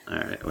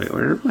Alright, wait,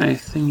 where did my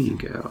thingy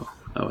go?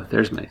 Oh,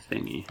 there's my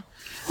thingy.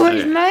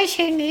 Where's my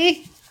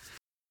thingy?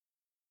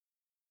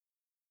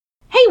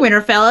 Hey,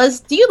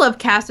 Winterfellas! Do you love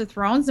Cast of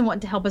Thrones and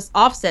want to help us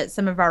offset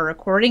some of our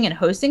recording and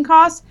hosting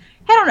costs?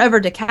 Head on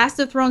over to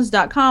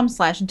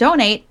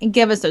castofthrones.com/donate and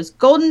give us those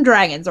golden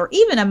dragons or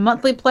even a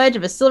monthly pledge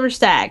of a silver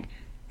stag.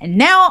 And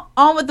now,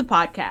 on with the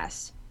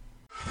podcast.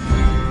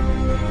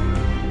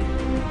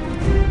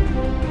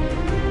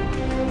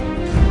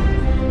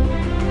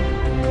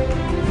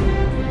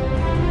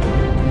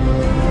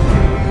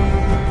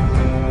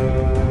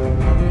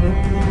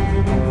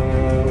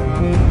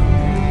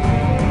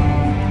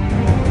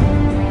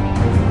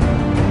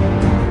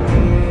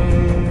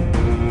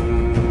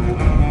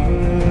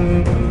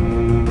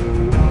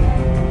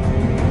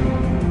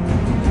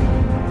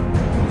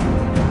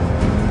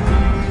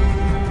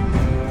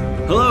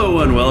 Hello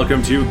and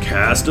welcome to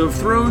Cast of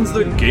Thrones,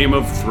 the Game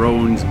of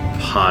Thrones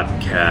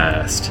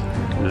podcast.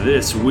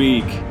 This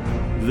week,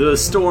 the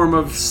Storm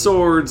of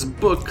Swords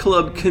book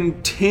club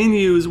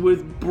continues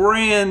with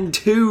Bran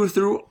 2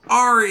 through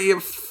Arya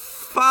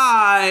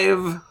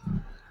 5.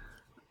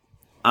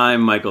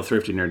 I'm Michael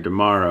Thrifty Nerd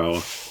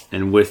Tomorrow,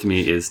 and with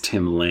me is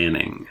Tim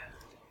Lanning.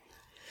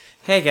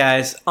 Hey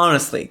guys,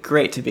 honestly,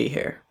 great to be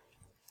here.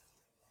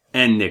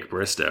 And Nick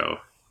Bristow.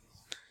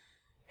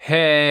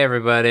 Hey,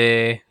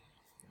 everybody.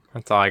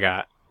 That's all I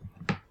got.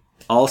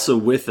 Also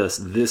with us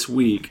this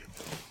week,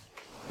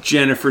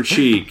 Jennifer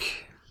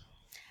Cheek.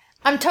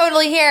 I'm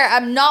totally here.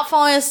 I'm not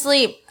falling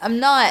asleep.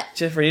 I'm not.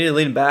 Jennifer, you need to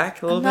lean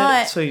back a little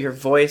bit so your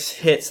voice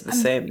hits the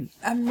same.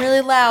 I'm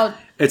really loud.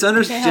 It's help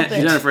it.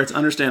 Jennifer, it's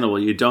understandable.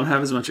 You don't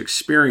have as much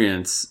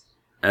experience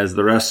as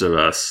the rest of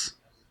us.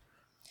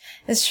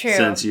 It's true.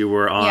 Since you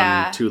were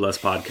on two less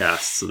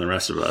podcasts than the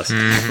rest of us.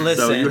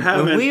 Listen, So you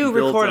haven't when we built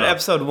recorded up-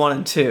 episode 1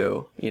 and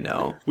 2, you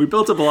know. We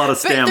built up a lot of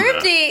But stamina.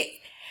 Thrifty,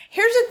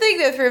 here's the thing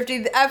though,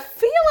 Thrifty. I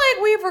feel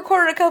like we've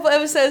recorded a couple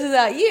episodes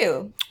without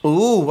you.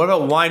 Ooh, what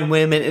about wine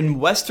women in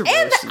Westeros?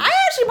 And I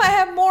actually might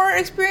have more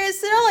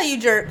experience than all of you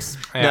jerks.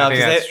 Yeah, No, I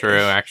think 'cause that's they- true,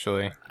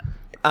 actually.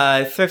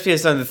 Thrifty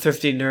has done the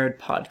Thrifty Nerd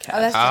podcast.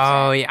 Oh, that's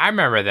Oh, yeah, I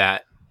remember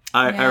that.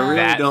 I really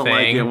That don't like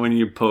thing. it when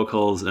you poke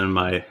holes in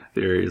my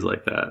theories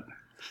like that.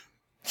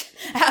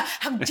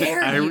 How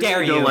dare I you? really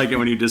dare don't you. like it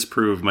when you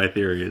disprove my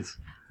theories.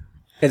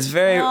 It's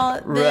very Well,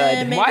 then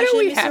red. maybe Why I do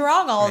shouldn't we be so have-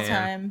 wrong all the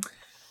Man. time.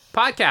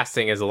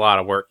 Podcasting is a lot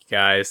of work,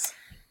 guys.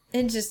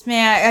 It just,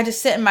 man, I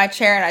just sit in my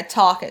chair and I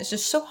talk. And it's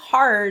just so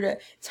hard.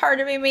 It's hard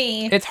to be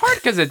me. It's hard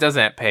because it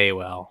doesn't pay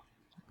well.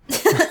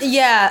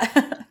 Yeah.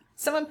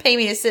 Someone pay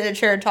me to sit in a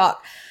chair and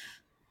talk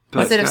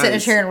But instead of sit in a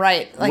guys, chair and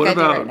write like what I do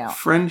about right now.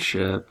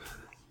 friendship?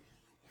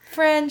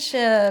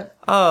 Friendship.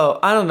 Oh,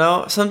 I don't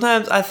know.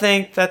 Sometimes I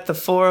think that the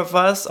four of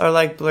us are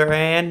like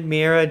Bran,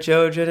 Mira,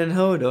 Jojen, and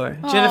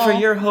Hodor. Jennifer,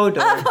 you're Hodor.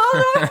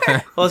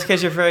 Hodor. Well, it's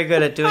because you're very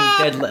good at doing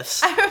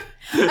deadlifts.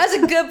 That's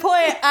a good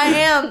point. I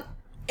am.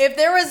 If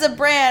there was a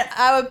Bran,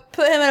 I would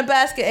put him in a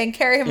basket and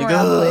carry him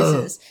around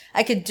places.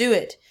 I could do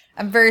it.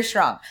 I'm very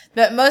strong.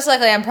 But most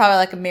likely I'm probably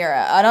like a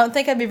Mira. I don't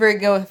think I'd be very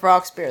good with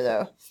Rock Spear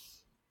though.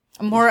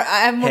 I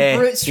have more Hey,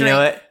 brute strength. you know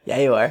what? Yeah,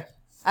 you are.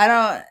 I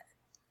don't.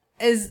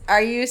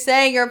 Are you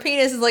saying your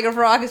penis is like a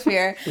frog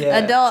spear? Yeah.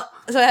 I don't.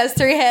 So it has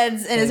 3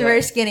 heads and it's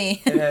very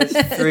skinny. It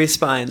has 3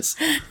 spines.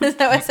 Is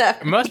that what's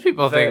happening? Most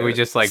people think we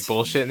just like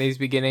bullshit in these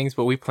beginnings,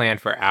 but we plan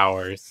for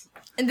hours.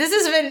 And this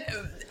has been,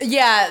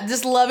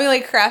 just lovingly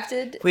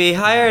crafted. We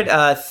hired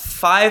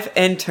 5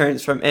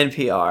 interns from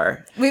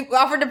NPR. We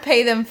offered to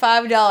pay them And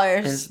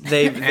 $5,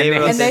 they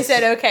wrote and they this.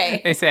 said okay.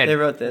 They said They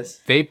wrote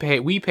this. we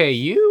pay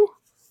you?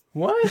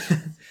 What?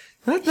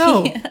 What?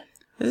 No.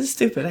 This is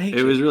stupid. I hate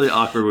It was really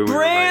awkward when we were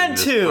Bran writing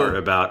this 2. part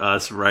about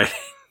us writing.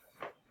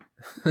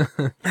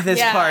 this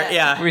Yeah. part.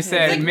 Yeah. We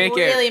said like make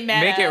really it meta.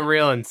 make it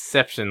real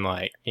Inception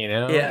like, you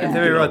know? Yeah. And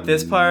then we wrote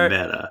this part.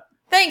 Meta.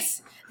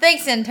 Thanks,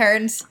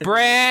 interns.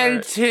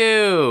 Brand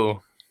 2.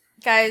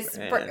 Guys,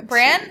 Bran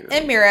Bran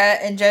and Mira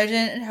and Jojen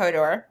and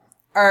Hodor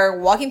are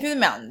walking through the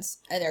mountains,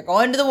 and they're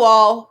going to the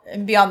wall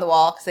and beyond the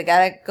wall because they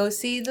gotta go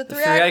see the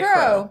three-eyed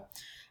crow.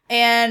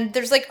 And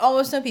there's like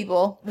almost no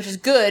people, which is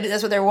good.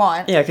 That's what they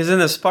want. Yeah, because in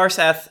the sparse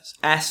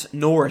ass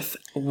north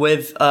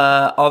with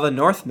all the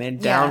Northmen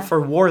down Yeah.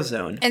 for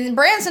Warzone. And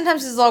Bran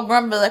sometimes is all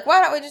grumpy, like, why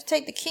don't we just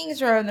take the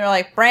King's Road? And they're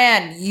like,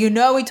 Bran,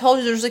 we told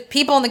you there's like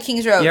people on the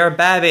King's Road. You're a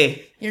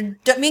babby. You're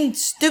being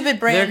stupid,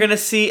 Bran. They're gonna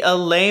see a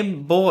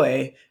lame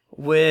boy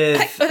with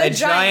With a a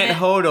giant giant-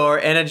 Hodor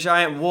and a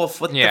giant wolf.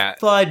 What Yeah. the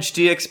fudge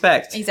do you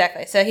expect?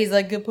 Exactly. So he's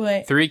like, good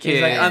point. 3 He's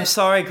kids. like, I'm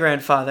sorry,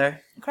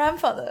 grandfather.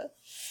 Grandfather.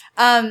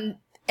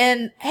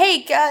 And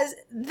hey guys,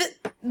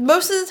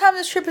 most of the time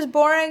this trip is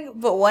boring,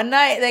 but one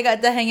night they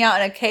got to hang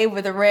out in a cave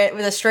with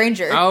a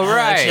stranger. oh, Hello,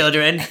 right.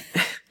 children.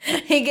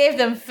 He gave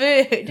them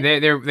food.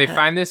 They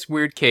find this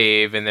weird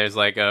cave and there's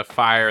like a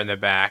fire in the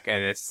back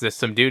and it's just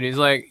some dude. He's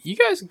like, "You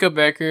guys can go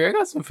back here. I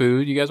got some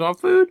food. You guys want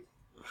food?"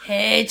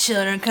 Hey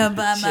children, come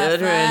by my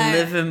Children, fire.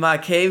 live in my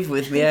cave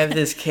with me. I have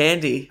this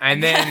candy.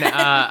 And then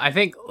I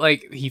think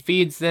like he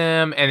feeds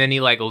them and then he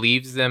like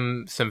leaves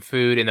them some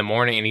food in the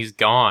morning and he's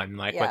gone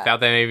like Yeah. without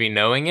them even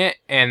knowing it.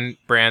 And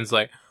Bran's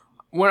like,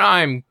 when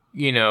I'm,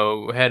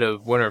 head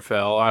of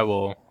Winterfell, I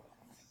will.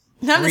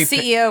 I'm the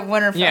CEO of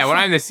Winterfell. Yeah, when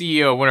I'm the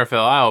CEO of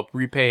Winterfell, I'll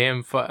repay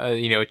him,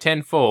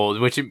 tenfold,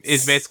 which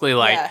is basically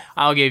like, Yeah.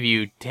 I'll give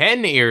you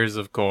 10 ears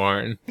of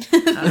corn.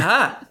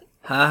 Ha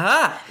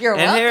ha. You're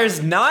And welcome.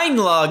 there's 9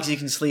 logs you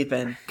can sleep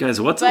in.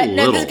 Guys, what's But a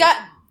no, little? this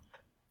guy.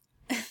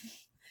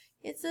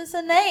 It's just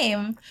a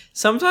name.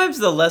 Sometimes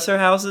the lesser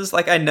houses,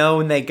 like I know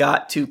when they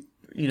got to,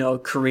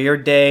 career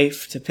day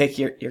to pick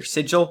your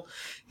sigil,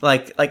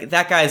 like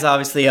that guy is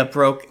obviously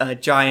a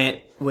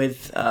giant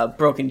with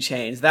broken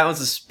chains. That one's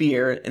a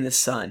spear in the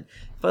sun.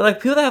 But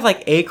like people that have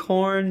like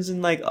acorns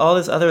and like all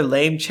this other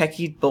lame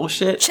checky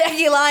bullshit,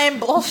 Checky lion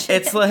bullshit.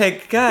 it's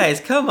like, guys,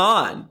 come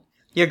on.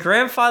 Your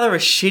grandfather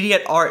was shitty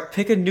at art.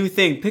 Pick a new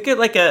thing. Pick it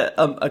like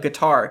a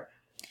guitar.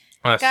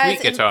 A Guys,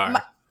 sweet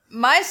guitar.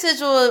 My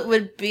sigil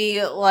would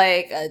be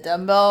like a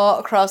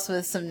dumbbell crossed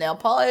with some nail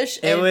polish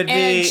and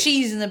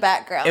cheese in the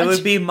background. It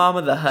would be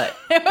Mama the Hut.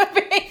 It would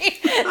be.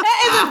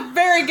 That is a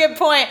very good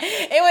point.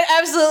 It would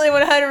absolutely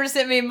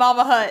 100% be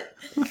Mama Hut.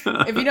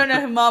 If you don't know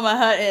who Mama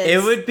Hut is,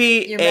 It would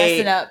be you're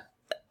messing up.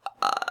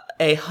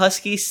 a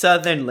husky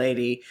Southern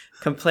lady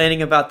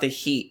complaining about the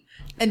heat.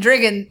 And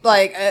drinking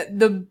like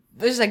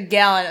there's a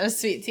gallon of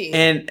sweet tea.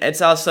 And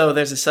it's also,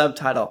 there's a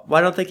subtitle.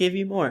 Why don't they give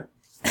you more?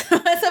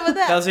 What's up with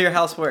that? Those are your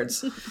house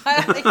words.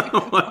 I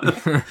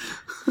don't think-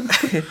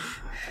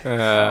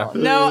 Uh,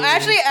 No,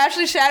 actually,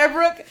 Ashley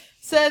Shatterbrook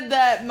said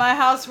that my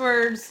house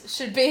words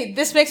should be,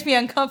 this makes me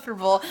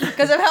uncomfortable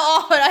because of how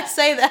often I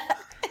say that.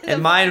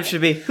 And mine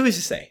should be, who's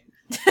to say?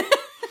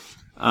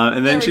 And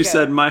then There we she go.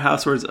 said, "My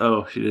house words."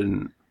 Oh, she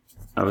didn't.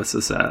 I was so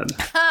sad.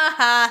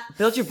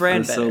 Build your I brand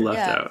was better. so left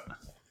Yeah. out.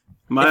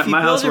 My If you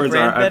build house your words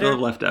brand are I better- feel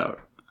left out.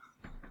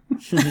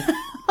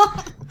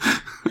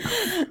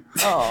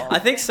 Oh. I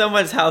think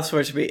someone's house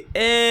word should be,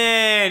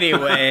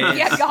 anyway.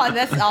 Yeah, God,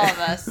 that's all of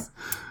us.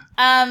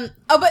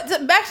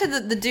 But back to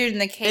the dude in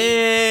the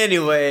cave.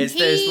 Anyways,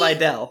 there's He-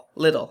 Lydell.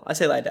 Little. I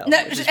say Lydell,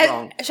 No, which is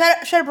wrong.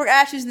 Shatterbrook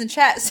Ashes in the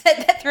chat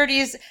said that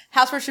 30's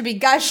house word should be,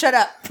 guys, shut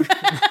up.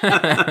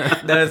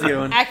 That is a good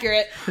one.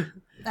 Accurate.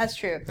 That's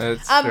true.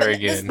 That's But very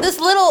good. This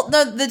little,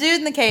 the dude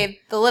in the cave,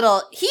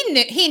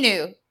 he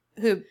knew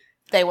who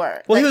they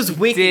were. Well, Like, he was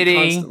winking Did he?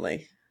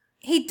 constantly.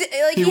 he did,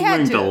 like, He had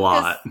winked to, a 'cause-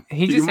 lot.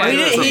 He just You might had-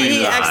 have He, something he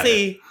to hide.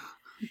 actually,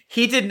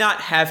 he did not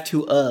have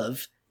to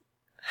of.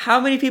 How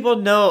many people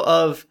know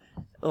of,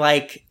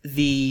 like,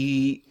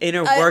 the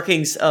inner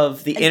workings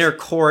of the inner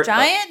court?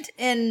 Giant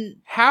and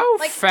How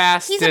like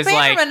fast he's a is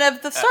like? bannerman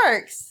of the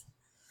Starks.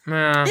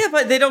 Yeah,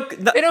 but they don't.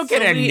 They don't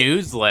get a somebody-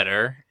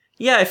 newsletter.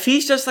 Yeah, if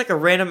he's just like a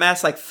random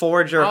ass like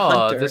forager or Oh,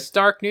 hunter. the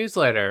Stark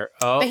newsletter.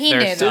 Oh, But he their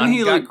knew that. son Didn't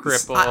he got like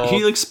crippled.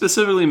 he like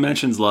specifically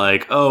mentions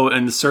like, oh,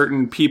 and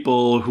certain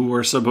people who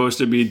were supposed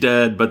to be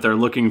dead, but they're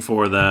looking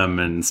for them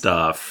and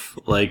stuff.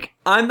 Like,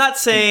 I'm not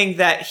saying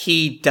that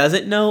he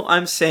doesn't know.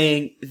 I'm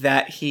saying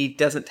that he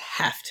doesn't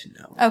have to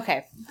know.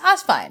 Okay,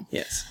 that's fine.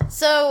 Yes,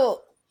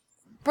 So,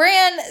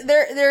 Bran,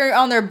 they're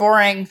on their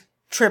boring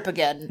trip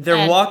again. they're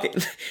And walking.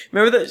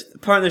 Remember the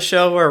part of the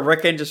show where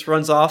Rickon just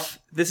runs off?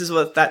 This is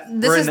what that.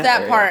 This we're is in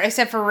that area. part,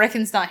 except for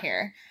Rickon's not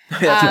here.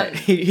 That's right.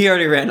 He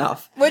already ran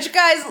off. Which,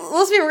 guys,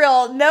 let's be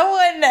real. No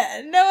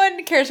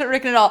one cares about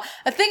Rickon at all.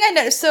 A thing I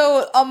noticed.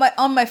 So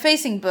on my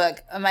facing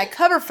book, my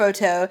cover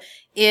photo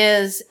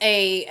is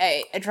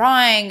a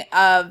drawing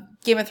of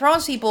Game of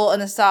Thrones people in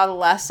the style of The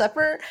Last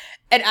Supper.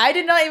 And I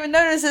did not even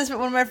notice this, but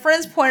when my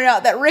friends pointed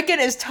out that Rickon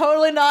is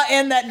totally not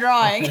in that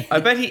drawing. I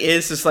bet he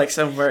is just like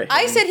somewhere.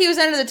 I said he was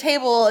under the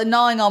table and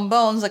gnawing on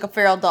bones like a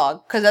feral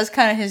dog, because that's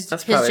kind of his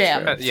probably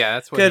jam. true. Yeah,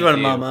 that's what Good you one,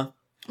 do. Mama.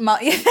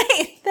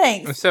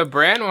 Thanks. So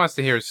Bran wants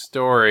to hear a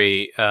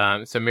story.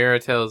 So Mira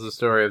tells the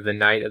story of the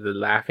Night of the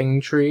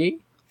Laughing Tree.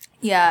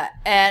 Yeah,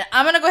 and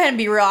I'm gonna go ahead and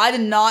be real. I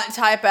did not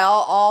type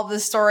out all the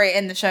story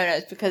in the show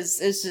notes because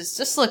it's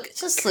just look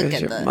at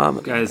Your the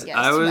mama. guys, Yeah,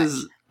 it's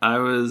too I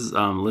was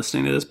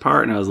listening to this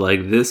part and I was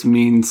like, this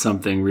means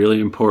something really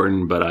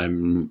important, but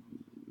I'm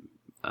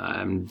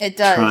It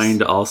does. trying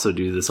to also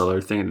do this other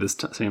thing at this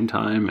same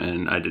time,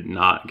 and I did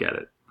not get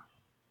it.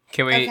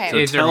 Can we?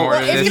 Okay. Is there Tell, more to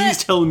it's this? gonna-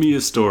 please tell me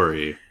a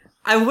story.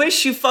 I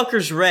wish you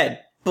fuckers read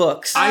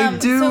books. I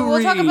do so we'll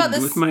read talk about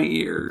this- with my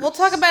ears. We'll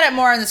talk about it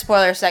more in the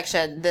spoiler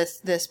section.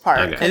 This part.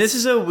 Okay. And this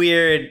is a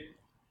weird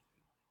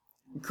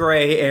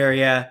gray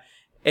area.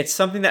 It's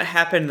something that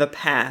happened in the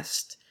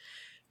past,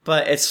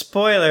 but it's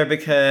spoiler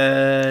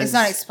because It's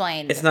not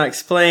explained. It's not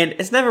explained.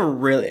 It's never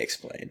really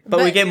explained, but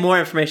we But- get more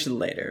information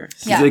later.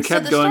 Yeah, They so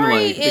kept the going story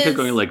like they kept is-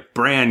 going like,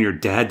 Bran, your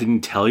dad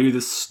didn't tell you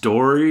this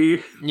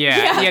story.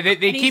 Yeah. They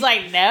and he's keep.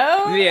 like,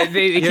 no. Yeah,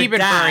 they Your keep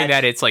inferring dad.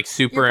 that it's like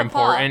super Your papa.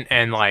 important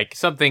and like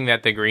something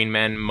that the Green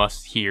Men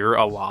must hear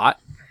a lot.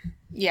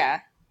 Yeah.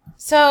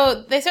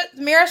 So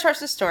Mira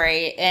starts the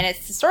story, and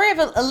it's the story of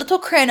a little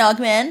Cranog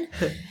man,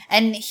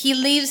 and he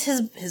leaves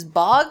his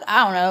bog.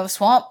 I don't know,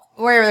 swamp,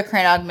 wherever the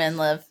Cranog men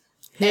live.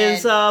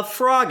 His And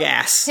frog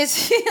ass. he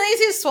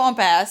leaves his swamp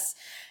ass.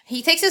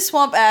 He takes his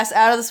swamp ass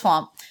out of the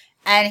swamp,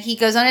 and he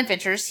goes on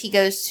adventures. He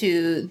goes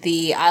to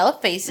the Isle of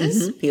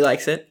Faces. He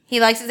likes it. He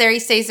likes it there. He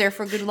stays there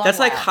for a good long That's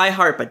like while. High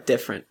Heart, but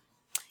different.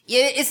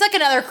 It's like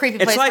another creepy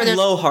place. It's like where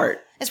Lowheart.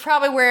 it's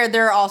probably where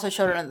there are also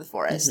children of the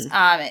forest.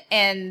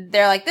 And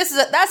they're like,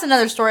 that's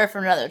another story for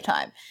another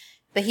time.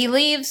 But he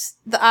leaves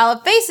the Isle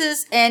of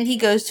Faces and he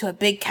goes to a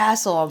big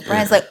castle. And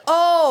Bran's like,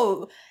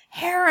 oh,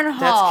 Harrenhal.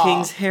 That's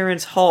King's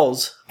Heron's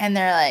Halls. And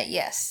they're like,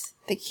 yes.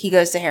 He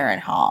goes to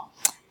Harrenhal.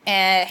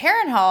 And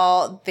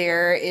Harrenhal,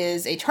 there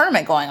is a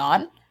tournament going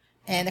on.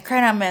 And the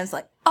Crayon Man's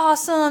like,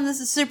 awesome, this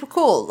is super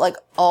cool. Like,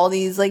 all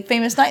these, like,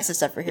 famous knights and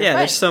stuff are here. Yeah, fighting.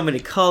 there's so many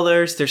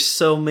colors. There's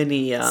so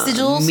many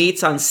Sigils?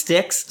 meats on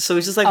sticks. So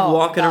he's just, like, Oh,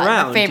 walking God, my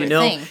around, favorite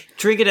thing.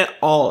 drinking it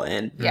all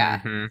in. Yeah.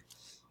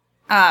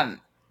 Mhm.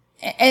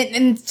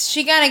 And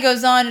she kind of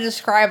goes on to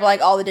describe, like,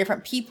 all the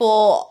different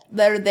people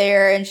that are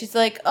there. And she's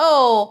like,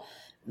 oh,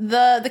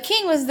 the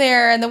king was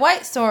there and the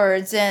White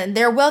Swords. And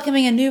they're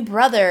welcoming a new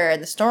brother.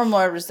 And the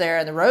Stormlord was there.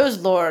 And the Rose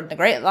Lord. And the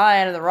Great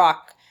Lion of the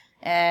Rock.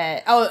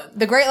 And,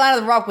 the Great Lion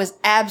of the Rock was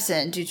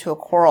absent due to a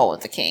quarrel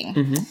with the king.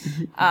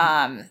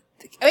 I mean,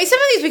 some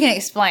of these we can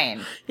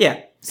explain.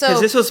 Yeah, So-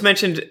 because this was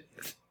mentioned.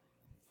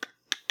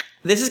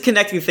 This is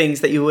connecting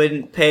things that you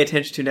wouldn't pay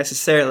attention to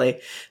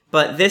necessarily,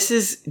 but this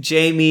is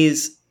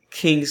Jaime's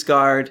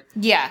Kingsguard.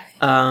 Yeah.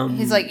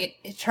 He's like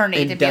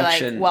eternity to be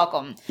Induction. like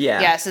welcome. Yeah.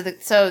 Yeah.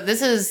 So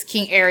this is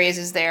King Ares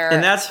is there.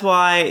 And that's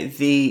why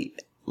the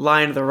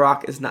Lion of the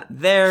Rock is not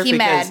there, He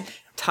because mad.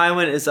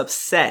 Tywin is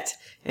upset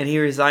and he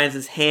resigns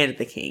his hand at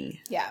the king.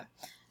 Yeah.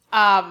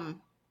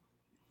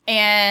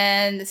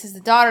 And this is the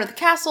daughter of the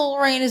castle.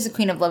 Lorraine is the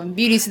queen of love and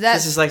beauty. So that's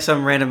This is like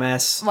some random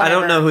ass. I Whatever.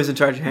 don't know who's in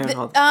charge of Harrenhal.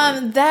 hold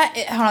on.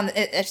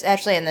 It's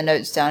actually in the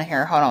notes down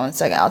here. Hold on 1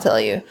 second. I'll tell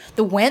you.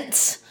 The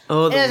Wentz.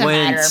 Oh, It the doesn't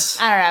Wentz.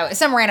 matter. I don't know. It's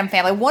some random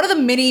family. One of the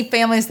many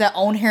families that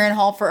owned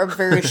Harrenhal for a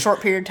very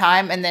short period of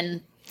time and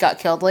then got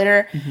killed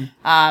later.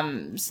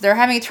 So they're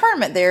having a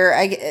tournament there.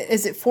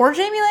 Is it for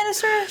Jaime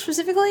Lannister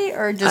specifically,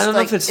 or just I don't know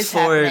like if it's for.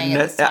 happening at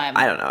this time?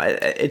 I don't know.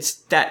 It's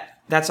that.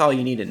 That's all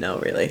you need to know,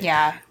 really.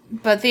 Yeah,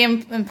 but the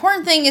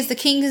important thing is the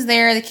king is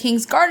there, the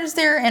king's guard is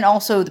there, and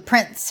also the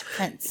prince.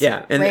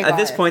 Yeah, and at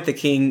this Rhaegar. point, the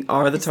king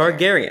are the there.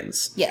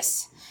 Targaryens.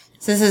 Yes.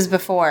 So this is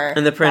before.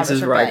 And the prince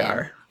is Robert's Rhaegar.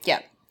 Rebellion.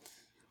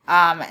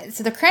 Yep.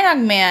 So the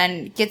Cranog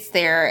man gets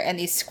there, and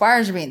these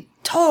squires are being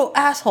total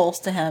assholes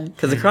to him.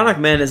 Because the Chronic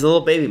man is a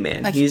little baby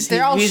man. Like, he's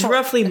they're all he's short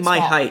roughly and my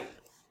small. height.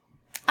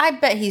 I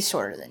bet he's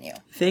shorter than you.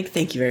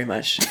 Thank you very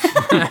much.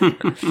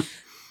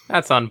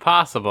 That's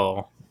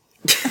impossible.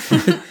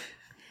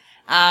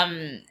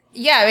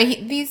 Yeah,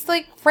 but these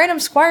like random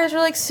squires are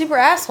like super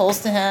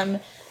assholes to him,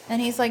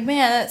 and he's like,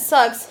 man, that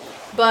sucks.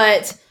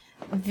 But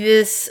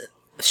this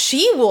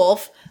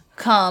she-wolf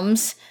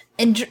comes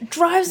and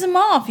drives him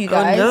off. You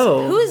guys,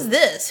 no. who is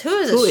this? Who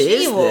is Who a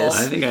is she-wolf?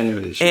 this? I think I knew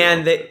this.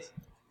 And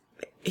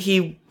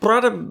she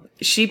brought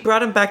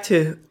him back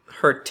to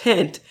her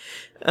tent.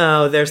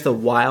 There's the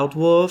Wild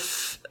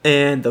Wolf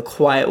and the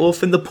Quiet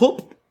Wolf and the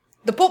Poop.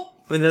 The Pope.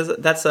 I mean,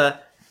 that's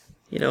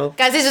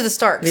Guys, these are the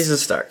Starks. these are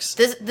Starks.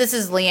 This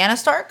is Lyanna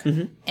Stark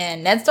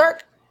and Ned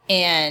Stark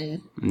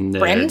and Ned,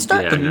 Brandon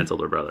Stark? Yeah, Ned's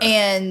older brother.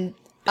 and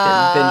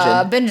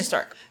Benjen. Benjen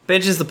Stark.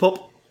 Benj is the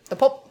Pope. The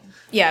Pope.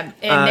 Yeah,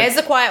 and Ned's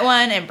the quiet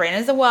one, and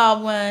Brandon's the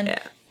wild one. Yeah.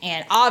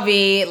 And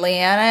Avi,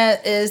 Lyanna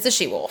is the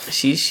she-wolf.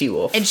 She's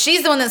She-Wolf. And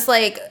she's the one that's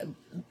like,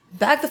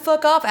 back the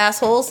fuck off,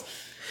 assholes.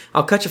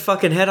 I'll cut your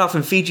fucking head off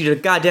and feed you to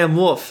the goddamn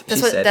wolf. That's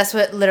she what said. that's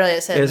what literally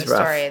it said in was the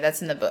rough. story.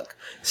 That's in the book.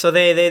 So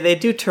they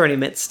do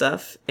tournament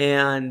stuff,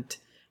 and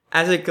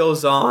as it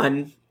goes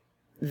on,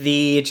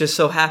 it just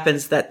so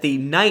happens that the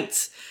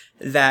knights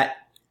that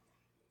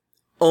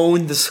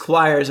own the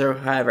squires or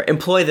however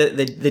employ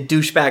the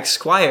douchebag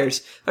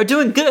squires are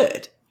doing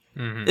good.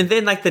 And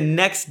then like the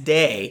next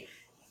day,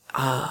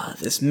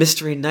 this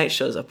mystery knight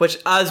shows up, which,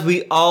 as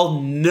we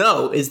all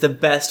know, is the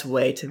best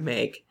way to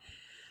make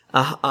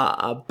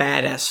a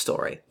badass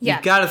story. Yeah.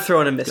 You gotta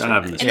throw in a mystery Gotta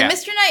have knight. mystery. And Yeah. the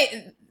Mystery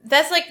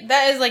Knight,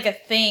 that is like a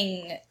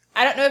thing.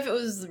 I don't know if it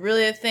was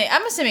really a thing.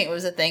 I'm assuming it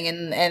was a thing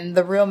in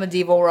the real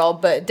medieval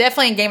world, but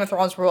definitely in Game of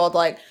Thrones world,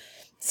 like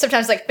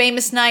sometimes like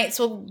famous knights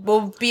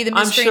will be the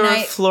I'm mystery sure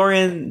knight.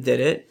 Florian did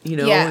it,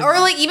 Yeah, or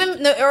like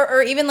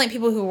even like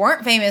people who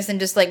weren't famous and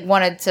just like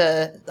wanted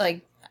to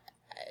like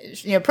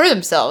prove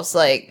themselves.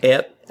 Like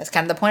Yep. that's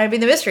kind of the point of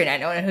being the mystery knight,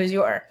 knowing who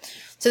you are.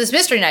 So this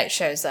mystery knight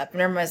shows up,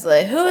 and everyone's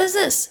like, "Who is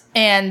this?"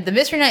 And the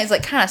mystery knight is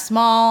like kind of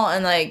small,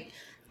 and like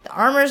the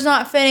armor's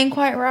not fitting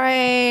quite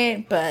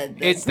right. But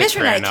the It's the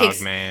mystery knight kicks.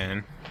 Cranog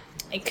man.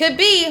 It could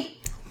be,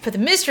 but the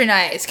mystery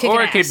knight is kicking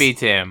Or it ass. could be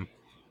Tim.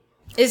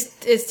 Is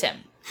Tim?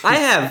 I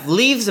have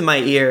leaves in my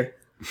ear,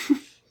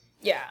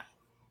 Yeah.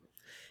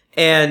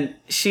 and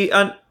he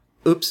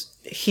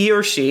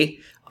or she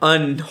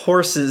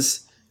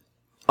unhorses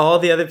all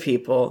the other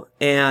people,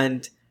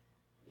 and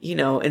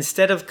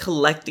instead of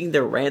collecting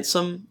the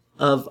ransom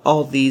of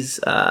all these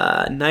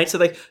knights,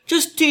 they're like,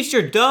 just teach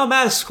your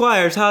dumbass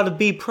squires how to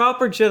be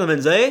proper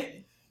gentlemen, eh?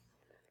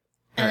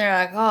 And they're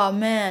like, "Oh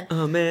man."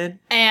 Oh man.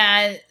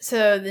 And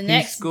so the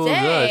next schools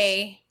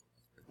day,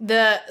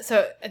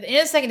 so at the end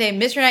of the second day,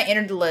 Mystery Knight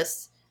entered the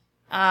list.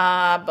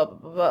 I'm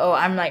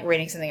like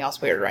reading something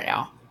else weird right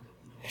now.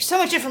 There's so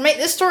much information.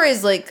 This story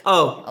is like...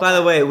 Oh, by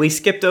the way, we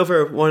skipped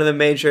over one of the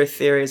major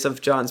theories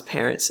of Jon's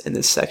parents in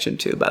this section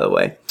too, by the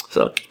way.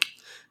 So,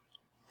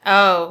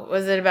 Oh,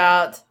 was it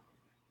about...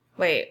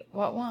 Wait,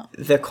 what?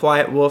 the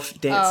quiet wolf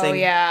dancing Oh,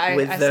 yeah,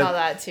 with I the saw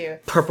that too.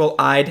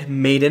 purple-eyed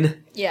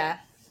maiden. Yeah.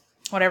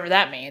 Whatever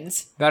that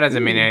means. That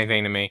doesn't mean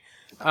anything to me.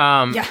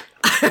 Yeah.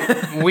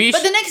 We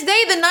But the next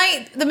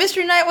day, the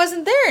mystery knight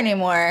wasn't there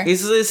anymore.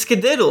 He's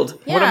skedaddled.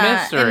 Yeah, What a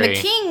and the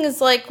mystery. king is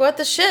like, what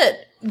the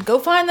shit? Go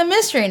find the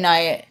mystery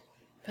knight.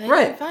 But they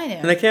Right. can't find him.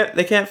 And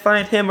they can't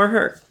find him or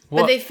her.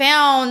 But they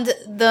found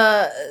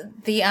the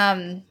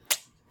oh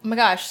my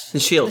gosh. The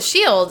shield. The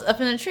shield up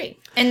in the tree.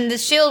 And the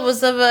shield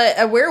was of a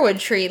weirwood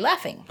tree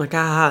laughing. Like,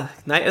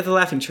 Knight of the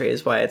Laughing Tree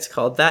is why it's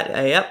called that.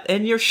 Yep.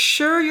 And you're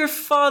sure your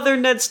father,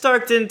 Ned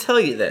Stark, didn't tell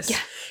you this? Yeah.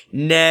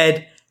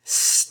 Ned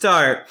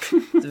Stark.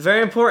 It's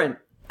very important.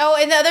 Oh,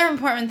 and the other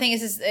important thing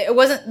is it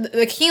wasn't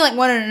the king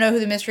wanted to know who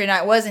the mystery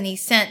knight was, and he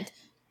sent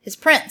his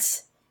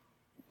prince,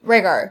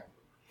 Rhaegar,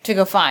 to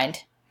go find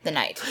the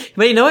knight.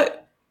 But you know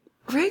what?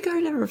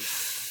 Rhaegar never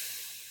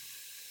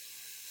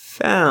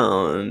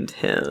found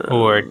him.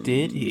 Or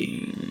did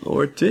he?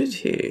 Or did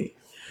he?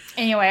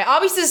 Anyway,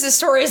 obviously this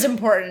story is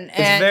important.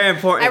 And very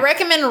important. I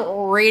recommend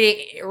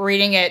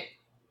reading it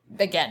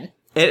again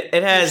It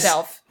has...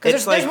 yourself.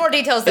 Because there's more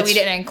details that we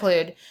it's- didn't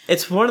include.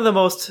 It's one of the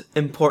most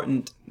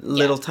important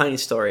little tiny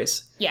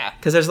stories. Yeah.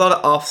 Because there's a lot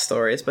of off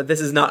stories, but this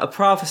is not a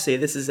prophecy.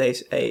 This is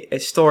a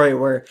story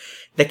where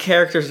the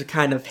characters are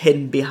kind of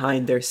hidden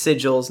behind their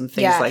sigils and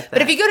things like that.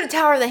 But if you go to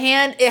Tower of the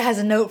Hand, it has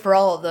a note for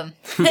all of them.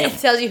 It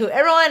tells you who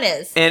everyone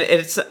is. And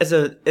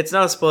it's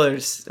not a spoiler.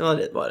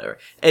 Whatever.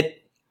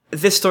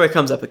 This story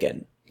comes up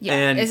again. Yeah,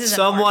 and this is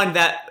someone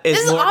that is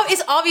This is more...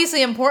 it's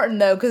obviously important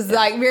though, because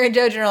like Mira and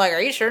Jojen are like,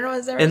 "Are you sure no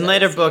one's ever?" in said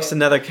later this to books, you?"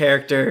 another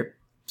character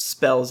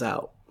spells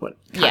out what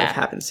kind Yeah. of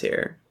happens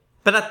here.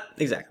 But not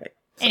exactly.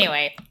 So,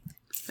 Anyway,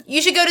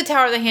 you should go to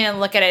Tower of the Hand and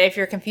look at it if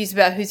you're confused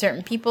about who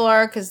certain people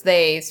are, because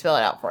they spell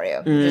it out for you,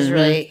 which is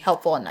really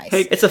helpful and nice.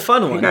 Hey, it's a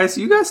fun Hey one. guys,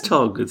 you guys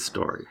tell a good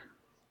story.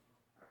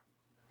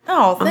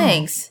 Oh,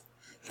 thanks.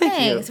 Thank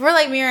Thanks. We're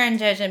like Mira and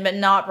Jojen, but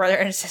not brother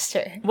and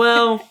sister.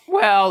 Well,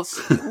 Well,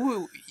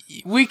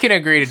 we can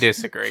agree to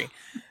disagree.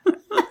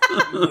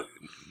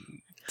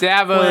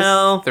 Davos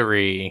Well-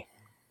 3.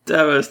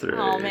 Davos 3.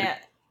 Oh man,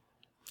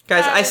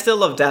 guys, I still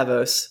love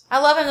Davos. I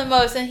love him the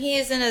most, and he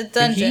is in a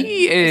dungeon.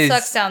 He It is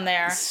sucks down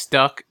there.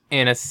 stuck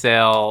in a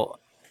cell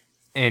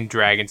in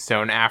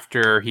Dragonstone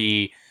after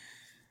he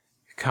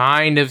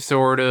kind of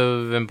sort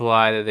of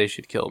implied that they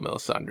should kill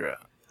Melisandre.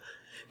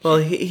 Well,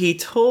 he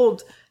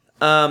told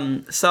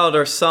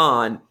Salador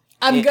San,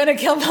 I'm gonna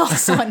kill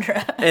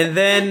Melisandre. and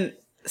then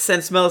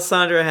since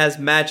Melisandre has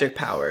magic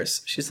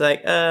powers, she's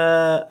like,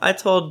 I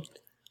told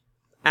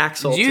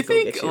Axel. Do you to go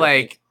think, get you, I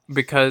like,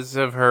 because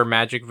of her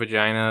magic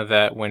vagina,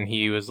 that when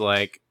he was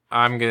like,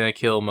 I'm gonna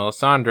kill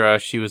Melisandre,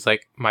 she was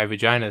like, my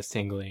vagina's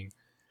tingling.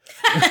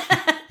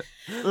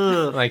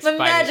 Like, The spidey.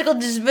 magical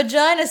just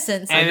vagina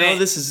sense. I know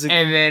this is.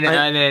 And then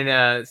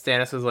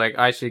Stannis was like,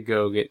 I should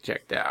go get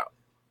checked out.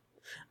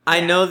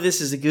 I know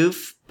this is a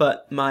goof,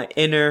 but my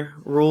inner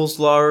rules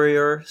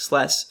lawyer /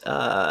 stuff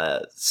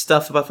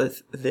about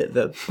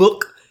the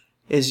book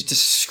is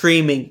just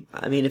screaming.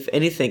 I mean, if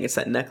anything, it's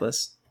that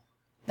necklace.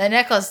 That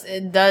necklace,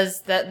 it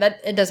does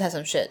it does have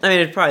some shit. I mean,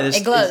 it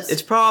glows.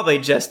 It's probably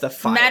just the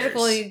fires.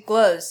 Magically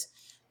glows.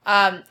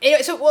 Anyway,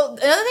 another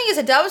thing is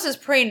that Davos is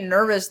pretty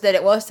nervous that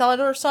it was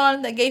Salador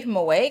San that gave him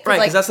away. Right,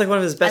 because that's like one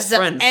of his best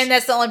friends. And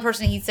that's the only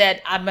person he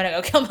said, I'm gonna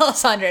go kill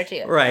Melisandre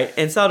too. Right,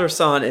 and Salador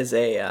San is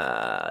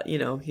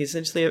he's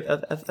essentially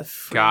a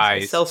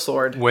Guys,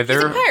 sellsword. Were He's a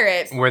there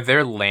pirate. were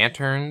there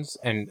lanterns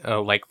and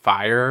like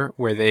fire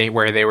where they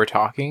were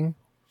talking?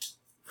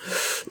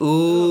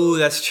 Ooh,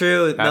 that's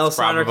true. That's Melisandre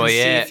can probably see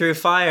it. through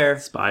fire.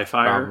 Spy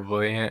fire.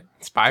 Probably it.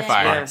 Spy Yeah.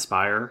 fire.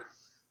 Spire.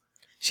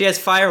 She has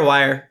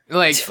firewire.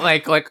 Like,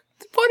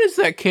 what does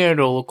that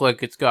candle look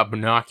like? It's got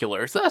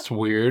binoculars. That's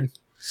weird.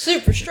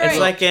 Super strange. It's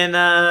like in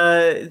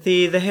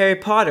the Harry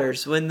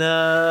Potters when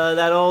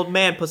that old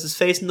man puts his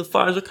face in the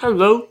fire. He's like,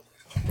 "Hello,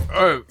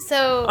 Oh,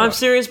 so I'm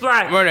Sirius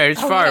Black." my name's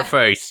Oh, yeah.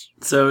 Fireface.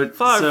 So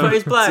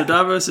Fireface Black. So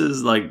Davos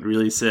is like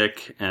really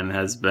sick and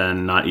has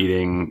been not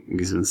eating.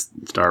 He's been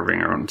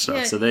starving or stuff.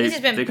 yeah, So they he's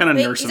just been- kind of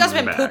nurse He's him also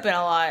been back. pooping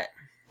a lot.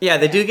 Yeah,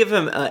 they do give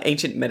him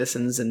ancient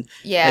medicines and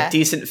Yeah.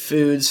 decent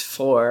foods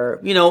for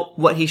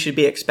what he should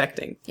be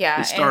expecting. Yeah,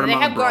 They start and they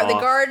him have on the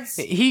broth. guards.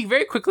 He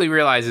very quickly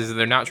realizes that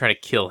they're not trying to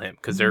kill him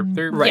because they're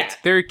Right.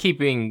 they're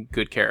keeping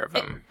good care of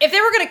him. If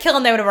they were gonna kill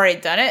him, they would have already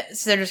done it.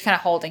 So they're just kind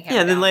of holding him. Yeah,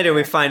 and then down later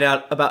we there. find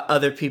out about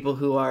other people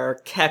who are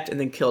kept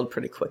and then killed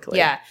pretty quickly.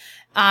 Yeah.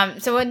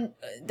 So when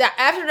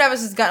after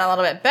Davos has gotten a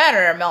little bit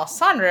better,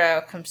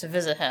 Melisandre comes to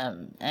visit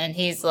him, and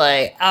he's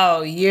like,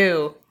 "Oh,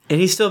 you." And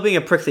he's still being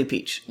a prickly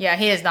peach. Yeah,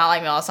 he does not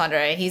like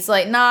Melisandre. He's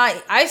like, "Nah,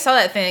 I saw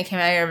that thing that came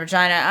out of your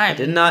vagina. I'm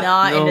Did not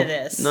no, into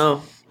this.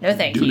 No. No,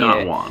 thank Do you."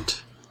 not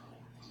want.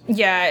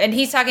 Yeah, and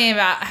he's talking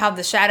about how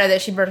the shadow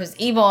that she birthed was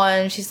evil,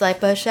 and she's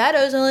like, "But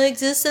shadows only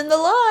exist in the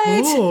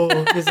light."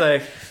 Ooh. He's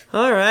like,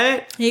 All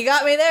right. You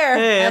got me there.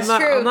 Hey, That's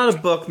I'm true. not a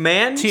book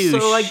man,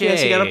 so I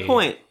guess you got a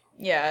point.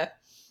 Yeah.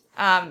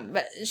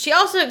 But she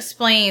also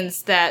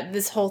explains that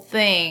this whole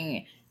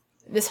thing,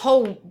 this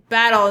whole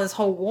battle, this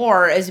whole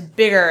war is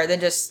bigger than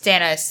just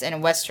Stannis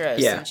and Westeros.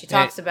 Yeah. And she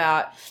talks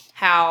about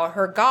how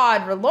her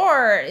god,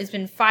 R'hllor, has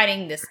been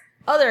fighting this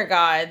other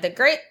god, the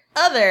Great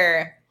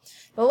Other,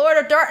 the Lord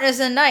of Darkness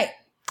and Night.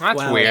 That's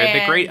Wow. weird.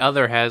 The And- Great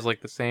Other has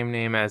like the same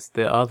name as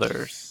the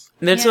others.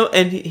 And then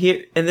Yeah.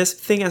 and this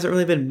thing hasn't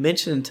really been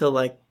mentioned until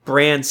like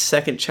Bran's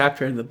second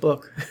chapter in the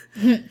book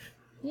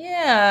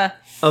Yeah.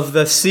 of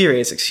the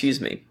series.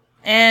 Excuse me.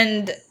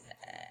 And,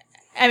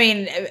 I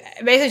mean,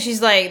 basically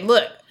she's like,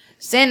 look,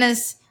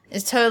 Stannis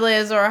is totally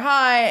Azor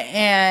Ahai,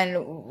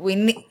 and we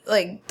need,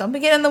 like, don't be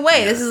getting in the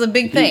way. This is a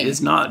big thing. He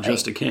is not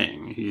just a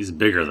king. He's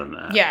bigger than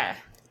that. Yeah.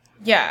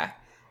 Yeah.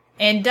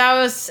 And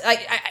Davos,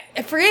 like,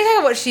 I forget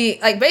exactly what she,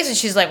 like, basically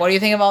she's like, what do you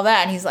think of all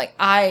that? And he's like,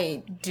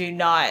 I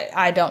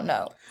don't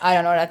know. I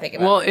don't know what I think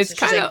about Well, it. it's She's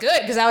kinda- like, good,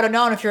 because I would have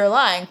known if you were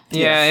lying.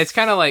 Yeah, it's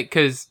kind of like,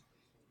 because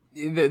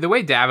the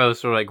way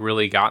Davos sort of like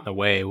really got in the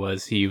way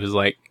was he was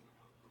like,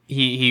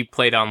 he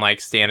played on like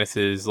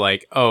Stannis's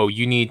like, oh,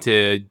 you need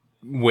to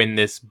win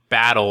this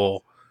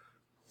battle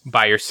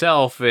by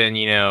yourself and,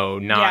 you know,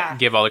 not Yeah.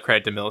 give all the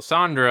credit to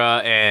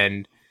Melisandre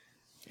and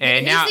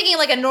He's now, thinking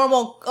like a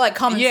normal, like,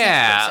 common sense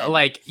yeah, person.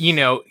 like, you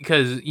know,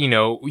 because, you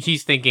know,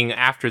 he's thinking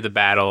after the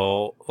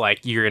battle, like,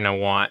 you're going to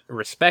want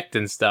respect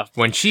and stuff.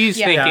 When she's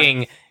Yeah.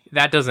 thinking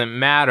that doesn't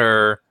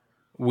matter,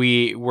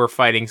 we're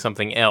fighting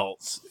something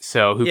else.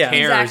 So who Yeah.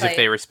 cares Exactly. if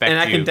they respect And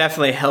I you? can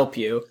definitely help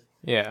you.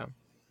 Yeah.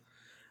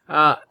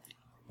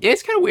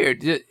 It's kind of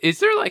weird. Is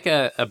there like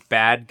a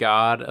bad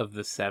god of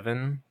the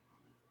seven?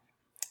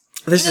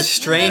 There's The a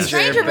stranger,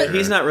 stranger, but but-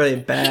 he's not really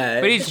bad.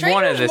 But he's Stranger's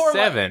one of the more like-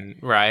 seven,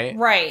 right?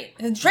 Right.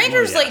 And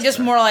Stranger's, yeah, like, just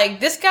right. more like,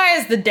 this guy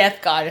is the death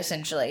god,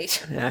 essentially.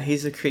 Yeah,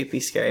 he's a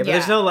creepy, scary. But Yeah.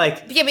 there's no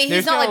like. Yeah, but he's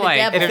There's not no, like the like,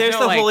 devil. If There's there's no,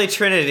 the like, Holy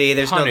Trinity,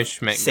 there's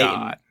Punishment no Satan.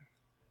 god.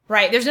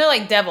 Right, there's no,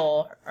 like,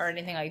 devil or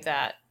anything like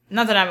that.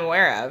 Not that I'm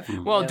aware of.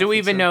 Well, Yeah, do I we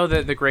think even so. know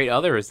that the Great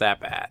Other is that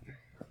bad?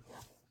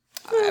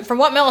 From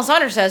what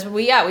Melisandre says,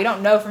 we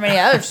don't know from any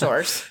other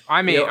source.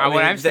 I mean, You know,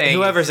 what I'm saying,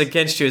 whoever's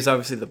against you is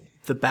obviously the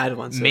bad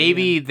one. So,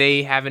 maybe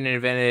they haven't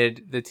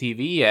invented the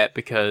TV yet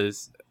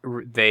because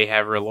they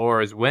have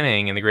R'hllor as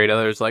winning, and the Great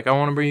Other is like, I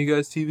want to bring you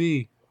guys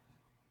TV,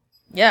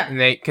 Yeah. and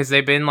because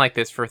they've been like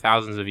this for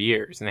thousands of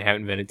years, and they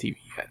haven't invented TV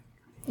yet.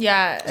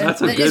 Yeah.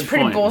 That's a it's good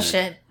pretty point.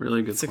 bullshit.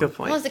 Really good. It's a good He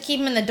point. wants to keep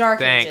him in the dark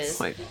Thanks. ages.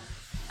 Point.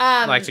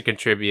 I like to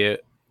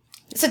contribute.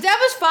 So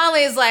Davos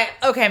finally is like,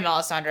 okay,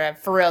 Melisandre,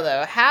 for real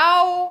though,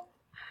 how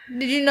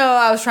did you know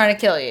I was trying to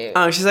kill you?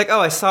 She's like, oh,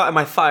 I saw it in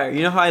my fire.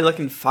 You know how I look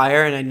in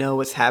fire and I know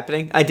what's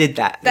happening? I did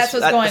that. That's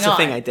what's going That's the on.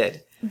 thing I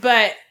did.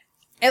 But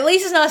at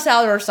least it's not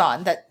Salvador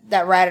Son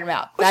that ratted him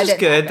out. Which That is didn't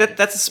good. happen.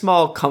 That's a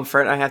small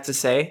comfort, I have to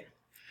say.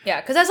 Yeah,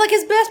 because that's like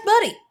his best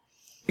buddy.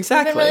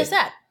 Exactly. It's been really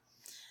sad.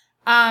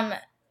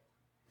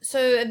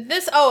 So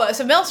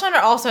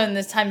Melisandre also in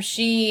this time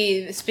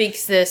she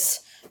speaks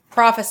this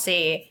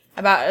prophecy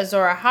about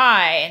Azor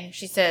Ahai, and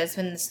she says,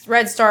 "When the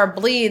red star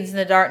bleeds and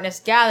the darkness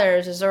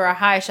gathers, Azor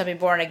Ahai shall be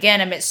born again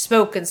amidst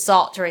smoke and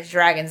salt to raise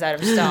dragons out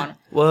of stone."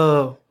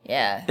 Whoa.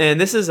 Yeah, And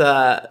this is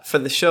for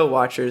the show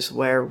watchers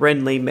where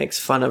Renly makes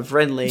fun of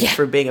Renly Yeah.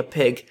 for being a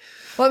pig.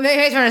 what makes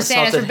me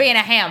understand is Assaulted. for being a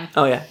ham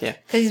Oh yeah, yeah.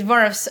 because he's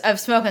born of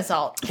smoke and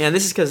salt. And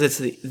this is because it's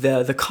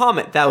the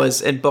comet that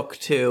was in book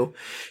 2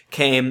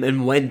 came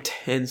and went,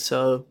 and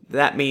so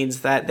that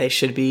means that they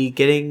should be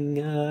getting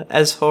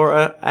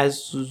Azor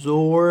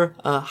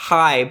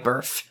Ahai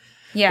birth,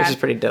 Yeah. which is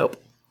pretty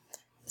dope.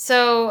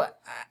 So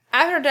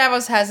after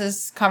Davos has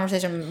this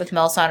conversation with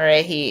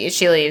Melisandre,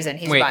 she leaves and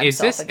he's by Wait, is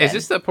himself this again. is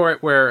this the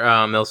part where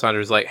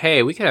Melisandre's like,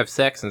 hey, we could have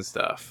sex and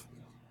stuff,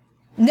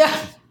 No.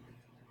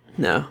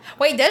 No.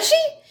 Wait, does she?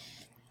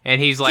 and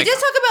he's like, He did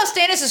talk about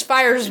Stannis'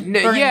 fires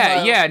burning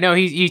low. No,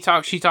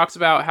 she talks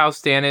about how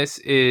Stannis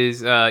is,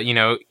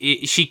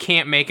 she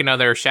can't make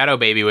another shadow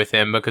baby with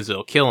him because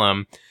it'll kill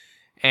him,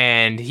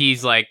 and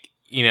he's like,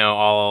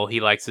 he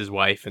likes his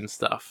wife and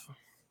stuff.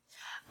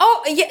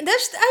 Oh, yeah,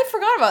 I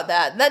forgot about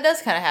that. That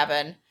does kind of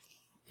happen.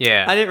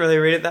 Yeah, I didn't really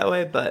read it that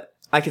way, but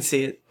I could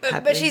see it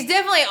happening. But she's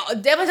definitely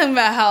talking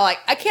about how, like,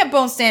 I can't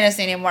bone Stannis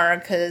anymore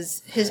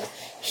because his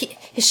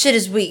shit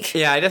is weak.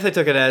 Yeah, I definitely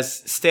took it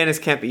as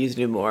Stannis can't be used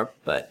anymore,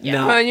 but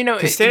no. Well,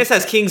 because Stannis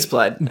has King's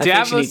blood. I think she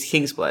Davos- needs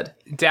King's blood.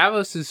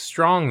 Davos is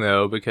strong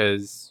though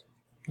because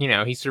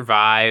he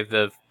survived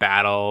the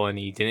battle and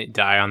he didn't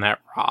die on that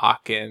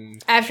rock,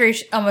 and After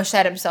he almost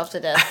shot himself to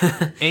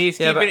death. he's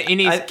Yeah,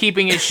 but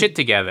keeping his shit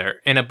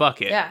together in a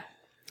bucket. Yeah.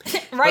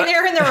 Right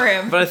there in the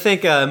room. But I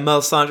think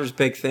Melisandre's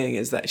big thing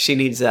is that she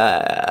needs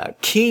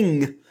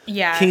kingly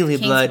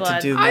King's blood to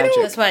do magic.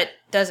 That's what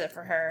does it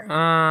for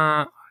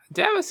her.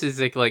 Davos is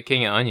like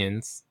king of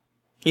onions.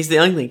 He's the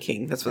ugly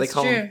king. That's what That's they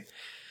call true. him.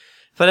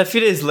 But a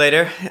few days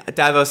later,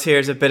 Davos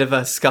hears a bit of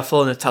a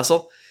scuffle and a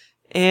tussle.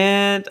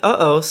 And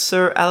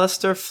Sir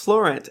Alistair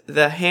Florent,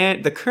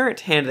 the current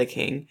Hand of the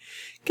King,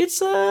 gets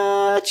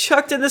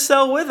chucked in the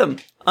cell with him,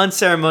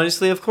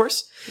 unceremoniously, of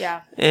course.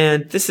 Yeah.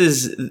 And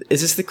is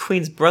this the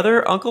Queen's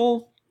brother,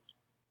 uncle,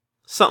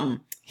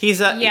 something? He's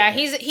a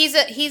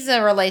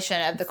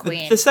relation of the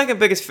Queen. The second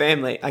biggest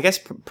family, I guess,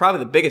 probably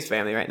the biggest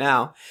family right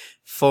now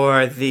for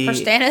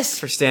Stannis.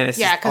 For Stannis,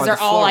 yeah, because they're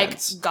all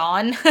Florents. like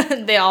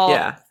gone. They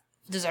all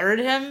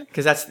deserted him.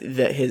 Because that's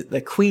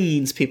the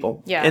Queen's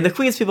people. Yeah, and the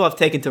Queen's people have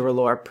taken to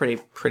R'hllor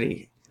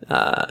pretty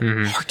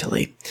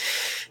heartily.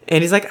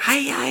 And he's like, I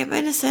am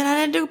innocent. I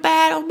didn't do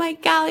bad. Oh my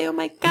golly. Oh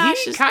my gosh.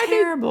 It's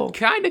terrible.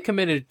 Kind of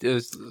committed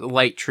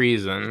light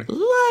treason.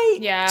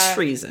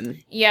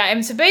 Treason. Yeah,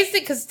 and so basically,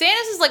 because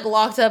Stannis is like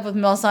locked up with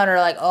Melisandre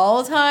like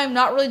all the time,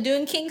 not really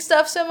doing king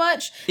stuff so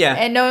much. Yeah.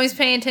 And no one's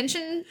paying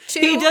attention to.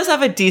 He does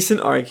have a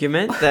decent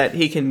argument that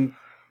he can.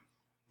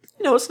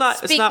 It's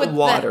not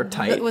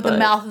watertight. With the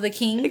mouth of the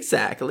king.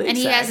 Exactly. And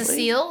he has a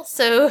seal,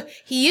 so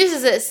he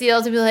uses that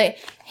seal to be like,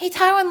 hey,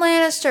 Tywin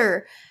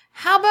Lannister,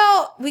 how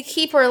about we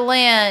keep our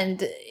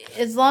land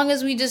as long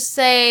as we just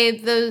say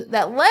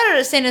that letter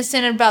to Stannis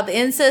sent about the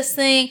incest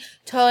thing,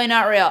 totally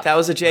not real. That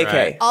was a JK.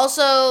 Right.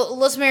 Also,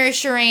 let's marry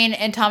Shireen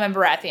and Tom and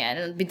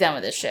Baratheon and be done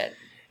with this shit.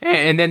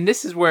 And then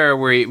this is where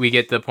we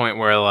get to the point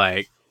where,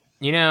 like,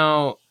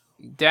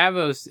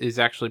 Davos is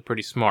actually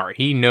pretty smart.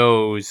 He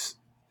knows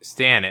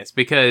Stannis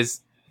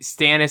because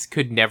Stannis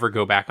could never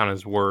go back on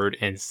his word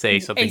and say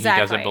something he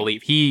doesn't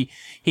believe. He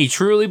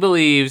truly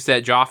believes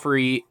that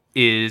Joffrey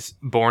is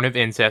born of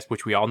incest,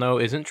 which we all know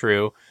isn't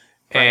true.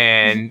 Right.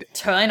 And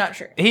totally not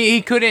true.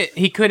 He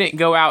couldn't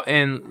go out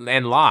and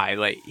lie.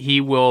 Like, he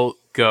will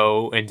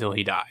go until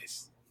he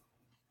dies.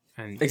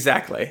 And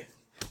exactly.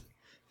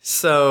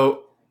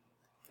 So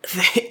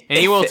and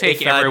he will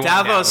take everyone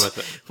Davos down with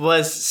it.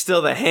 Was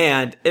still the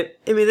Hand.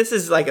 This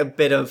is like a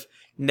bit of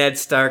Ned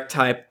Stark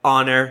type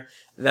honor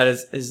that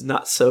is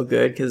not so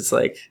good because it's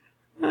like,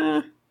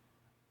 we'll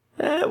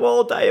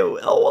all die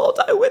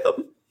with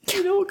him.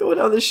 We'll go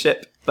down the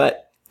ship.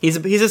 But he's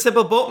a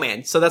simple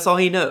boatman, so that's all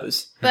he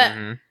knows. But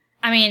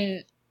I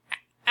mean,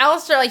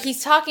 Alistair, like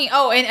he's talking.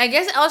 Oh, and I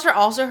guess Alistair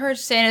also heard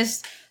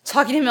Stannis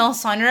talking to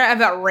Melisandre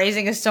about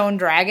raising a stone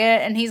dragon,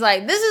 and he's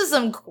like, "This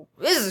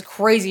is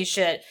crazy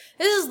shit.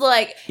 This is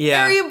like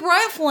Arya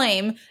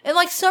Brightflame and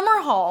like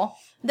Summerhall,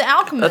 the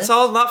Alchemist." Let's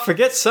all not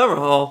forget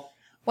Summerhall.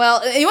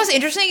 Well, what's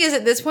interesting is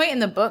at this point in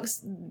the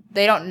books,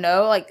 they don't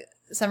know like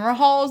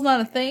Summerhall is not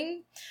a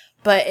thing,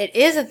 but it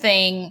is a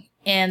thing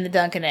in the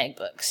Dunk and Egg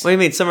books. What do you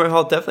mean?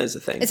 Summerhall definitely is a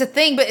thing. It's a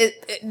thing, but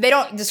they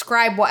don't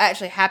describe what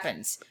actually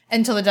happens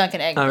until the Dunk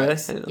and Egg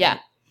books. Really? Yeah.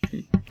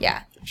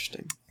 Yeah.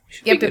 Interesting.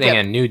 We're getting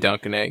a new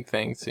Dunk and Egg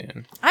thing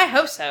soon. I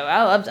hope so.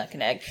 I love Dunk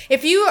and Egg.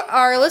 If you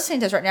are listening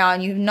to this right now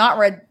and you've not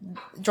read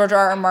George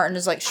R. R.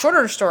 Martin's like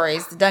shorter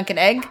stories, the Dunk and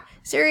Egg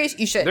series,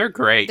 you should. They're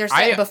great. They're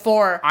set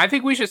before. I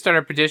think we should start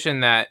a petition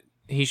that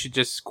he should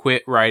just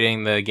quit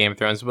writing the Game of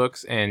Thrones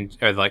books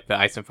or like the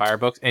Ice and Fire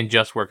books and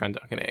just work on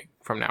Dunk and Egg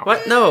from now on.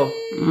 What? No.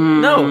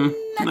 No.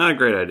 Not a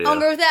great idea. I don't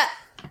agree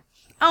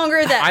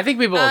with that. I think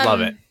people would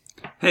love it.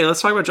 Hey,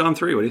 let's talk about Jon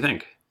 3. What do you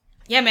think?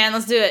 Yeah, man,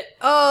 let's do it.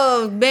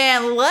 Oh,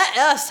 man, let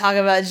us talk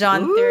about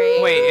Jon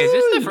 3. Wait, is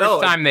this the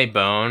first time they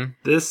bone?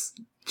 This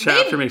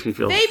chapter makes me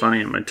feel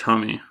funny in my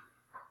tummy.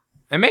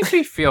 It makes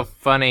me feel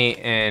funny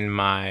in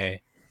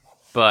my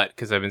butt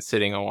because I've been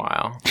sitting a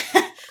while.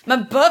 My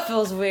butt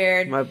feels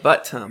weird. My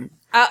butt tum.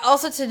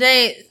 Also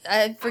today,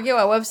 I forget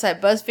what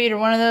website, BuzzFeed or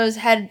one of those,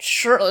 had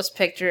shirtless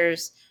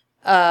pictures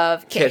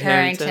of Kit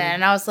Harington.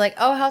 And I was like,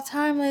 oh, how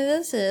timely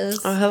this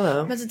is. Oh, hello.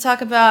 I'm about to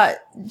talk about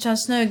Jon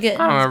Snow getting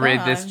I'm his going to read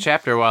bone. this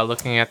chapter while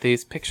looking at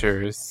these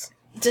pictures.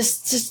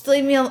 Just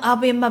leave me alone. I'll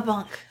be in my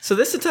bunk. So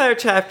this entire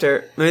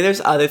chapter,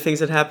 there's other things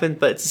that happen,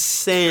 but it's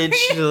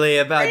essentially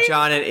about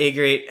Jon and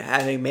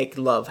Ygritte make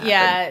love happen.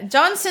 Yeah,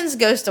 Jon sends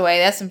Ghost away.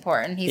 That's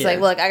important. He's like,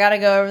 look, I got to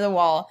go over the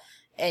wall.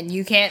 And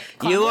you can't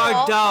climb You the are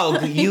wall.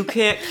 dog. You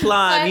can't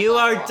climb. You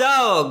are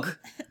dog.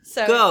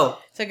 So Go.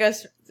 So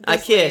Ghost I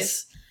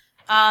kiss.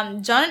 Jon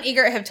and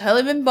Ygritte have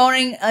totally been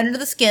boning under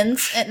the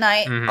skins at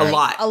night. A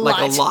lot.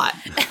 Like a lot.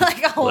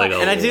 Like a lot.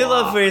 And I do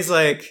love where he's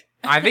like...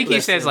 I think he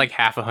says like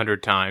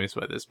 100 times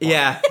by this point.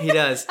 Yeah, he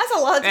does. That's a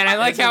lot of time. And I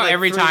like how like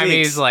every 3 time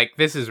weeks. he's like,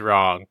 this is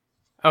wrong.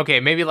 Okay,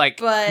 maybe like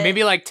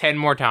 10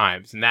 more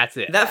times, and that's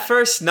it. That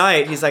first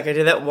night, he's like, I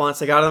did that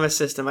once. I got it on my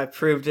system. I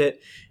proved it.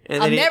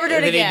 And I'll then never do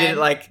it He again. did it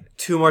like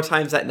 2 more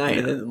times that night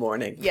and then in the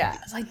morning. Yeah.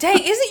 It's like, dang,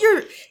 is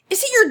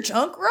it your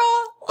junk raw?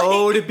 Like,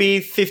 Oh, to be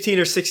 15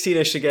 or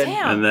 16-ish again.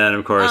 damn. And then,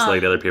 of course,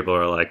 like the other people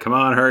are like, "Come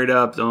on, hurry it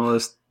up! Don't make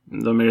us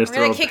We're gonna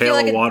throw a kick you pail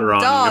like of a water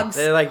on dogs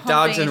They're like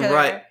dogs humping in each other.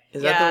 rut.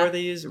 Is that the Yeah. word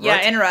they use? Rut?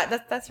 Yeah, in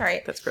rut. That's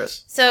right. That's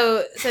gross.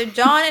 So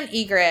Jon and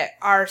Ygritte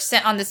are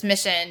sent on this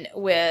mission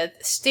with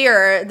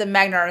Styr, the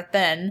Magnar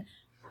Thin,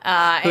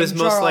 Who is and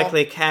most Jorl.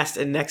 likely cast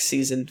in next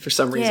season for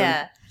some reason.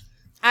 Yeah.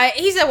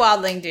 He's a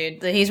wildling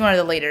dude. He's one of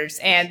the leaders,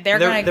 and they're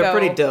going to go. They're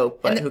pretty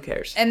dope, but and who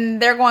cares?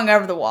 And they're going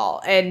over the wall,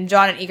 and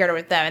Jon and Ygritte are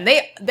with them,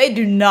 and they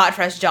do not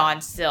trust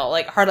Jon still.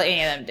 Like hardly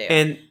any of them do.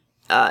 And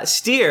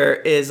Steer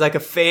is like a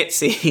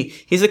fancy.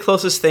 He's the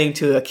closest thing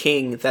to a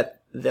king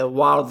that the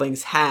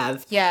wildlings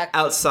have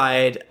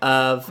outside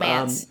of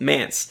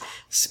Mance.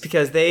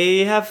 Because they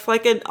have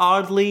like an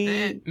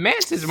oddly...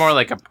 Mance is more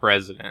like a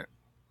president.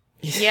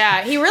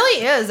 Yeah, he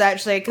really is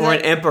actually. Or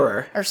an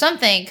emperor. Or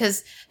something.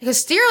 Because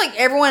Steer, like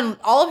everyone,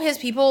 all of his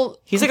people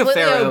He's like a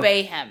completely pharaoh.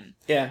 obey him.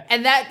 Yeah.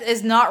 And that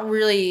is not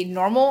really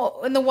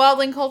normal in the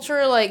wildling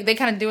culture. Like, they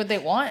kind of do what they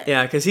want.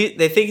 Yeah, because they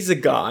think he's a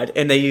god,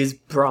 and they use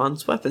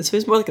bronze weapons, so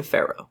he's more like a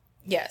pharaoh.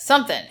 Yeah,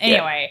 something.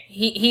 Anyway,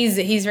 he's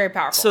very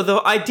powerful. So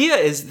the idea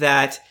is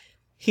that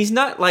he's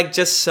not like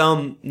just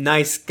some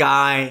nice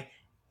guy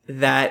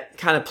that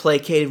kind of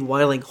placated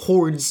wildling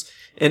hordes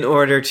in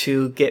order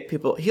to get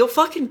people. He'll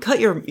fucking cut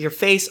your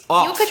face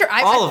off. He'll cut your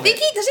eyeball. All I of think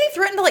it. doesn't he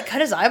threaten to like cut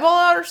his eyeball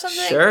out or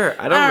something? Sure,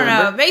 I don't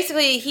remember. know.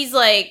 Basically, he's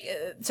like,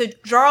 so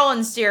Jarl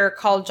and Steer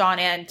called John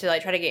in to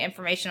like try to get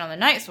information on the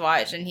Night's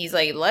Watch, and he's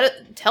like,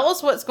 tell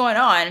us what's going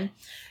on.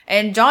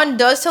 And John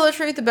does tell the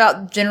truth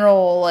about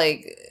general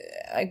like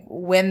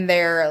when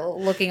they're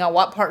looking at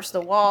what parts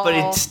of the wall. But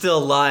he still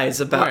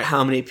lies about Right.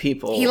 how many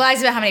people. He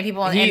lies about how many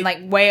people and like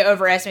way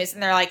overestimates,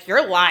 and they're like,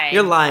 "You're lying."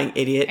 You're lying,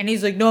 idiot. And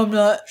he's like, "No, I'm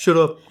not." Shut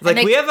up. Like,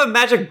 they- we have a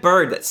magic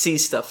bird that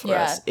sees stuff for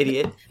Yeah. us,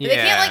 idiot. But they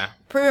can't like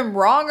prove him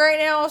wrong right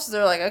now, so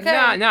they're like,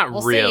 "Okay, Not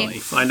we'll really. see."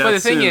 Find But out the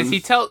thing soon.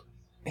 is,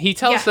 he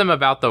tells them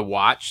about the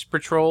watch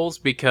patrols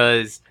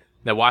because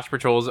the watch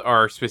patrols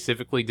are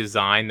specifically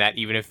designed that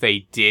even if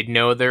they did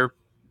know their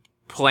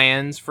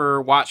plans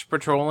for watch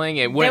patrolling,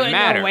 it wouldn't wouldn't know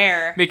matter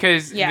where.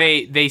 because Yeah.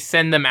 they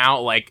send them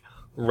out like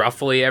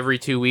roughly every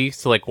 2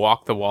 weeks to like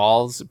walk the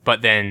walls,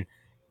 but then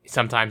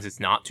sometimes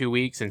it's not 2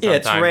 weeks and Yeah,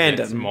 it's sometimes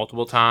random.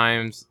 multiple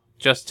times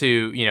just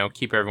to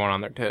keep everyone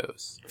on their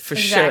toes. For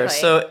Exactly. sure.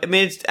 So, I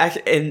mean, it's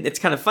actually, and it's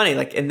kind of funny,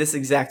 like, in this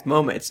exact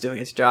moment, it's doing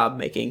its job,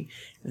 making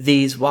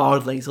these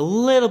wildlings a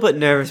little bit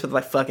nervous, but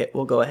like, fuck it,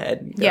 we'll go ahead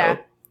and go. Yeah.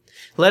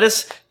 Let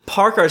us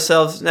park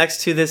ourselves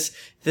next to this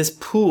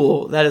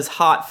pool that is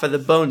hot for the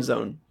bone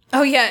zone.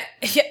 Oh yeah,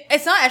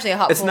 it's not actually a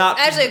hot It's pool. not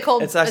It's actually a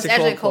cold. It's actually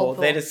a cold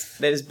pool. They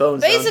just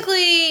bone zone.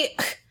 Basically,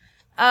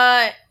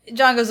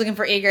 John goes looking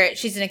for Egret.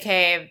 She's in a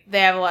cave. They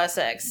have a lot of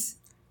sex.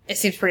 It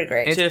seems pretty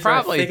great. It's Jennifer,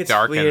 probably I think it's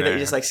dark in weird that there. you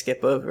just like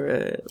skip over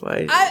it.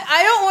 Why?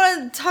 I don't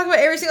want to talk about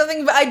every single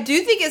thing, but I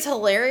do think it's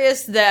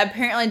hilarious that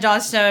apparently Jon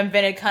Snow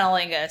invented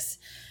cunnilingus.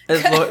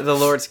 It's the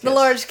Lord's kiss. The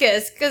Lord's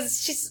kiss,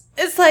 because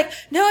it's like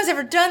no one's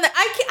ever done that.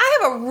 I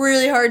have a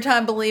really hard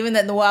time believing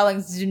that the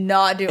wildlings do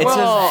not do it. It's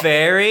a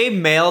very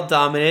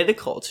male-dominated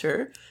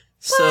culture.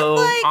 So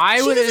I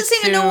she would doesn't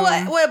seem to know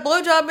assume- what a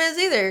blowjob is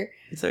either.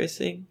 is that what you're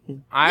saying?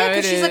 I Yeah, would,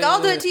 because she's like,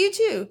 I'll do it to you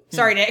too.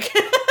 Sorry, Nick.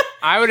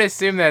 I would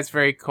assume that it's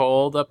very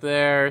cold up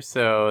there,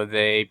 so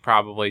they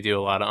probably do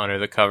a lot of under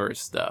the covers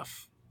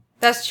stuff.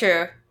 That's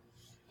true.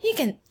 You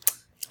can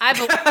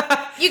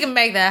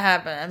make that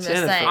happen. I'm just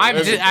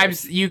Jennifer,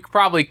 saying. You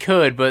probably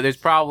could, but there's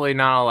probably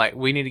not like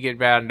we need to get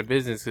back into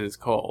business because it's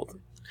cold.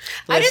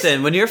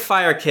 Listen, when you're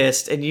fire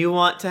kissed and you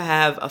want to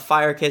have a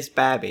fire kissed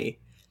babby,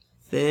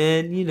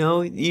 then you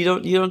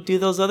don't do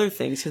those other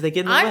things because they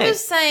get in the I'm way.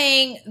 just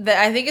saying that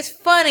I think it's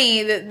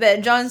funny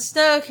that Jon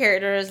Snow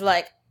character is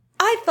like,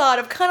 I thought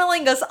of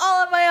cunnilingus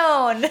all on my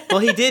own. Well,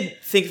 he did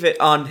think of it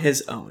on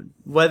his own.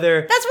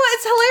 Whether That's why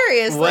it's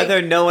hilarious.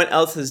 whether no one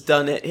else has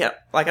done it, yeah.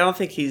 Like I don't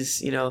think he's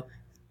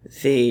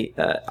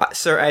the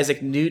Sir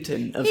Isaac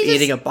Newton of He just-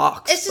 eating a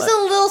box. it's just but-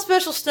 a little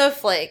special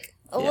snowflake.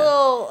 A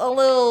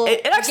little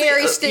It actually,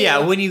 Gary Stu. yeah.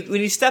 When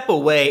you step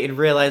away and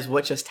realize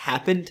what just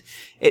happened,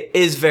 it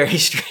is very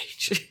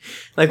strange.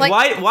 like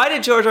why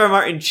did George R. R.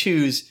 Martin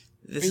choose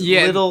this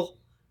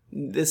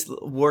this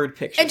word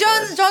picture? And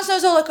Jon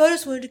Snow's all like, I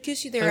just wanted to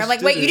kiss you there. I'm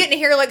like, wait, you didn't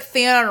hear like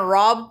Theon and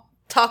Rob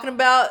talking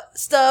about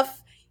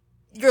stuff?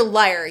 You're a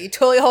liar. You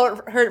totally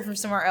heard it from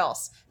somewhere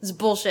else. This is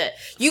bullshit.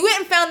 You went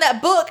and found that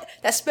book,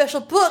 that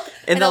special book,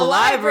 in the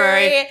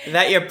library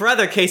that your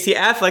brother Casey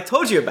Affleck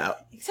told you about.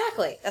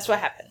 Exactly. That's what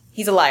happened.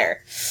 He's a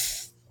liar.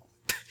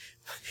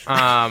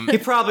 He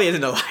probably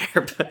isn't a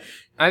liar, but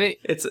I think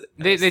it's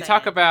they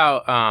talk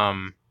about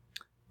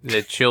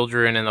the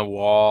children in the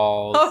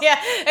walls. Oh yeah,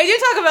 they do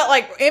talk about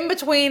like in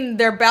between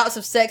their bouts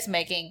of sex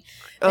making.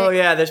 oh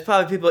yeah. There's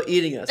probably people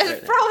eating us. There's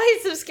Right now. probably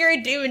some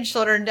scary demon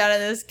children down in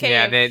this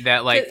cave.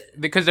 Yeah,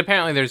 because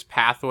apparently there's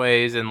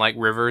pathways and like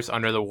rivers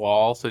under the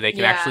wall, so they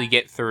can Yeah. actually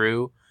get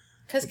through,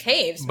 Because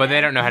caves. but they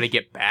man. don't know how to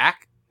get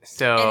back.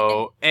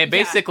 So and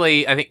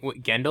basically, I think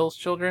Gendel's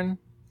children.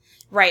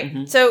 Right.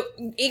 Mm-hmm. So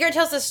Egret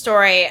tells the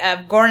story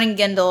of Gorn and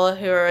Gendel,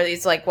 who are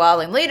these like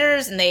wildling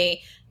leaders, and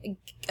they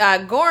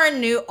Gorn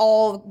knew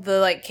all the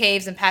like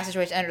caves and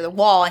passageways under the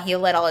wall, and he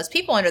led all his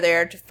people under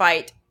there to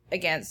fight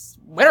against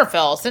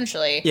Winterfell,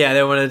 essentially. Yeah,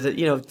 they wanted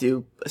to,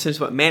 do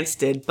essentially what Mance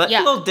did, but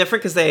Yeah. a little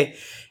different because they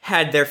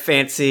had their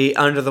fancy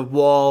under the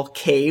wall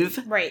cave.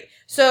 Right.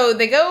 So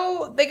they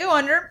go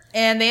under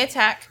and they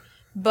attack,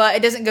 but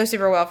it doesn't go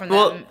super well from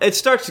Well, them. it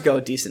starts to go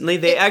decently.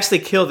 They actually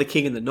kill the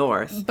king in the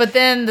north. But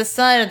then the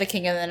son of the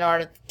king of the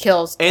north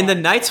kills And the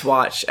Gorn. Night's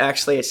Watch,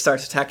 actually, it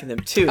starts attacking them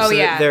too. Oh, so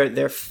yeah.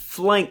 they're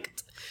flanked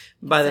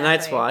by the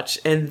Night's Exactly. Watch.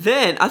 And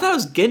then, I thought it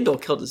was Gendel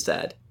killed his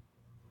dad.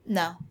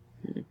 No.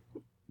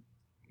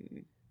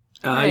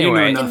 You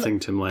Anyway. know nothing,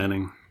 Tim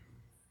Lanning.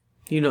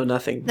 You know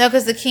nothing. No,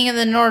 because the King of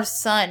the North's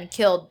son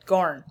killed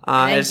Gorn.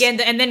 And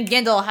then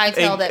Gendel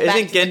hightailed it back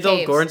Isn't to the Gendel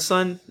caves. Gorn's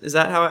son? Is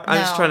that how I'm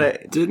just No. trying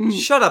to... Didn't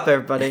Shut up,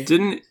 everybody.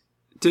 didn't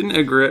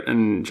Ygritte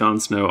and Jon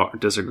Snow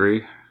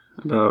disagree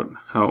about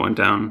how it went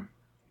down?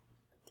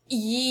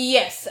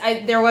 Yes,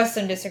 there was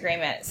some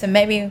disagreement, so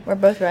maybe we're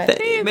both right.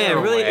 Man, Either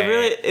really,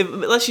 way. it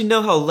lets you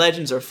know how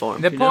legends are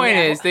formed. The you know? point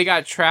is, they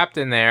got trapped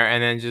in there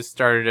and then just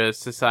started a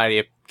society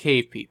of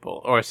cave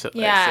people, or so they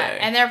Yeah, say.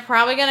 and they're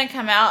probably gonna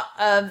come out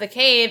of the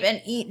cave and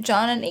eat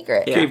John and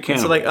Ygritte. Yeah. Cave So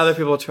cannibals. like other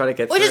people try to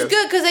get Which through. is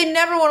good because they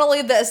never want to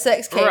leave that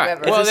sex cave Right.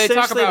 ever. It's Well, they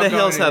talk essentially about the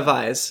hills going- have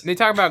eyes. They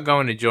talk about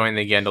going to join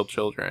the Gendel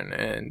children,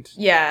 and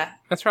yeah.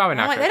 that's probably I'm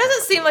not like, gonna that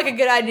doesn't seem like a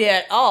good idea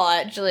at all,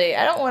 actually.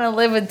 I don't want to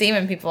live with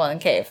demon people in a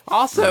cave.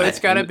 Also, it's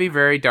got to be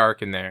very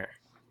dark in there.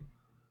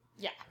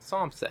 Yeah. That's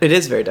all I'm saying. It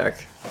is very dark.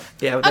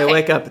 Yeah, when they Okay.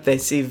 wake up, they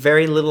see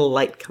very little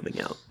light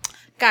coming out.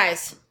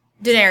 Guys,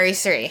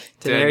 Daenerys 3.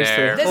 Daenerys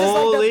Daenerys. This is like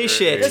Holy the-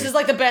 shit. This is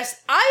like the best.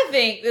 I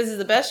think this is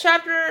the best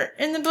chapter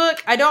in the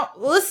book. Let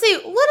us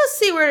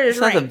see where it is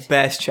It's not the ranked.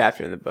 best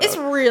chapter in the book. It's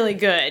really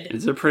good.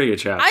 It's a pretty good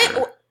chapter.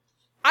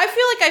 I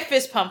feel like I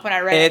fist pump when I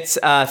read it. It's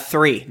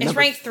 3. It's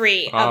ranked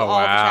 3 of Oh, all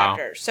the wow.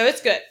 chapters, so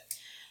it's good.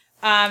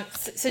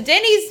 So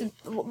Dany's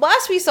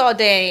last we saw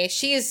Dany,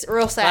 she's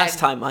real sad Last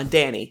time on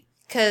Dany.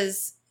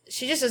 because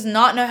she just does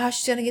not know how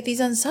she's gonna get these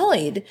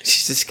unsullied.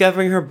 She's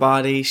discovering her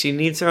body. She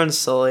needs her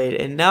unsullied,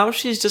 and now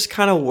she's just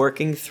kind of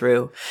working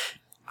through.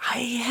 I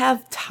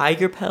have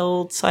tiger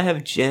pelts. I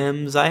have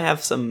gems. I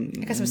have some.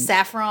 I got some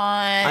saffron.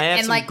 I have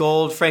and some like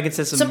gold,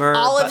 frankincense, and some myrrh.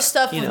 olive but,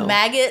 stuff you with know.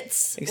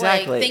 maggots.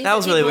 Exactly. Like, things That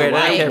was really people weird. I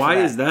don't like. care for Why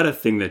that. is that a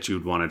thing that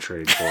you'd want to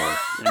trade for?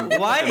 And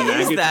Why the is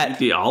maggots that? eat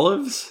the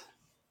olives?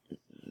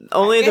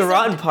 Only I the guess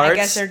rotten they're- parts. I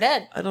guess they're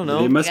dead. I don't They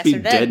know. must guess be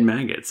they're dead. dead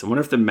maggots. I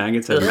wonder if the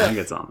maggots have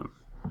maggots on them.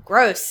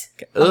 Gross.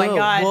 Oh my Ugh,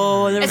 god.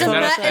 Whoa, I never It's a, Is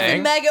that a it's a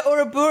thing? maggot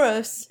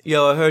Ouroboros.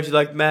 Yo, I heard you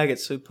like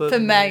maggots, so put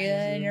Put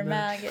maggot in your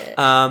maggot.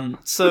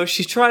 So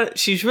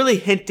she's really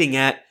hinting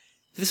at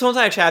this whole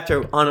entire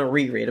chapter on a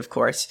reread, of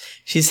course.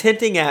 She's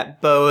hinting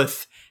at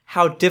both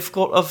how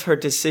difficult of her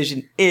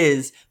decision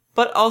is,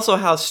 but also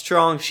how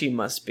strong she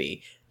must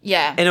be.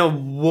 Yeah. In a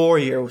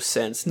warrior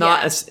sense, not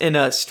Yeah. as in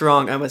a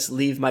strong, I must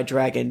leave my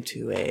dragon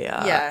to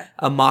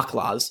a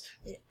Moclaws.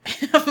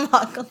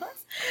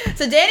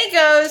 So Dany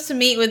goes to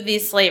meet with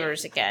these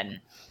slavers again.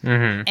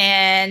 Mm-hmm.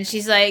 And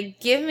she's like,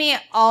 give me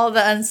all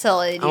the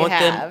unsullied I you want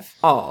them have.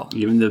 all.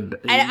 Even the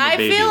And I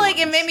baby feel like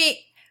ones.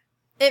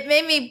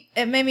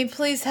 it made me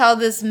pleased how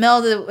this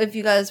melded. If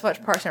you guys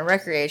watch Parks and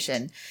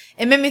Recreation,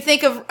 it made me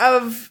think of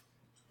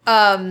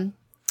Ron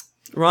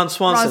Swanson.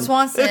 Ron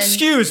Swanson.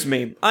 Excuse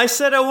me. I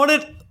said I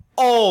wanted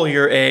all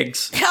your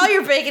eggs. all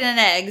your bacon and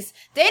eggs.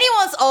 Dany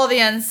wants all the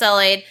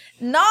unsullied,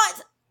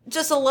 not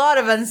just a lot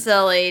of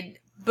unsullied,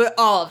 but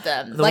all of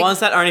them. The ones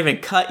that aren't even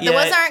cut yet. the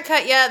ones that aren't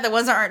cut yet, the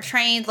ones that aren't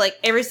trained, like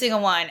every single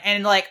one,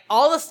 and like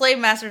all the slave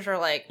masters are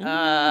like,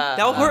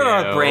 That'll hurt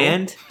our No.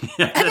 brand. what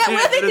they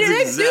that do,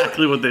 is they do.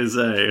 exactly what they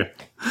say.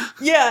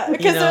 yeah,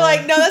 because You know. they're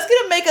like, no, that's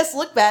gonna make us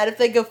look bad if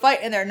they go fight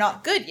and they're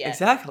not good yet.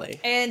 Exactly.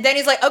 And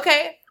Dany's like,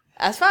 okay,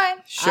 that's fine.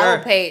 Sure. I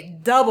will pay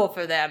double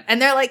for them.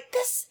 And they're like,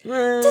 this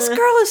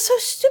girl is so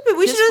stupid.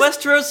 We should This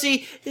just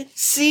Westerosi,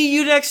 see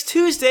you next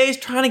Tuesday is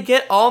trying to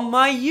get all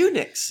my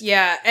eunuchs.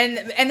 yeah. And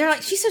they're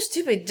like, she's so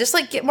stupid. Just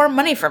like get more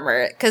money from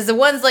her. Because the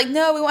one's like,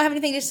 no, we won't have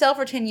anything to sell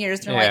for 10 years.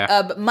 And they're Yeah.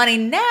 like, but money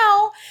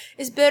now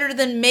is better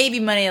than maybe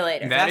money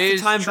later. That That's the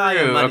is time value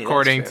of true, money, that's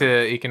according true.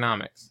 to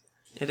economics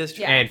It is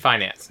true. Yeah. and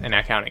finance and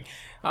accounting.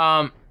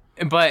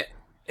 But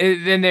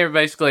then they're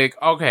basically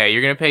like, okay,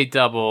 you're gonna pay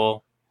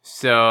double,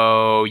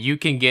 so you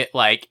can get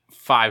like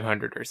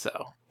 500 or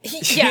so.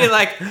 You're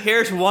like,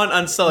 here's one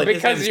unsullied. His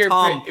Because name's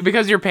Tom.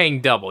 because you're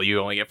paying double, you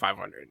only get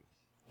 500.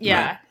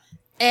 Yeah.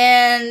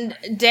 And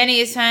Dany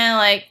is kind of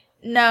like,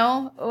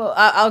 no, well,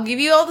 I'll give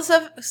you all the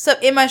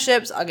stuff in my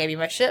ships. I'll give you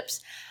my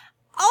ships.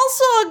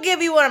 Also, I'll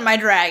give you one of my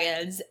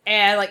dragons.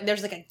 And like,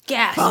 there's like a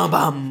gasp. Bum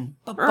bum.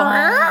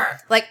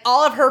 Like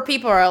all of her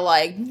people are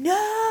like,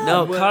 no.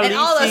 No, And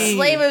all the Khaleesi.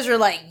 slavers are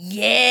like,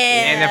 yeah.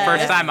 And the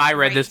first time I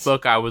read Great. this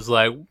book, I was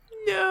like,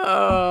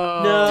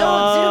 no. No.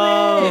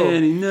 Don't do it.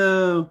 Danny,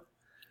 no.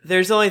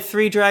 There's only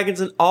 3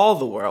 dragons in all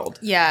the world.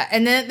 Yeah,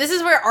 and then this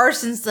is where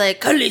Arson's like,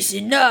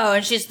 Khaleesi, no.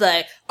 And she's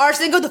like,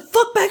 Arson, go the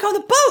fuck back on the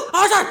boat.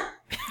 Arthur!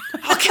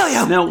 I'll kill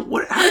you! Now,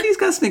 how are these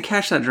guys going to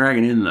cash that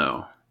dragon in,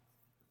 though?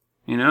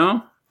 You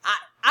know?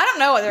 I don't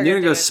know what they're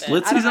You're going going to to do go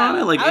with it. I don't splitsies on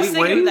know. it? Like I was 8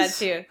 thinking ways? of that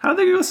too. How are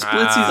they going to go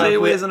splitsies 8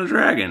 Like ways on a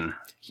dragon?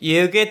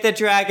 You get the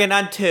dragon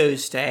on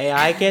Tuesday.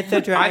 I get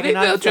the dragon I think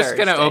on they're Thursday. just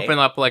gonna open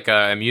up like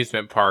a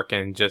amusement park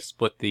and just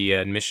split the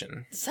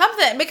admission.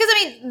 Something. Because,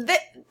 I mean,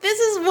 this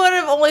is one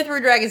of only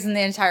 3 dragons in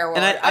the entire world.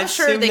 And I I'm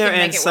sure assume they they're can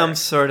make in it some work.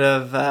 sort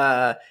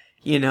of,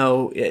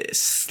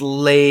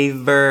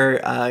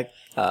 slaver,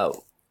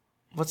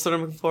 what's the word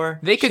I'm looking for?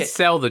 They could Shit.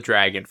 sell the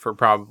dragon for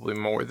probably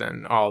more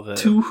than all the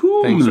To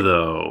whom, things are-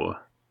 though?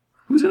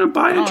 Who's going to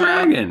buy a don't know.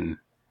 dragon?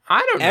 I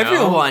don't know.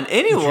 Everyone,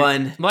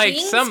 anyone. Like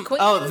Kings, some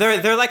queens? Oh,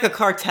 they're like a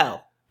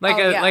cartel. Like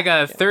Oh, a yeah. like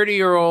a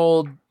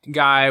 30-year-old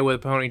guy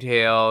with a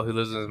ponytail who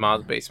lives in his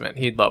mom's basement.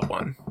 He'd love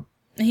one.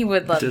 He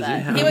would love Does he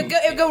that. have- It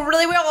would go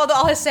really well with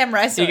all his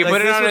samurai You swords. could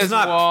put it this on was his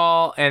not-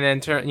 wall and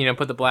then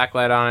put the black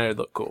light on it. It'd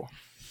look cool.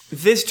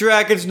 This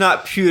dragon's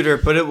not pewter,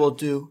 but it will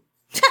do.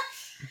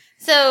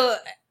 So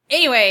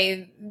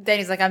anyway,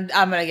 Danny's like, I'm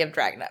gonna give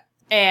Dragon up,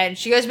 and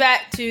she goes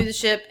back to the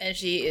ship, and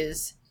she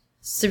is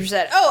super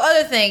sad. Oh,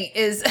 other thing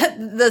is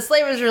the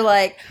slavers are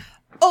like,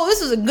 oh,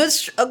 this was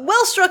a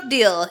well struck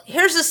deal.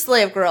 Here's a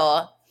slave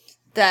girl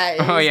that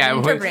is Oh yeah,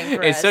 interpreting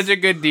for it's us. such a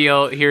good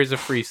deal. Here's a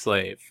free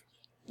slave.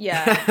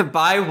 Yeah.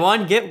 Buy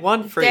one, get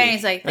one free.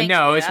 Danny's like, thank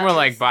No, you, it's that more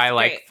like was buy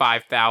like great.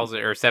 5,000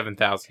 or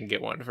 7,000,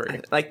 get one free.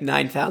 Like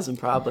 9,000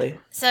 probably.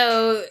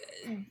 So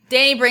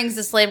Danny brings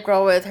the slave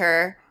girl with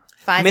her.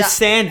 Finds Miss out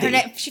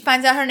Sandy. she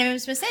finds out her name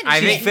is Miss Sandy. I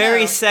She think She's didn't very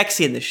know.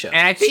 sexy in the show.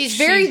 And I think She's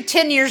very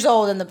 10 years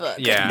old in the book.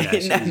 yeah. Yeah,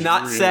 she's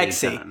Not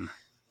sexy. done.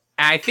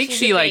 I think She's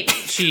she a like baby.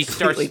 she starts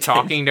Completely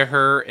talking to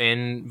her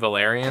in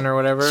Valerian or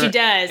whatever. She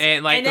does.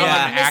 and like And then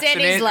on an Miss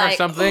Sandy's accident or like,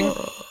 something.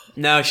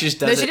 No, she just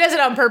No, does she it. does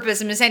it on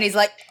purpose, and Miss Sandy's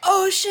like,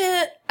 "Oh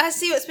shit, I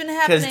see what's been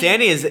happening." Because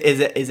Danny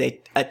is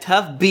a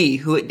tough bee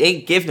who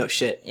ain't give no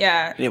shit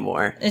yeah,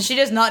 anymore. and she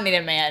does not need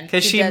a man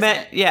Because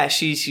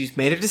she she's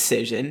made a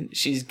decision.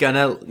 She's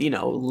gonna,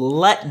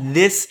 let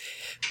this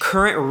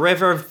current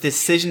river of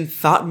decision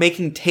thought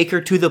making take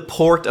her to the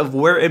port of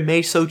where it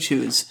may so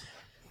choose.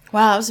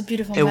 Wow, that was a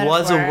beautiful. It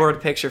was a metaphor.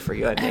 word picture for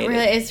you. I made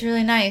it. It's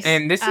really nice.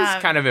 And this is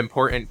kind of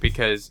important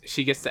because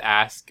she gets to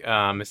ask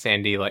Miss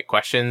Sandy like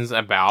questions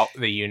about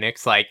the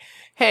eunuchs, like,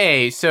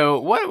 "Hey, so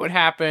what would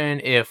happen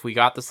if we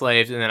got the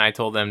slaves and then I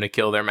told them to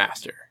kill their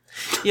master?"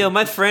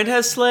 My friend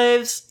has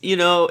slaves,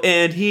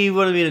 and he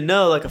wanted me to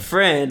know, like a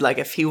friend, like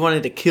if he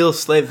wanted to kill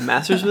slave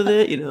masters with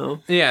it,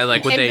 Yeah,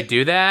 like would And- they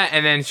do that?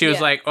 And then she was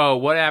Yeah. like, "Oh,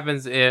 what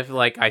happens if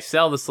like I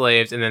sell the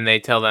slaves and then they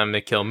tell them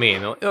to kill me?"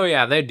 And they're like, "Oh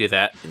yeah, they'd do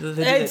that.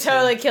 They'd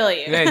totally kill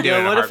you. They'd do it.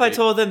 in a What if I heartbeat."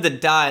 told them to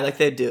die? Like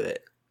they'd do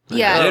it.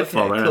 Yeah, They'd Okay,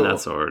 fall right cool. on that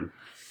sword.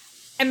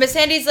 and Miss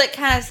Sandy's like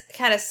kind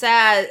of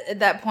sad at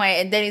that point,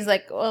 and Danny's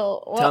like,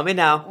 "Well, Tell me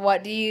now.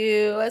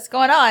 what's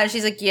going on?" And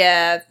she's like,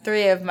 "Yeah,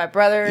 3 of my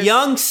brothers,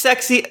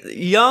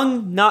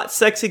 Young, not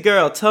sexy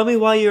girl. Tell me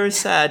why you're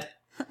sad.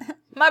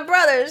 my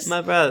brothers."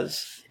 My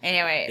brothers.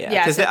 Anyway, Yeah,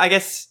 yeah, because so- I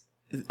guess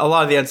a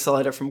lot of the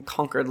Unsullied are from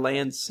conquered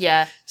lands.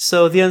 yeah.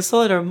 So the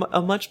Unsullied are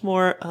a much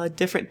more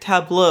different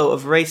tableau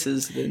of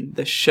races than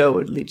the show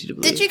would lead you to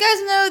believe. Did you guys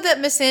know that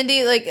Miss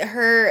Sandy, like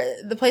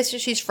the place that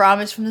she's from,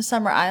 is from the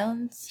Summer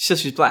Islands? So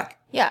she's black.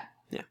 Yeah.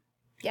 Yeah.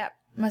 Yeah,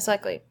 most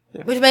likely.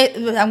 Yeah.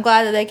 I'm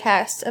glad that they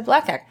cast a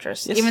black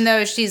actress, Yes. even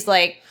though she's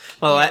like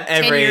Well,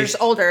 10 years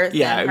older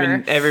Yeah, than I her.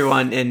 mean,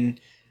 everyone in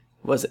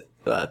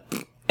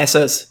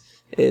Essos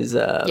is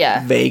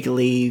Yeah.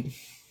 vaguely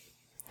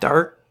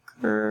darker.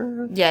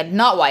 Yeah,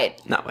 not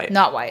white. Not white.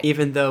 Not white.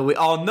 Even though we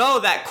all know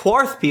that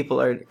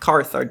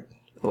Karth are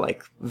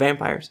like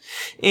vampires.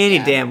 Any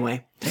Yeah. damn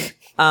way.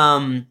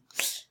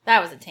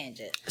 That was a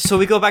tangent. So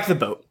we go back to the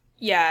boat.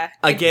 Yeah.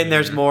 Again,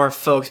 there's more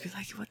folks be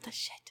like, what the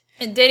shit?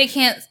 And Danny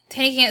can't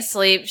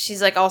sleep.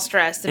 She's like all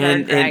stressed about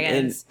And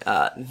dragons.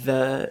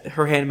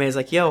 her handmaid is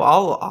like, yo,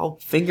 I'll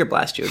finger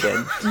blast you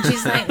again. And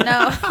she's like,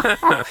 no.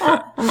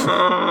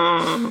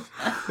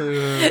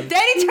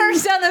 Danny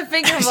turns down the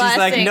finger blasting. She's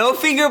like, no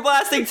finger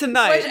blasting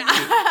tonight. Which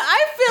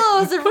I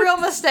feel was a real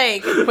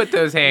mistake. Put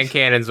those hand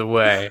cannons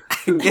away.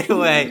 Get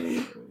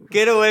away.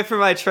 Get away from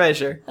my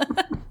treasure.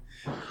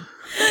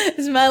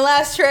 It's my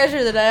last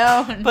treasure that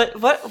I own. But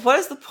what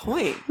is the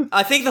point?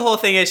 I think the whole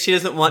thing is she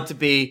doesn't want to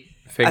be.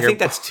 I Finger think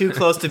that's too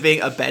close to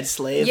being a bed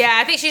slave. Yeah,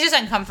 I think she's just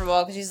uncomfortable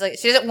because she's like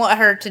she doesn't want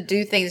her to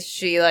do things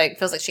she like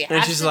feels like she has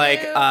And she's to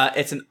like, do.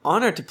 it's an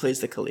honor to please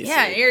the Khaleesi.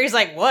 Yeah, and Yuri's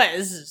like, what?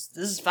 This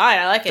is fine.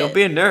 I like it. Don't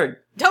be a nerd.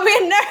 Don't be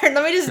a nerd.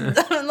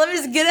 Let me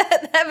just get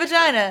at that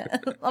vagina.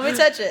 Let me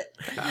touch it.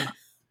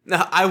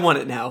 No, I want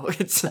it now.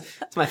 It's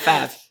my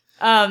fave.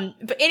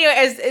 But anyway,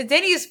 as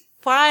Danny is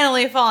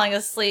finally falling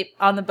asleep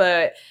on the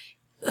boat,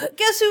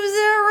 guess who was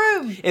in her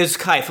room? It was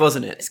Kaith,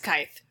 wasn't it? It's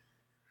Kaith.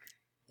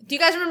 Do you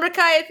guys remember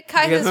Kaith?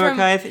 Kaith You guys is remember from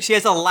Kaith? She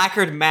has a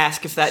lacquered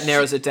mask. If that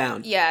narrows it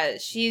down. yeah,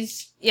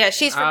 she's from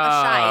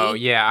Oh, Ashai.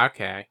 yeah,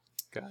 okay.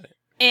 Got it.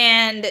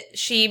 And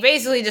she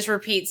basically just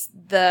repeats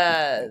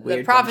the Weird,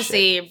 dumb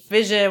prophecy,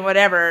 vision,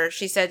 whatever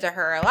she said to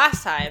her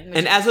last time.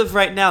 And as of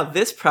right now,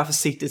 this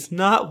prophecy does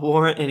not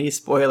warrant any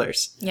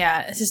spoilers.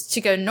 yeah, this is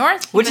to go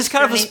north. you Which is must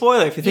kind of a journey-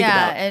 spoiler if you think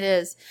yeah, about it. it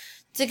is.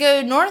 To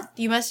go north,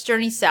 you must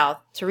journey south.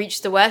 To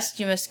reach the west,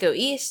 you must go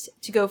east.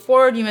 To go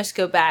forward, you must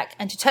go back.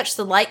 And to touch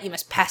the light, you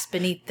must pass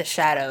beneath the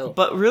shadow.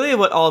 But really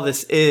what all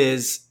this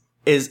is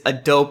a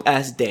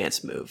dope-ass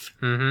dance move.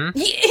 Mm-hmm.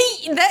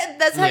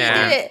 That's how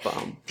Yeah. you do it.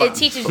 Bum, It bum.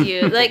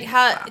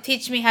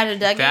 teach me how to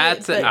dug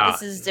That's it, it. but Oh.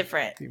 this is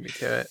different. Beat me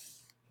to it.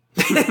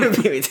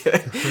 Beat me to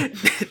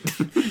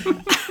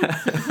it.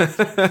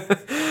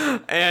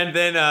 And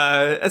then,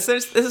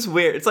 essentially, this is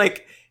weird. It's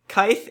like,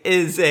 Kaith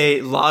is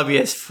a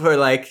lobbyist for,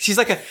 like, she's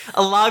like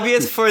a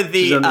lobbyist for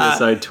the, She's on the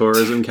Inside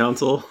Tourism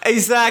Council.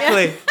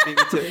 exactly. Beat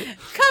me to it.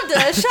 Come to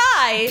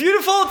Ashai.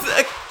 Beautiful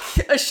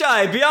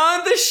Ashai,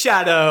 beyond the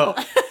shadow.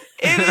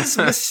 It is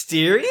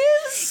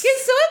mysterious. Can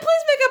someone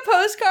please make a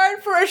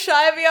postcard for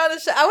Ashai Beyond the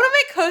Shire? I want to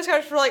make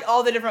postcards for like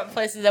all the different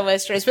places in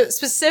Westeros, but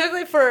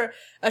specifically for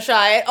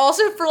Ashai,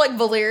 also for like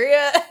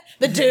Valyria,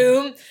 the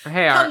Doom.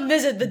 Hey, Come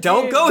visit the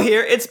Don't Doom. go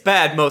here. It's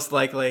bad, most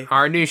likely.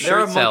 our new There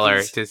are shirt seller,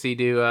 monkeys. does he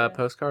do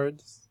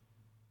postcards?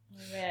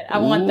 Man, I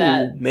want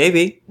that. Ooh,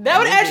 maybe. That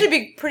would actually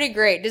be pretty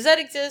great. Does that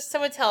exist?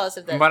 Someone tell us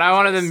if that. But I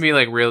wanted them exists. to be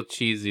like real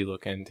cheesy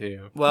looking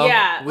too. Well,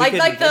 yeah, we like could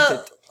like invent the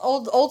it.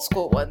 old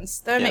school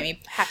ones. That would Yeah. make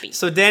me happy.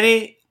 So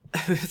Danny,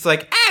 it's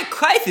like,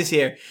 Quaithe is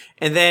here.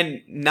 And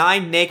then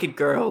 9 naked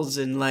girls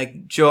and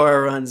like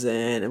Jorah runs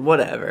in and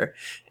whatever.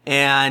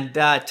 And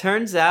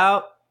turns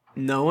out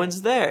no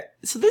one's there.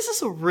 So this is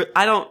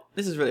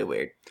this is really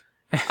weird.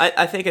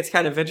 I think it's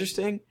kind of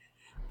interesting.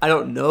 I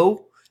don't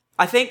know.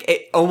 I think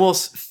it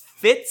almost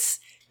fits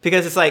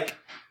because it's like,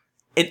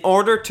 in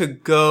order to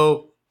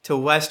go to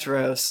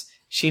Westeros,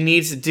 she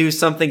needs to do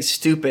something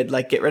stupid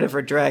like get rid of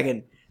her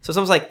dragon. So it's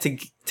almost like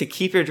to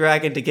keep your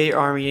dragon, to get your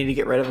army, you need to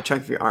get rid of a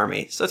chunk of your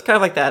army. So it's kind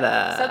of like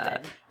that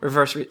Something.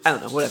 reverse. I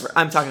don't know, whatever.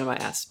 I'm talking to my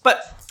ass.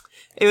 But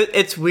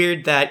it's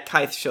weird that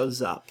Quaithe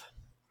shows up.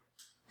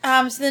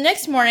 So the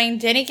next morning,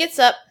 Dany gets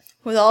up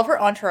with all of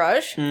her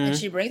entourage, Mm-hmm. and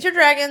she brings her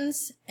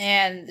dragons,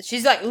 and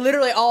she's like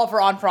literally all of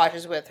her entourage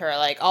is with her,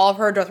 like all of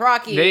her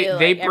Dothraki. They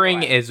like, bring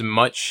everyone. as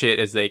much shit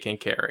as they can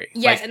carry.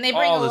 Yes, Like, and they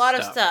bring all a the lot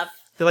of stuff.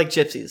 They're like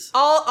gypsies.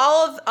 All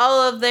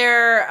of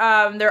their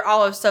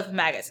olive stuff and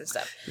maggots and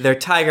stuff. Their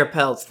tiger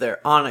pelts,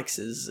 their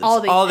onyxes. It's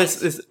All these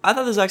this. I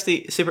thought this was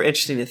actually super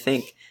interesting to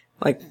think.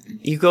 Like,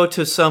 you go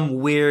to some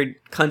weird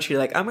country,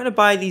 like, I'm going to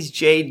buy these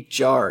jade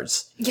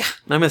jars. Yeah.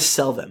 And I'm going to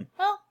sell them.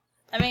 Well,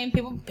 I mean,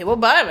 people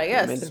buy them, I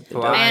guess. I mean, they're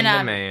Blind And,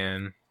 to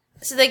man.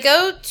 So they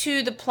go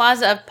to the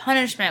Plaza of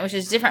Punishment, which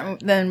is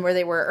different than where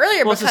they were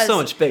earlier. Well, it's because just so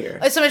much bigger.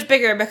 It's so much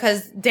bigger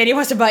because Danny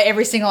wants to buy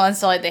every single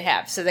Unsullied they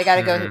have, so they got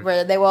to go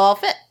where they will all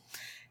fit.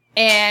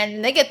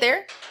 And they get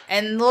there,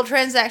 and the little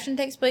transaction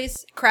takes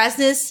place.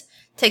 Krasnus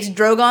takes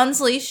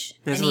Drogon's leash,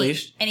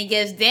 His and he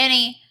gives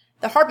Danny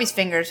the Harpy's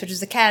fingers, which is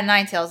the cat of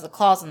nine tails, the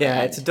claws on the Yeah,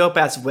 end. it's a dope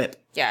ass whip.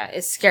 Yeah,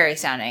 it's scary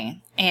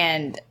sounding.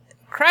 And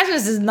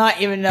Krasnus does not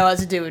even know what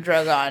to do with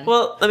Drogon.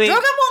 Well, I mean,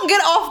 Drogon won't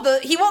get off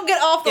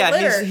the yeah,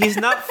 litter. he's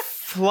not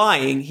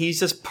flying. He's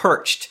just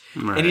perched,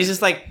 Right. and he's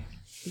just like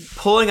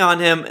pulling on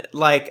him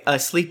like a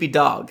sleepy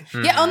dog.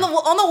 Yeah, on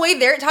the way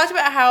there, it talked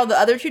about how the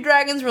other two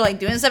dragons were like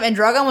doing stuff, and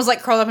Drogon was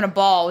like curled up in a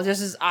ball with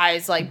just his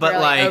eyes like But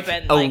barely like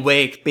open. Like,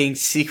 awake, being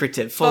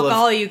secretive, full fuck of.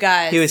 all you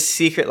guys. He was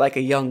secret like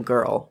a young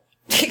girl.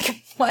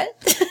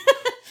 What?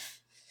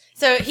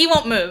 So he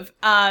won't move.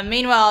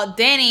 Meanwhile,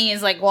 Danny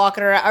is like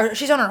walking around. Or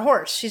she's on her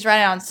horse. She's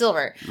riding on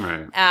Silver.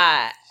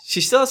 Right. She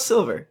still has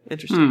silver.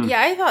 Interesting.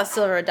 Yeah, I thought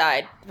Silver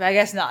died, but I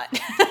guess not.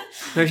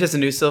 Maybe she has a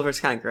new silver.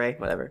 It's kind of gray.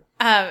 Whatever.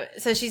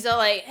 So she's all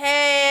like,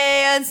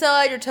 "Hey,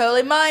 Unsullied, you're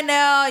totally mine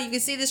now. You can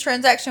see this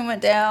transaction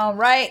went down,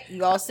 right?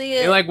 You all see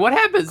it." And, like, what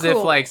happens if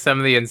Cool. like some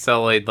of the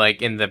Unsullied,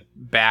 like in the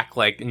back,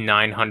 like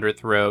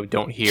 900th row,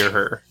 don't hear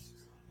her?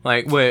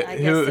 Like, wait, I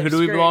guess who they're do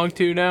we screwed. belong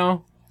to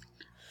now?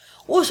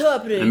 What's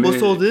happening? I mean-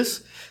 What's all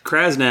this?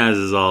 Krasnaz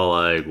is all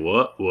like,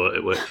 what?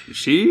 What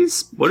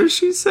does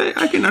she say?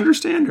 I can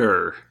understand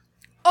her.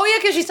 Oh yeah,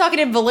 because she's talking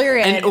in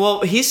Valyrian. And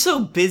well, he's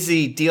so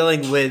busy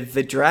dealing with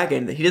the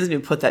dragon that he doesn't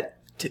even put that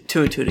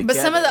two and two together. but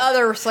some of the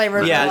other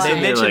slavers, Yeah, are they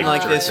like, mentioned,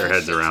 like, jerks this- their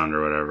heads around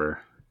or whatever.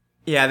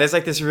 Yeah, there's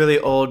like this really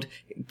old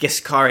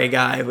Giscari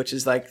guy, which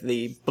is like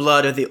the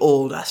blood of the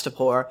old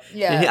Astapor.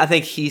 Yeah. And I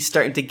think he's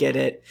starting to get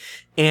it.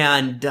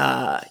 And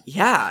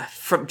yeah,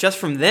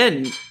 from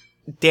then,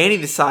 Danny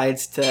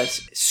decides to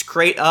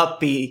straight up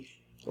be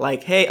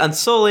like, "Hey,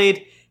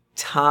 Unsullied,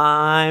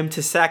 time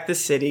to sack the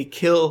city,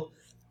 kill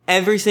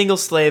every single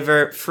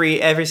slaver,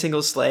 free every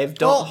single slave,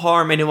 don't Well-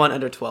 harm anyone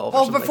under 12." or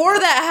Well, something before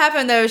like that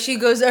happened, though, she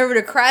goes over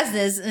to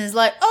Krasnus and is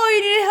like, "Oh,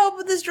 you need help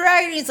with this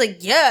dragon?" And he's like,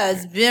 "Yeah,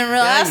 it's been a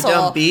real Yeah, you asshole."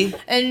 dumb bee.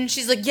 And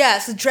she's like, "Yeah,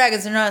 so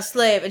dragons are not a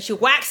slave." And she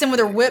whacks him with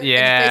her whip Yeah.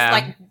 and his face,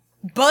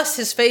 like, busts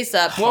his face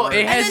up. Well, it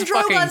and has then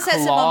fucking Drogon sets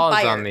him on claws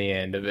fire. on the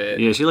end of it.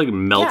 Yeah, she like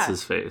melts Yeah.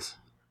 his face.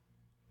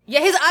 Yeah,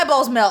 his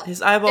eyeballs melt.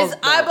 His eyeballs.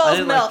 His melt. eyeballs I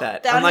didn't melt like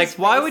that. down I'm like, his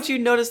why face. would you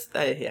notice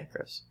that? Yeah,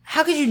 gross.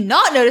 How could you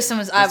not notice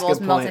someone's That's a eyeballs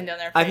good melting point. down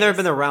their face? I've never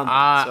been around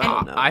that, so I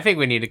don't know. I think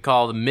we need to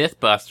call the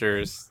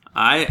Mythbusters.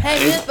 It's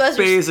Mythbusters.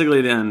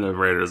 basically the end of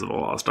Raiders of the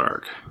Lost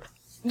Ark.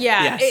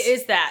 Yeah, Yes. it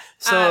is that.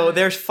 So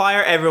there's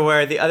fire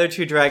everywhere. The other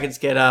two dragons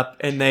get up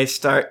and they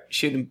start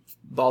shooting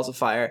balls of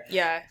fire.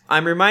 Yeah.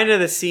 I'm reminded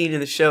of the scene in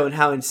the show and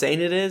how insane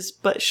it is,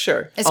 but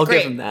sure, It's I'll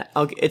great. give him that.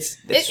 It's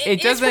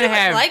It doesn't pretty much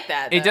have like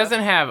that, It though.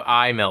 doesn't have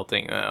eye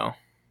melting though.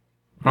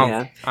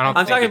 yeah. I don't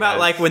I'm think talking it about does.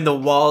 like when the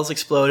walls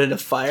explode into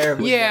fire.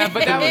 Yeah,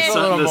 but that was a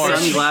little The more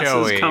sunglasses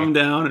showy. come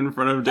down in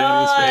front of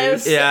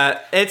Danny's face. Yeah,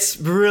 it's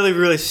really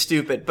really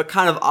stupid, but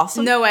kind of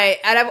awesome. No way.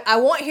 I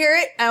won't hear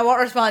it. And I won't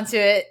respond to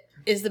it.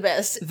 Is the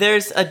best.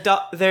 There's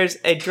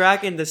a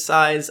dragon the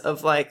size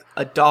of like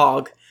a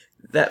dog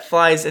that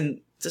flies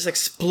and just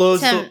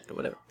explodes. Tim.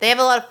 Whatever. They have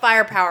a lot of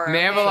firepower.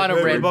 They have a okay? lot of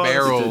red Everybody's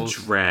It's barrels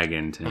a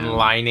dragon, Tim.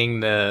 lining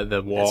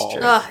the wall.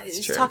 true. Ugh, It's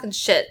he's true. talking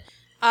shit.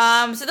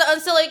 So the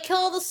Unsullied kill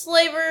all the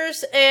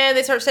slavers, and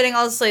they start setting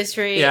all the slaves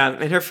free. Yeah,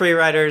 and her free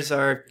riders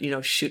are,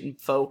 shooting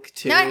folk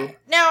too.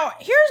 Now,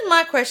 here's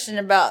my question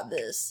about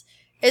this.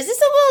 Is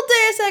this a little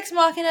Deus Ex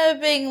Machina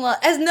being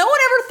like, has no one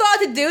ever thought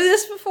to do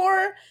this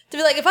before? To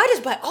be like, if I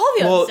just buy all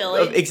the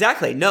Unsullied.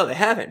 Exactly. No, they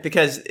haven't,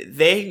 because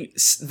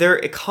their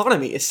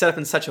economy is set up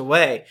in such a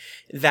way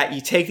that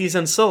you take these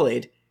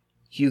Unsullied,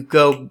 you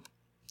go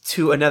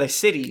to another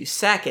city, you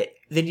sack it,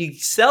 then you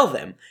sell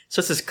them.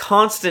 So it's just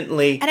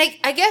constantly. And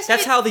I guess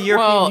that's how the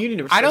European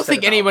Union. I don't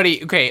think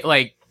anybody. Okay,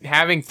 like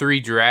having 3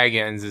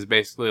 dragons is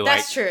basically like.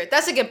 That's true.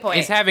 That's a good point.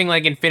 It's having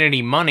like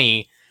infinity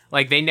money.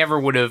 Like they never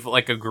would have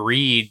like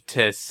agreed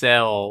to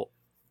sell.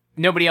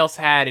 Nobody else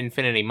had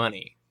infinity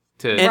money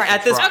to. And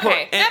at this point,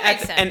 okay, that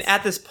makes sense. And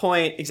at this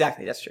point,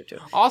 exactly, that's true too.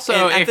 Also,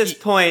 and at this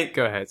point,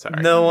 go ahead.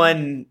 Sorry. No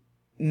one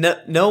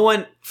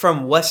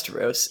from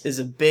Westeros is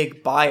a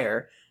big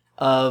buyer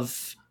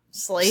of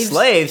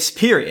slaves.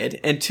 Period,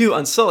 and 2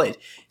 Unsullied.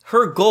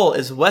 Her goal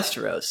is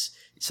Westeros,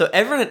 so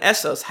everyone in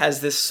Essos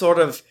has this sort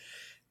of.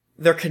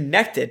 They're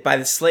connected by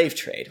the slave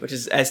trade, which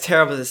is, as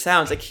terrible as it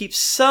sounds, it keeps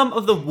some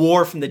of the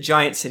war from the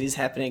giant cities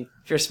happening.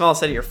 If you're a small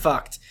city, you're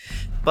fucked.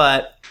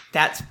 But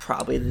that's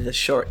probably the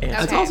short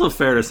answer. It's also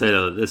fair to say,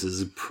 though, that this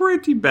is a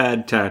pretty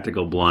bad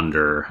tactical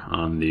blunder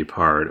on the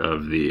part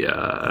of the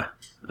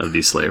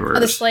slavers.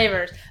 The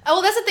slavers. Oh,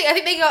 well, that's the thing. I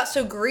think they got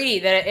so greedy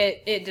that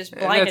it just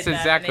blinded them.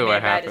 That's exactly and they what made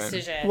a bad happened.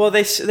 decision. Well,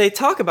 they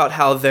talk about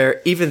how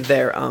their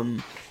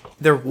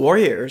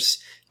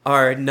warriors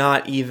are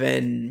not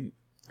even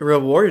real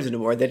warriors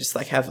anymore. They just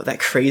like have that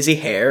crazy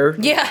hair.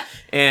 Yeah.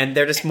 And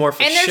they're just more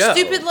for and show. they're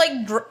stupid like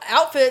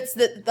outfits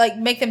that like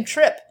make them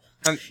trip.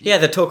 Yeah,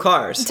 the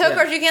tokars.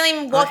 You can't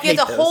even walk. You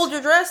have to hold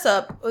your dress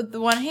up with the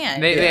one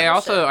hand. They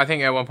also, I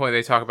think at one point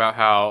they talk about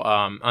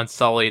how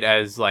Unsullied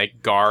as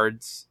like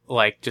guards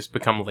like just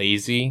become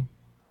lazy.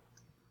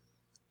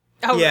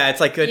 Oh, yeah, it's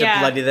like good to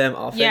bloody them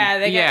often.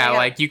 Yeah,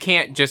 like you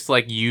can't just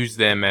like use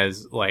them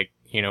as like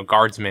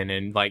guardsmen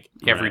and like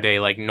everyday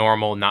like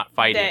normal not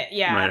fighting.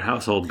 Right,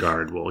 household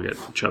guard will get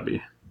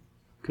chubby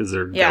because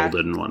they're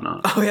gelded and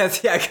whatnot. Oh yeah,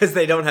 because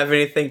they don't have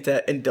anything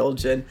to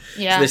indulge in.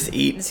 Yeah, so just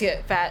eat. Just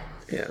get fat.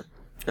 Yeah.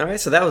 All right,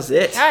 so that was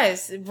it.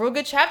 Guys, real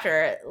good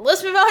chapter.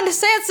 Let's move on to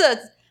Sansa.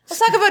 Let's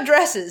talk about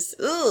dresses.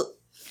 Ugh.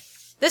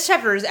 This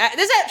chapter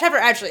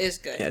actually is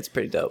good. Yeah, it's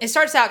pretty dope. It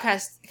starts out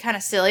kind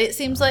of silly, it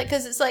seems like,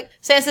 because it's like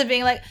Sansa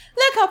being like,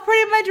 "Look how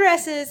pretty my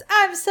dress is.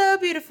 I'm so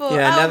beautiful."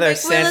 Yeah, I'll another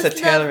make Willis Sansa love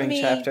tailoring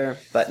me." chapter.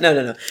 But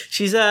no.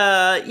 She's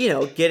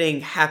getting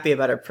happy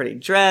about her pretty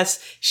dress.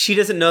 She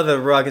doesn't know the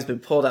rug has been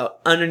pulled out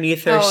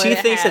underneath her. Oh, she it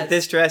thinks has. that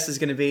this dress is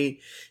going to be,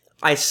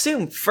 I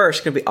assume,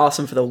 first going to be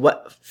awesome for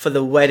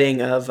the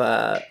wedding of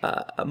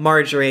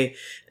Marjorie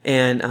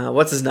and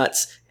what's his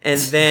nuts, and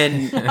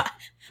then.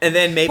 And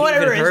then maybe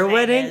Whatever even her his name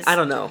wedding? is. I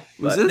don't know.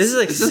 Was But this-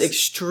 this is is this-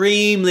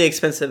 extremely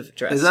expensive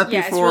dress. Is that Yeah,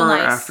 it's before real or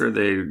nice. after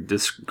they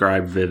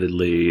describe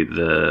vividly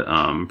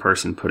the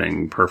person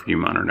putting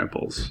perfume on her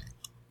nipples?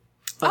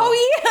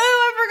 Oh yeah,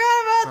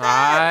 I forgot about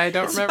that. I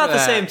don't It's remember about the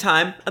that. same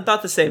time.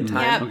 About the same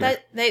time. Yeah, okay.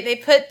 but they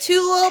put 2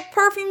 little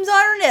perfumes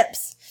on her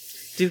nips.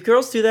 Do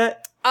girls do that?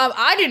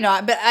 I do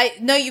not, but I I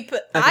can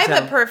put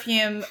tell.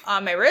 perfume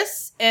on my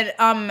wrists and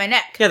on my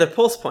neck. Yeah, they're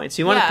pulse points.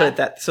 You want to Yeah. put it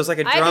that. So it's like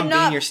a I drum do not.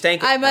 being your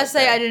stank. I must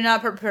say, I do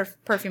not put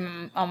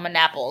perfume on my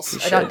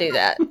napples. I don't do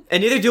that.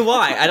 And neither do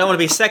I. I don't want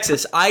to be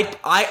sexist.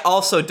 I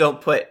also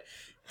don't put.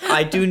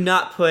 I do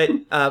not put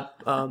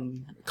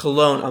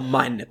cologne on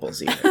my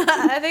nipples either.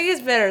 I think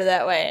it's better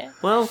that way.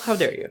 Well, how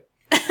dare you?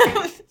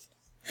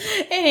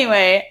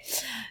 Anyway,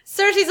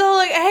 Cersei's all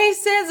like, "Hey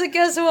Sansa,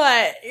 guess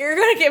what? You're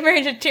gonna get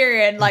married to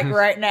Tyrion like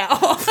right now."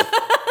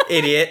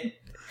 Idiot.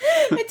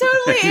 They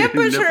totally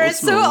ambush her. Nipples It's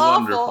so smell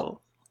awful.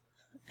 wonderful.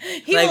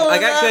 He Like, will I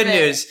got love good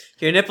it. news.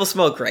 Your nipples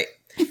smell great.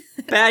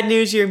 Bad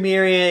news, you're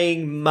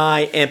marrying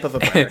my imp of a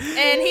brother.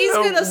 And he's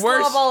gonna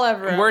slob all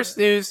over him. Worst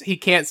news, he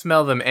can't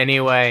smell them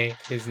anyway.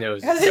 His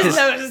nose. Because is his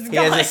gone. nose is He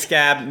has gone. a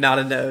scab, not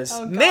a nose. Oh,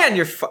 God. Man,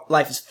 your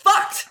life is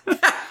fucked.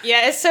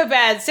 Yeah, it's so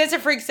bad. Sansa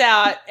freaks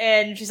out,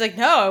 and she's like,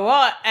 "No, I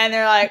won't." And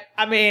they're like,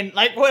 "I mean,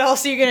 like, what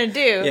else are you gonna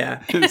do?"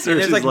 Yeah. And There's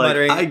Cersei's like like,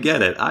 muttering. I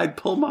get it. I'd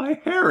pull my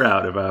hair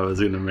out if I was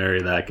going to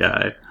marry that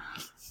guy.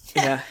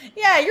 Yeah.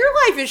 Yeah, your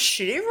life is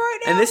shitty right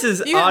now. And this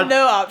is you have odd-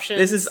 no options.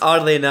 This is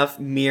oddly enough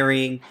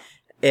mirroring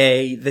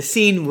the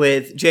scene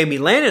with Jaime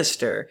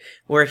Lannister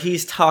where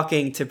he's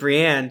talking to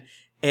Brienne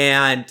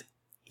and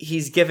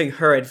he's giving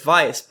her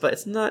advice, but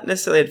it's not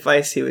necessarily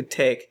advice he would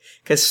take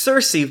because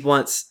Cersei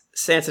wants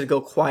Sansa to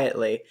go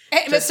quietly.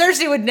 But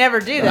Cersei would never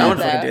do I that. don't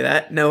fucking though. do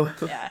that. No.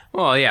 Yeah.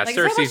 Well, yeah, Like, is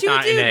that what Cersei's you would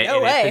not in do? a, No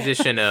in way. a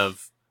position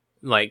of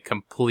like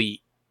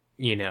complete,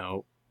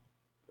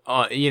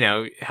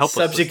 helplessness.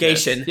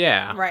 Subjugation.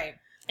 Yeah. Right.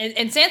 And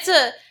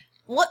Sansa,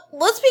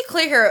 let's be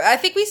clear here. I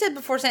think we said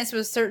before Sansa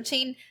was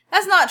 13.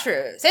 That's not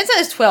true. Sansa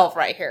is 12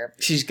 right here.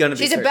 She's gonna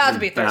be She's about to 13.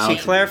 be About 13.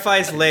 She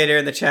clarifies later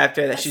in the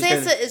chapter that she's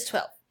Sansa gonna, is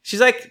 12.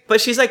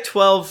 she's like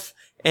 12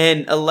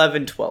 and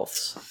 11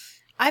 twelfths.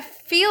 I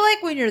feel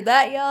like when you're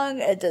that young,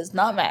 it does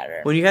not matter.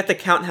 When you have to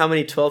count how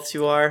many 12ths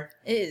you are.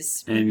 It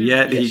is. And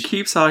yet he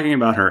keeps talking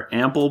about her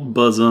ample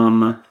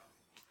bosom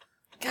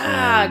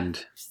God,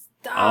 and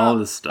stop. all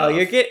this stuff. Oh,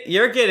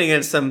 you're getting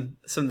in some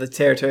of the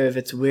territory of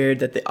it's weird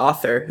that the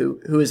author,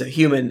 who is a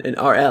human in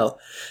RL,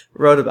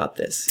 wrote about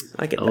this.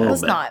 I get A that. little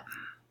It's bit. not.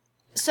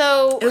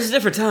 So, It was a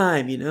different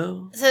time, you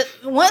know? so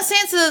once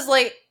Sansa's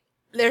like,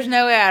 there's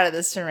no way out of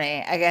this for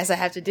me. I guess I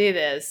have to do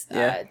this.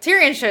 Yeah.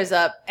 Tyrion shows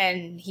up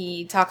and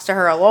he talks to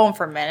her alone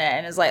for a minute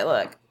and is like,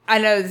 look, I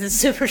know this is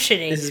super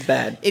shitty. This is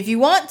bad. If you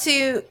want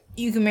to,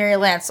 you can marry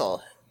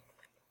Lancel.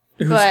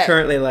 Who's But-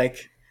 currently,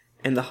 like,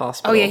 in the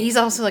hospital. Oh yeah, he's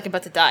also like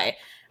about to die.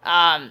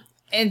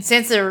 And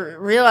Sansa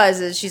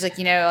realizes, she's like,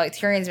 like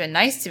Tyrion's been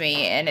nice to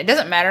me, and it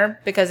doesn't matter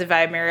because if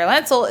I marry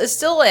Lancel, it's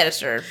still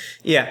Lannister.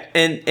 Yeah,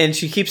 and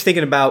she keeps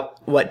thinking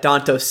about what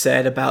Danto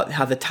said about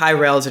how the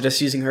Tyrells are just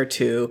using her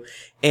too,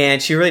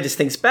 and she really just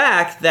thinks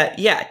back that,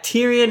 yeah,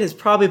 Tyrion has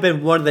probably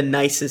been one of the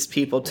nicest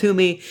people to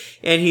me,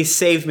 and he's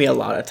saved me a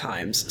lot of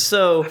times.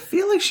 So, I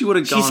feel like she would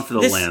have She's- gone for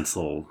the this-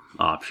 Lancel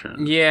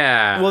option.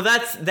 Yeah. well,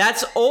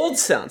 that's old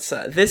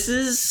Sansa. This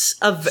is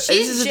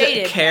She's a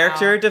jaded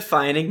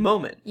character-defining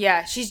moment.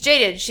 Yeah, she's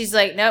jaded. She's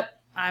like, nope,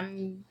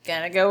 I'm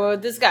gonna go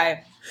with this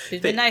guy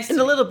who's been nice to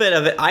And a me. little bit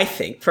of it, I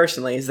think,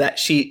 personally, is that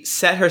she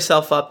set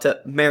herself up to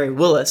marry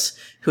Willis,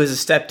 who is a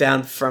step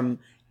down from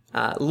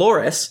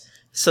Loras.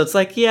 So it's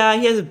like, yeah,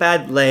 he has a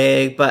bad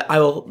leg, but I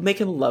will make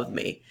him love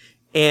me.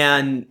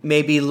 And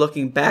maybe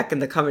looking back in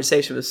the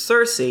conversation with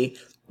Cersei,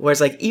 where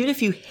it's like, even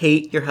if you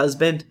hate your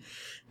husband,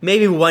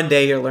 maybe one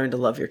day you'll learn to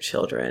love your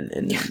children.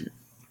 And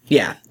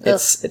yeah,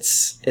 it's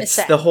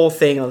sad. the whole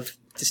thing of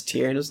just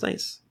Tyrion was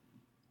nice.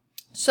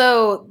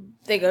 So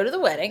they go to the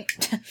wedding,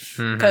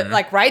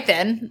 like right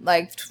then,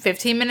 like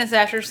 15 minutes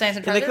after Sansa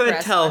And tries they to couldn't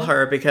arrest tell them.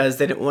 her because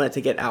they didn't want it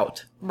to get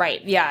out.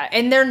 Right, yeah.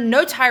 And there are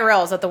no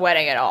Tyrells at the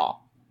wedding at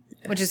all,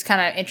 which is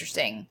kind of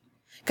interesting.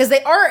 Because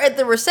they are at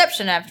the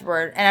reception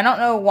afterward, and I don't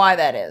know why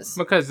that is.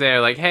 Because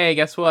they're like, hey,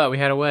 guess what? We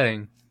had a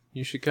wedding.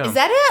 You should come. Is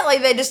that it?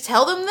 Like, they just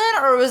tell them then?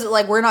 Or was it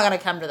like, we're not going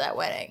to come to that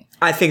wedding?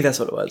 I think that's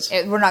what it was.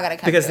 We're not going to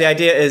come Because to the it.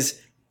 idea is,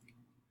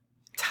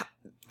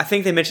 I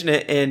think they mentioned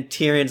it in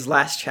Tyrion's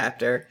last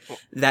chapter,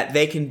 that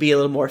they can be a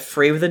little more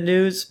free with the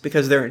news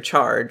because they're in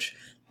charge,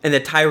 and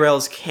the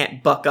Tyrells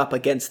can't buck up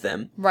against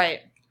them Right.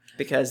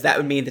 because that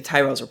would mean the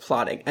Tyrells are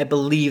plotting. I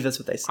believe that's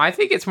what they said. I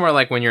think it's more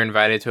like when you're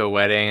invited to a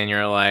wedding and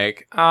you're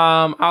like,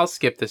 I'll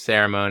skip the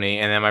ceremony.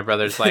 And then my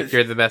brother's like,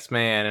 you're the best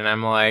man. And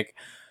I'm like,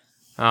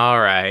 all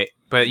right.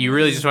 But you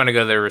really just want to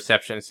go to the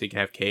reception so you can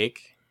have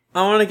cake?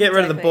 I want to get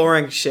rid of the Exactly.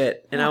 boring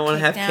shit, and I want want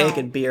to have cake cake now.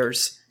 and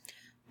beers.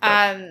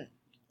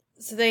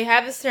 So they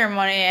have the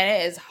ceremony, and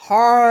it is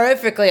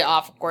horrifically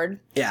awkward.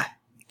 Yeah.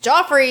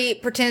 Joffrey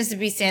pretends to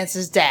be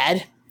Sansa's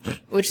dad,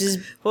 which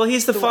is, Well,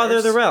 he's the father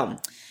of the realm.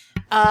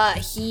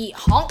 he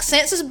honks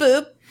Sansa's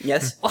boob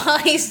Yes. while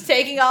he's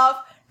taking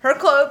off her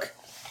cloak.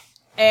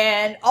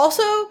 And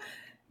also,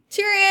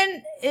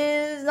 Tyrion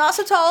is not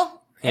so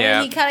tall.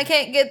 Yeah. And he kind of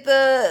can't get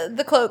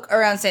the cloak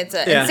around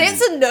Sansa. Yeah. And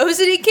Sansa knows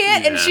that he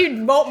can't, and Yeah.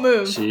 she won't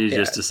move. She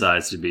just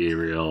decides to be a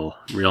real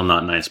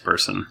not nice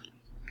person.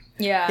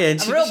 yeah. Yeah, and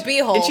a she, real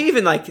beehole. And she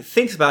even like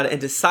thinks about it and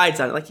decides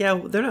on it. Like, yeah,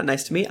 they're not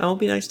nice to me. I won't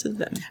be nice to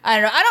them. I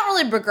don't know. I don't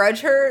really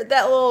begrudge her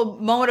that little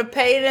moment of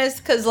pettiness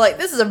because, like,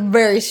 this is a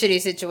very shitty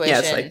situation. Yeah,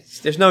 it's like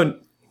there's no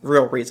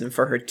real reason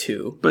for her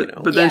to. But you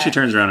know. but then Yeah. she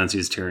turns around and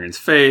sees Tyrion's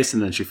face,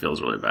 and then she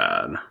feels really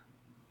bad.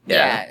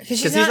 Yeah,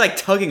 because he's like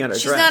tugging at her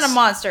She's dress. not a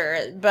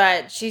monster,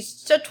 but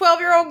she's a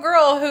 12-year-old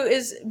girl who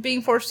is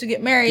being forced to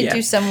get married Yeah.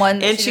 to someone.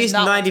 that and she she's does not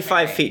want to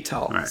 95 marry. feet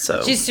tall. Right.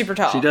 So She's super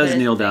tall. She does but-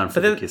 kneel down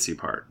for But the then- kissy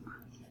part.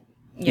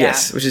 Yeah.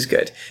 yes, which is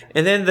good.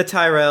 And then the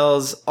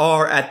Tyrells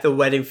are at the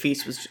wedding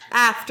feast, which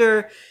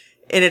after,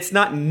 and it's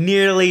not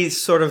nearly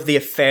sort of the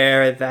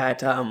affair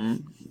that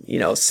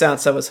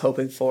Sansa was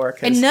hoping for.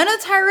 'cause- And none of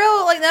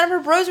Tyrell, like none of her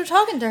bros are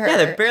talking to her. Yeah,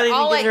 they're barely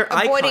all even like giving her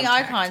eye avoiding eye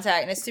contact.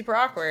 contact, and it's super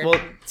awkward. well,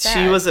 Sad.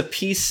 she was a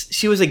piece.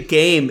 She was a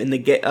game in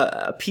the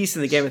a piece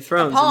in the Game of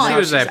Thrones. pawn. and She now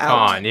was she's a out.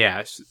 pawn,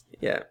 yeah.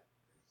 Yeah,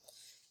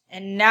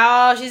 and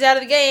now she's out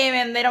of the game,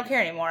 and they don't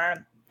care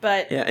anymore.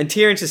 But yeah. And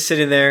Tyrion's just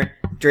sitting there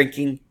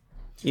drinking,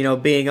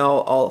 being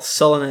all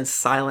sullen and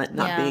silent,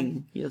 not Yeah.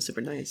 being super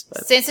nice.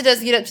 But Sansa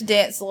does get up to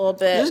dance a little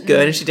bit. it was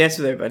good, and she danced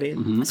with everybody.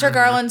 Sir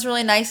Garland's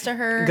really nice to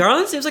her.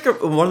 Garland seems like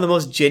one of the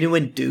most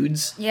genuine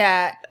dudes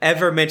Yeah,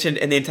 ever mentioned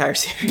in the entire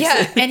series.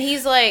 yeah, and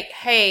he's like,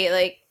 hey,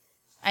 like,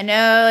 I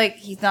know, like,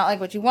 he's not like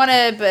what you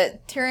wanted,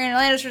 but Tyrion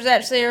Lannister's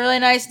actually a really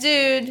nice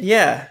dude.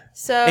 yeah.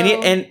 So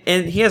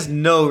And he has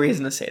no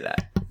reason to say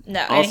that.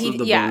 no, and Also, he,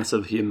 the yeah, bonus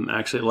of him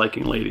actually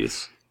liking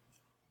ladies.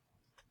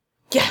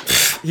 yeah.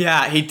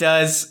 Yeah, he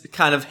does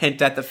kind of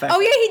hint at the fact. Oh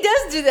yeah, he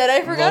does do that.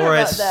 I forgot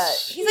Loras, about that.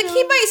 He's like,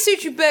 he might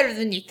suit you better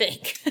than you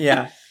think.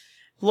 Yeah.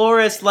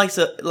 Loras likes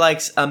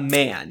a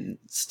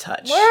man's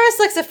touch. Loras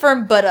likes a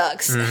firm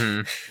buttocks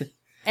Mm-hmm.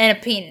 and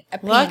a penis.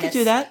 Well, I could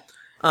do that.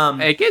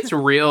 It gets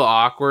real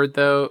awkward,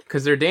 though,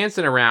 because they're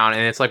dancing around,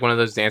 and it's like one of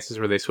those dances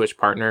where they switch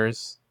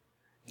partners.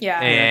 Yeah.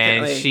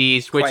 And definitely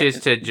she switches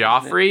quite to intimate.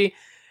 Joffrey,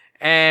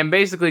 And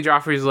basically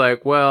Joffrey's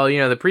like, well,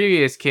 the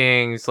previous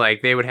kings,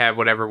 like, they would have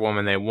whatever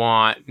woman they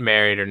want,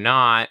 married or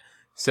not.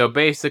 So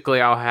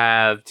basically I'll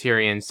have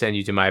Tyrion send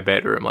you to my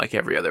bedroom like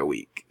every other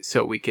week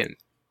so we can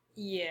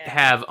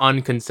have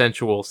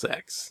unconsensual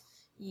sex.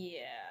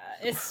 Yeah.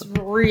 It's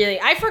really...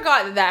 I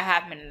forgot that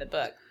happened in the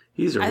book.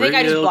 I think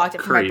I just blocked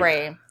it from my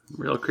brain.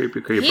 Real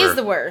creepy creeper. He's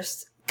the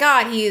worst.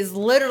 God, he is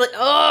literally...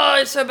 Oh,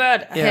 it's so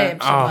bad. I hate him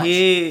so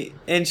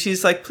much. And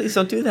she's like, please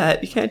don't do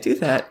that. You can't do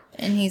that.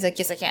 And he's like,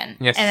 yes, I can.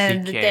 Yes, and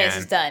then he the can. dance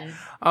is done.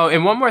 Oh,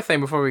 and one more thing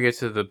before we get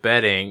to the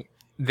bedding.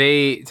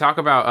 They talk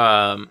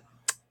about...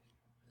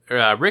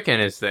 Rickon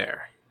is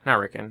there. Not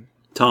Rickon.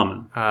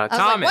 Tommen. Tommen.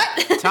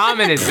 Like, what?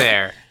 Tommen is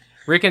there.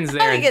 Rickon's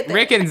there. How'd he get there?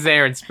 Rickon's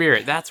there in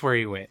spirit. That's where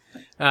he went.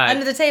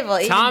 Under the table.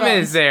 Tommen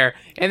is there,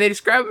 and they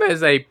describe him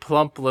as a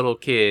plump little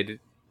kid.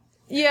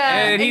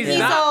 Yeah, And he's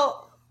not-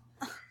 all...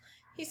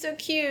 He's so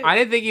cute. I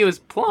didn't think he was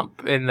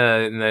plump in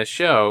the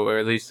show, or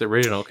at least the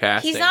original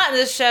casting. He's not in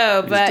the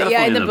show, but definitely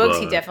yeah, in the in the books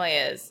book. he definitely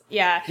is.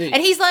 Yeah, and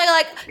he's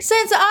like,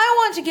 since I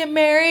want to get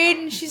married,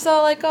 and she's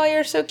all like, oh,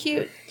 you're so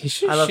cute.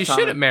 She I love Tommen.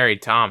 should have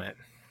married Tommen.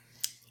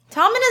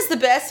 Tommen is the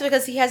best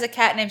because he has a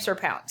cat named Sir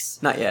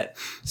Pounce. Not yet.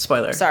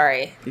 Spoiler.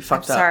 Sorry, You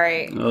fucked I'm up.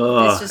 sorry.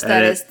 Ugh, It's just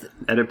that is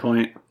edit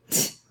point.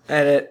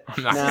 Edit.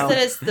 not- Now. that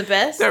is the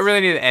best. I really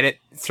need to edit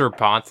Sir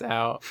Ponce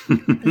out.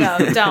 No,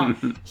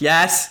 don't.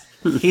 Yes.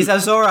 He's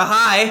Azor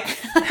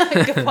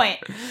Ahai. Good point.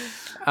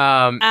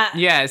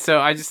 Yeah, so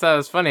I just thought it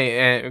was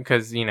funny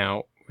because we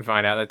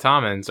find out that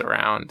Tommen's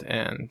around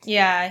and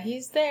Yeah,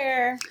 he's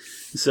there.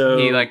 So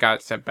he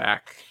got sent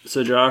back.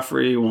 So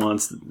Joffrey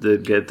wants to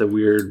get the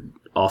weird,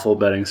 awful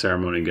bedding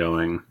ceremony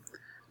going.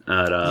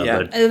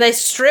 Yeah. And they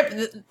strip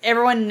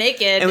everyone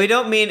naked. And we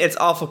don't mean it's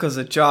awful because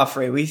of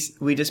Joffrey.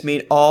 We just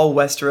mean all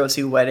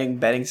Westerosi wedding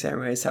bedding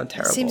ceremonies sound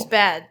terrible. Seems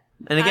bad.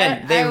 And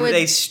again,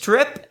 they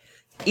strip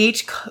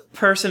each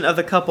person of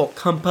the couple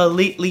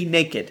completely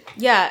naked.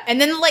 Yeah, and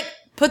then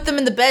put them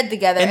in the bed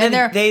together, And and,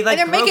 then they're they,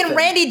 making broke them.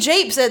 Randy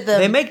japes at them.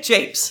 They make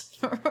japes.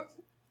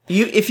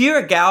 If you're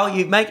a gal,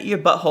 you might get your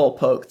butthole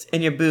poked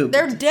and your boob.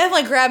 They're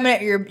definitely grabbing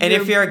at your. And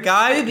if you're a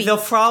guy, boobies. they'll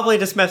probably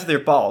just mess with your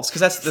balls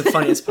because that's the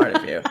funniest part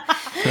of you.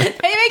 They're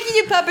making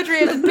you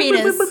puppetry of the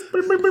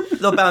penis.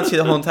 They'll bounce you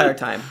the whole entire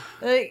time.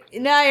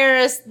 Now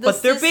you're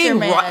But they're being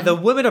the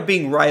women are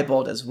being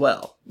ribald as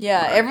well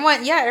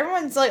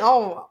everyone's like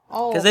all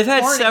because they've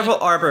had horny. several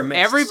arbor mixed.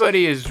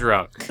 Everybody is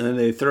drunk. And then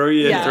they throw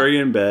you Yeah.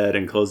 in bed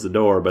and close the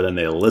door, but then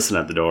they listen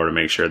at the door to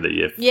make sure that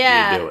you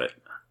do it.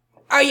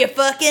 Are you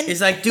fucking? He's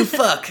like, do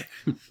fuck.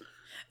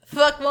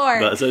 Fuck more.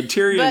 But so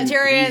Tyrion,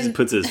 he just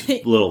puts his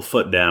little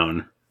foot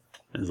down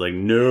and is like,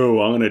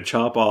 "No, I'm gonna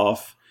chop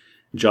off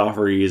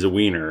Joffrey's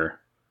wiener."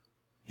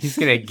 He's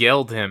gonna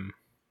gild him.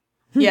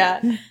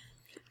 Yeah.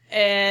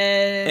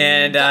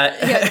 And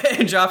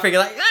And Joffrey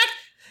like,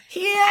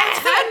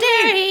 how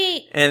dare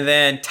he? and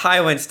then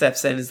Tywin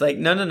steps in and is like,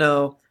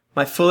 no,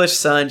 my foolish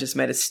son just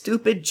made a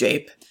stupid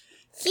jape.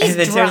 He's and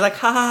then drunk. Tyrion's like,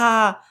 ha ha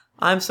ha,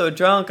 I'm so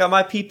drunk,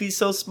 my pee-pee's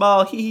so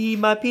small, hee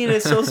my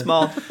penis so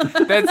small.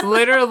 That's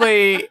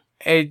literally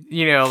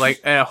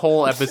a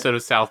whole episode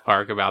of South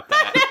Park about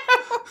that.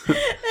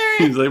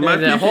 He's like, "My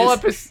The whole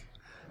pee-pee's..."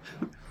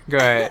 episode. Go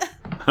ahead.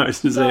 I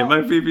was just saying,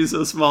 my pee-pee's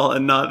so small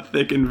and not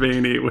thick and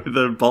veiny with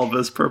a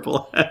bulbous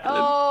purple head.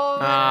 Oh,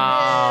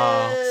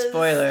 Oh.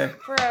 Spoiler.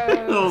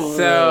 gross.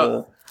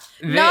 So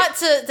Not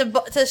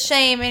to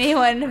shame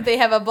anyone if they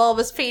have a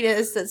bulbous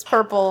penis that's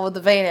purple with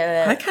a vein in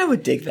I it. kind of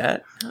would dig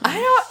that. I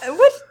don't.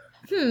 What?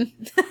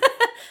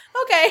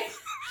 Okay.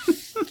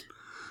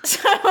 So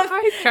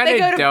I they kind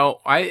go of to- don't.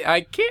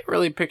 I can't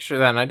really picture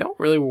that, and I don't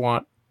really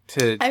want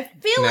to. I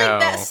feel No. like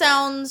that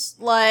sounds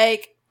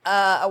like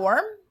a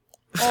worm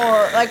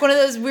or like one of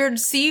those weird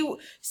sea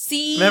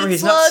Remember, he's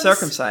slugs. not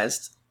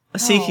circumcised. A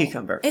sea Oh.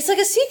 cucumber. It's like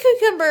a sea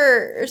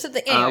cucumber or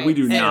something. Anyway, We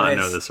do not Anyways.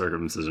 know the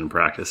circumcision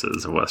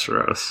practices of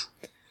Westeros.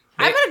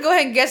 I'm gonna go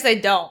ahead and guess they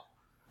don't.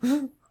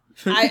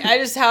 I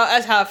just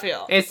that's how I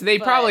feel. They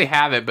But- probably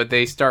have it, but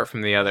they start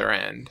from the other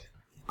end.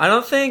 I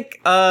don't think.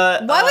 Why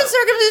would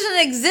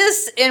circumcision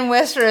exist in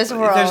Westeros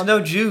world? There's no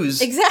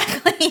Jews.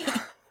 Exactly.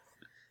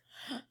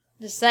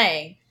 Just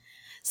saying.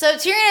 So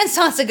Tyrion and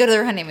Sansa go to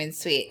their honeymoon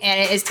suite,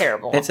 and it is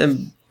terrible. It's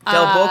in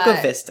Del Boca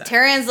Vista.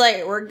 Tyrion's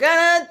like, "We're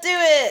gonna do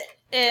it,"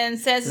 and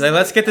Sansa's He's like,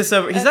 let's get this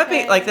over. He's not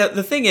being Okay. like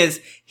the thing is,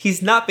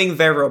 he's not being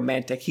very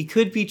romantic. He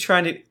could be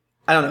trying to.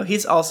 I don't know.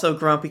 He's also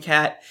grumpy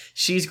cat.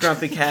 She's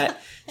grumpy cat.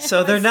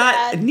 So they're not.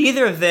 sad.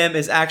 Neither of them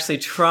is actually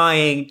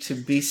trying to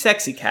be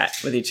sexy cat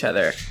with each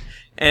other,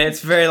 and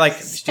it's very like.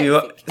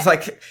 It's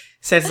like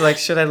Sansa's like,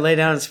 should I lay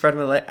down and spread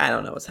my leg? I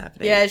don't know what's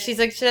happening. Yeah, she's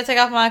like, "Should I take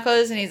off my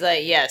clothes?" And he's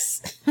like, "Yes,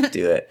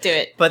 do it. do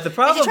it." But the And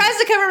problem, she tries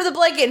to cover her with a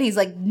blanket, and he's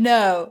like,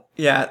 "No."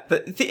 yeah.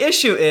 But the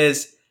issue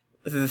is,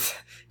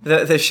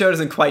 the show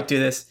doesn't quite do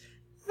this.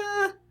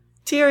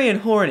 Tyrion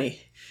horny.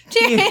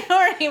 Tyrion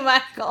horny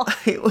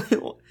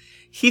Michael.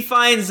 He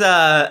finds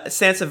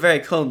Sansa very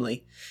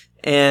comely,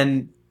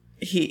 and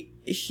he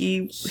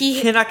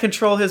cannot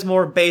control his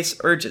more base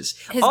urges.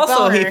 His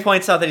Also, he boner.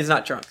 points out that he's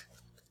not drunk.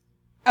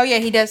 Oh yeah,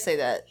 he does say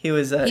that. He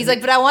was. He's like,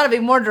 but I want to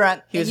be more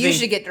drunk. he And was you being-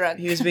 should get drunk.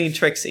 He was being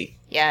tricksy.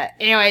 Yeah.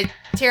 Anyway,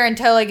 Tyrion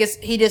totally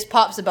he just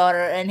pops the boner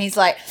and he's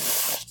like,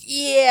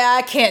 yeah,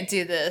 I can't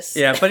do this.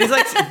 Yeah, but he's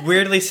like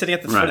weirdly sitting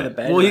at the foot of the Right.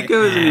 bed. Well, he like,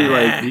 goes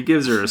and he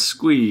gives her a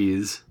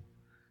squeeze,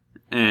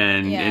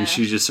 and Yeah.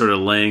 she's just sort of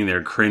laying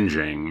there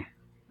cringing,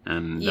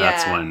 and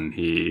that's Yeah. when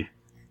he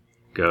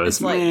goes,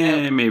 It's like,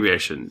 nope. maybe I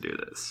shouldn't do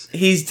this.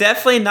 He's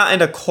definitely not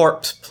into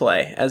corpse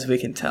play, as we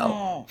can tell.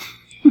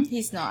 No,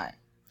 he's not.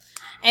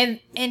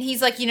 And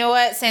he's like, you know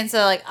what,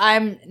 Sansa, like,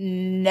 I'm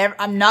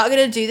not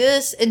gonna do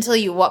this until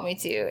you want me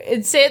to.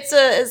 And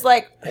Sansa is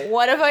like,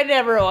 what if I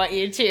never want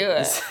you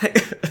to?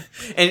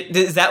 And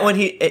is that when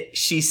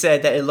she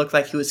said that it looked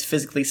like he was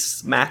physically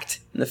smacked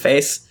in the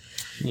face?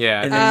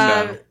 Yeah, And I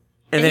then, think so.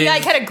 And he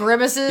like kind of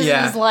grimaces yeah,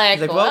 and he's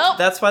like, well,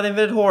 that's why they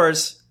invented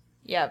whores.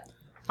 yep.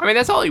 I mean,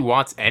 that's all he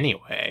wants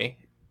anyway.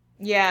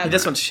 Yeah. He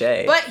just wants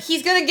Shay. But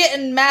he's gonna get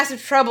in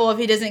massive trouble if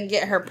he doesn't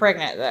get her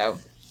pregnant, though.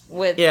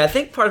 Yeah, I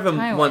think part of him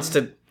Tywin. wants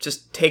to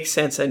just take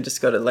Sansa and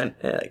just go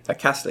to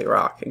Castle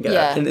Rock and get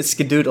Yeah. and it's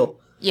skedoodle.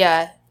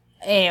 Yeah.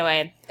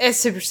 Anyway, it's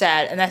super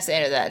sad, and that's the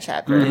end of that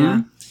chapter.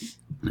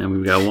 And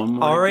we've got one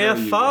more. Aria to go,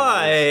 you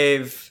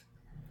guys. 5.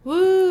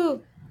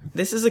 Woo!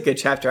 This is a good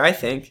chapter, I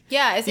think.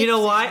 Yeah, it's You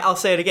know why? interesting. I'll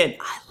say it again.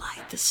 I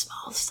like the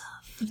small stuff.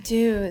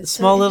 Dude, it's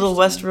so Small little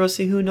interesting.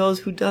 Westerosi, who knows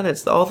who done it.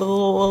 It's all the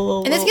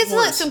little And this gets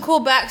little like some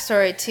cool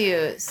backstory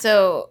too.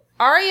 So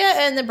Arya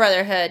and the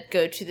Brotherhood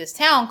go to this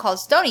town called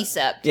Stony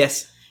Sept,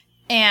 Yes.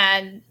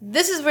 and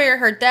this is where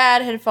her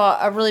dad had fought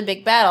a really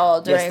big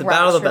battle during the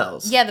Battle of the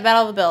Robert's- Bells. Yeah, the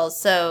Battle of the Bells.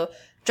 So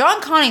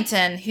John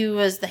Connington, who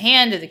was the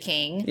hand of the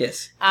king,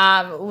 Yes.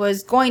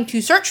 was going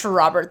to search for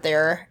Robert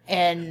there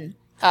in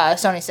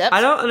Stony Sept.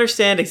 I don't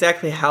understand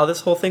exactly how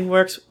this whole thing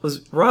works.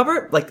 Was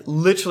Robert like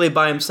literally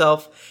by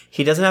himself?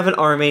 He doesn't have an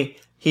army.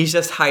 He's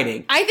just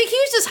hiding. I think he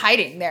was just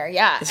hiding there.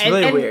 Yeah, It's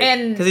really weird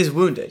and because he's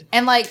wounded.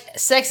 and like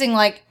sexing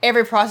like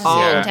every prostitute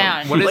Yeah. in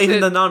town. What is Even it?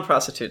 the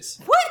non-prostitutes.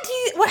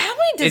 How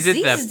many Is it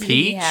diseases the did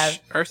he peach have?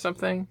 or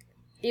something?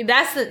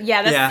 That's the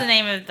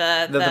name of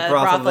the The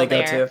brothel they go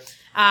there.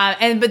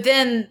 to. But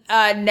then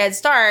Ned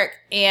Stark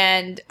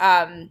and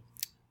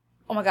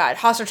oh my God,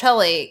 Hoster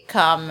Tully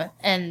come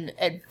and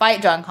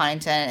fight John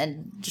Connington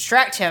and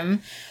distract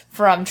him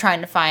from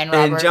trying to find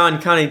Robert. And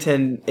John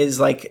Connington is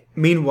like,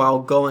 meanwhile,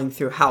 going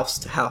through house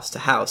to house to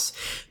house.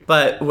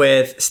 But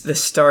with the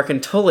Stark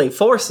and Tully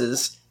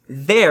forces,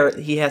 there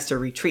he has to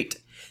retreat.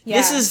 Yeah.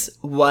 This is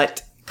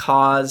what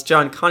caused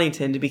John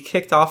Connington to be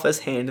kicked off as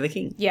Hand of the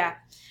King. Yeah.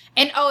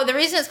 And the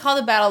reason it's called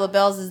the Battle of the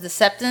Bells is the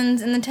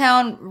Septons in the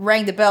town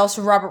rang the bell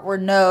so Robert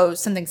would know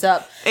something's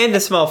up. And the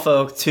small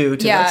folk, too,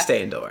 to Yeah. like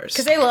stay indoors.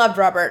 Because they loved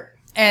Robert.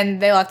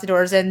 And they locked the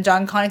doors, and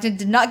John Connington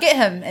did not get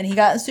him, and he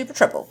got in super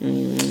trouble.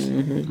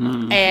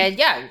 Mm-hmm. And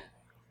yeah,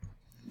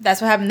 that's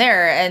what happened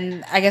there.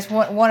 And I guess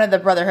one of the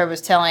Brotherhood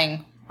was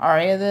telling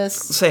Arya this.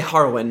 Say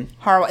Harwin.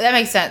 Harwin, that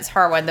makes sense.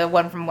 Harwin, the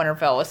one from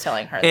Winterfell, was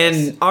telling her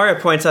this. And Arya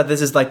points out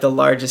this is like the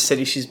largest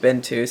city she's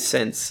been to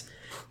since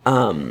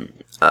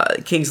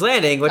King's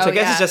Landing, which Oh, I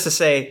guess yeah. is just to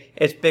say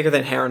it's bigger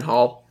than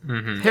Harrenhal.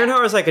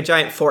 Harrenhal is like a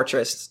giant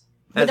fortress.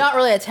 But not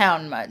really a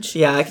town much.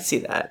 Yeah, I can see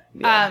that.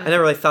 Yeah. I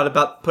never really thought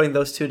about putting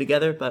those two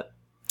together, but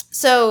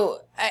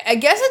So I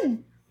guess a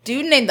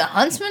dude named the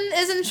Huntsman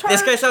is in charge.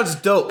 this guy sounds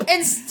dope.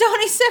 in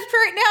Stony Sept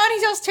right now, and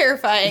he sounds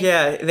terrifying.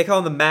 Yeah, they call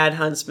him the Mad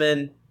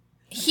Huntsman.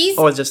 He's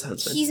Or just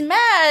Huntsman. he's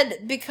mad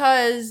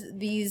because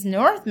these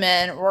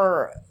Northmen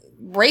were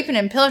raping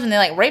and pillaging. They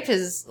like raped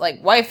his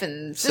like wife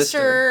and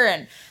sister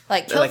and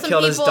like They killed like some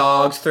killed people. his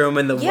dogs, threw him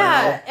in the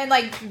Yeah, well. and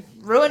like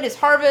ruined his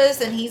harvest.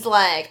 And he's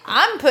like,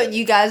 "I'm putting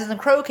you guys in the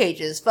crow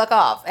cages. Fuck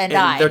off and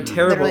die." And they're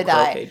terrible Literally crow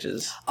die.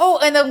 cages. Oh,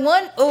 and the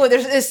one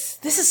there's this.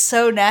 This is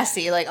so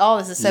nasty. Like, oh,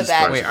 this is so This bad.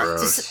 part's Wait, are-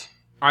 gross. Just-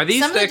 Are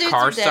these Some of the the dudes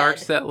car are dead.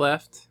 Starks that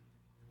left?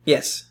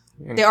 Yes.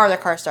 They are the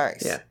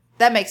Karstarks. Yeah.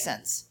 That makes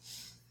sense.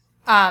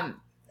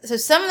 So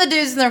some of the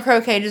dudes in their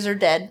crow cages are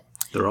dead.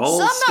 They're all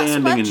Some not so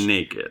standing much. and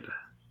naked.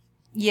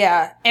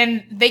 Yeah,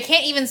 and they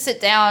can't even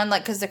sit down,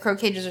 like, because the crow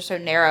cages are so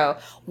narrow.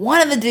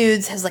 One of the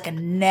dudes has, like, a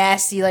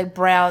nasty, like,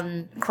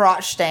 brown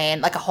crotch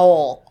stain, like a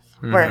hole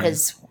where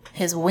his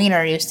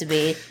wiener used to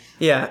be.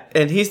 Yeah,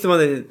 and he's the one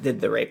that did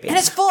the raping. And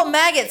it's full of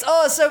maggots.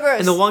 Oh, it's so gross.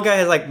 And the one guy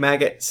has like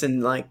maggots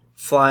and like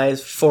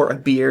flies for a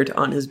beard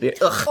on his beard.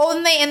 Ugh. Oh,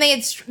 and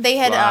they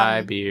had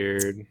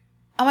Flybeard.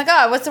 oh my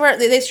God, what's the word?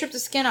 They stripped the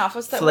skin off.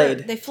 What's that Flayed.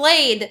 word? They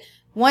flayed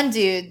one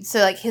dude, so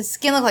like his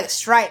skin looked like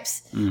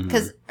stripes.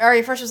 Because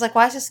Arya first was like,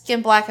 "Why is his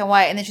skin black and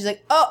white?" And then she's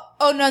like,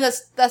 "Oh no,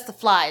 that's the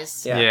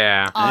flies." Yeah.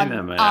 Yeah. I think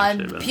that might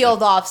actually On have peeled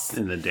been off.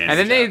 in the dance. And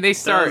then they That was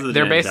start, the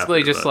they're dance basically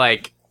chapter, just but-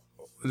 like,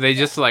 they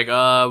just like,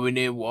 we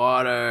need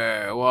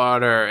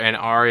water. And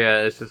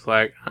Arya is just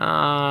like,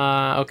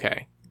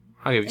 okay.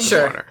 I'll give you some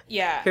Sure. water.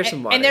 Yeah. Here's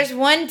some water. And there's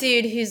one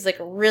dude who's like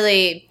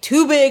really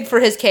too big for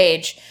his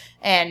cage,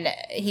 and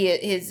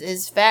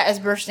his fat is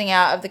bursting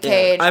out of the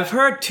cage. I've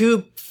heard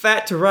too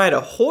fat to ride a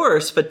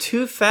horse, but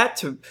too fat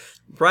to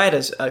ride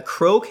a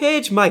crow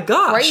cage? My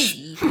gosh.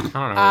 Crazy. I don't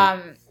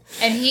know.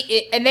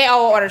 And they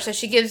all want water, so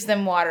she gives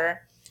them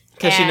water.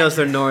 Because she And- knows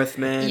they're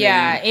Northmen.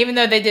 Yeah, even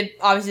though they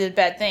obviously did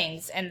bad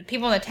things, and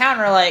people in the town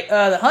are like,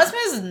 "The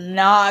huntsman's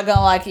not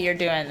gonna like it. You're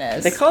doing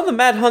this." They call him the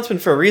Mad Huntsman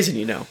for a reason,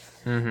 you know.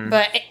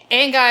 But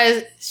and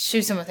guys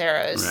shoots him with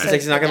arrows. Right. so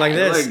He's not gonna like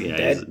this. Like, yeah,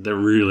 Dead. they're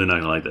really not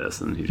gonna like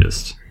this, and he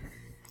just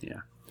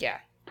Yeah.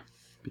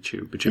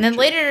 Ba-choo. And then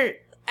later,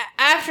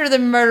 after the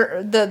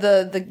murder,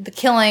 the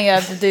killing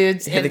of the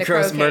dudes Yeah, in the the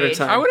gross crow murder cage.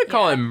 time. I wouldn't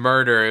call it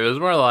murder. It was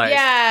more like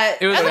Yeah,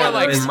 it was that's more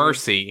like like mercy.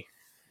 mercy.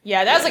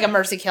 Yeah, that was like a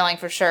mercy killing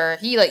for sure.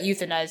 He like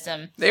euthanized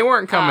him. They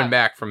weren't coming Uh,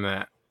 back from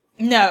that.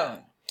 No,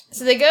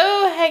 so they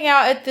go hang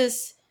out at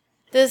this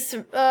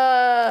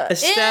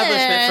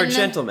Establishment for inn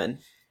gentlemen.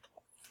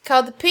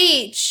 called the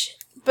Peach,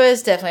 but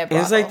it's definitely a And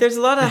brothel. it's like, there's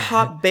a lot of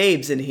hot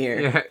babes in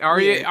here.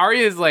 Yeah,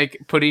 Arya's like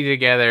putting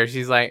together.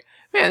 She's like,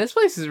 man, this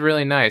place is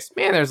really nice.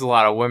 Man, there's a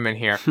lot of women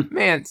here.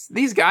 Man,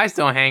 these guys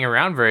don't hang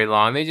around very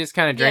long. They just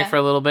kind of drink Yeah. for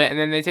a little bit and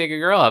then they take a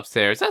girl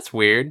upstairs. That's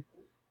weird.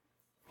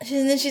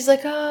 And then she's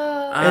like,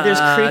 "Oh, And there's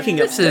creaking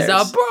This is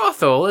upstairs. a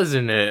brothel,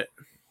 isn't it?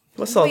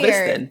 What's all this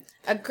weird. then?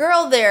 A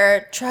girl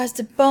there tries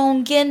to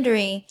bone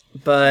Gendry."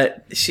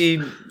 But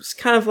she's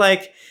kind of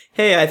like,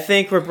 hey, I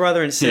think we're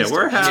brother and yeah, sister.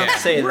 we're half Yeah.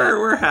 Say that.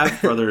 we're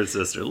half brother and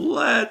sister.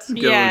 Let's go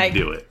Yeah.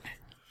 do it.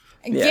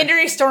 And Yeah.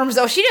 Gendry storms.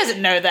 Oh, she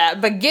doesn't know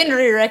that, but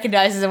Gendry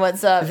recognizes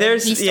what's up. and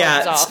There's, he storms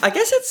yeah, off. I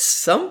guess at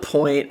some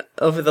point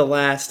over the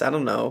last, I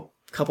don't know,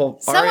 couple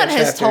Someone Arya has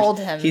chapters, told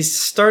him. He's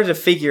started to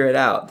figure it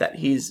out that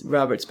he's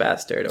Robert's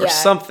bastard or Yeah.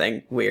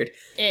 something weird.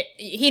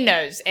 He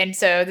knows, and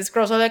so this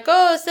girl's all like,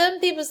 "Oh, some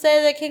people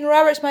say that King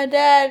Robert's my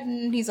dad,"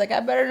 and he's like, "I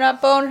better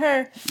not bone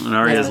her." And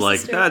Arya's Yeah.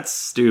 like, that's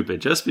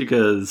stupid. Just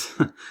because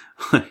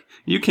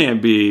you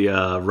can't be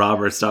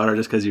Robert's daughter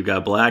just because you've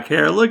got black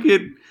hair. Look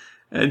at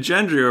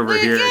Gendry over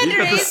here. He's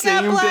got the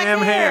same damn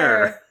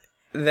hair.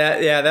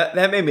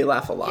 That made me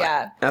laugh a lot.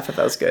 Yeah. I thought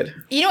that was good.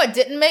 You know what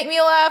didn't make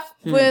me laugh?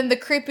 When the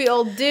creepy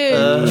old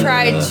dude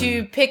tried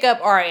to pick up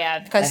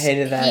Arya because I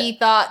hated that. he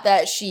thought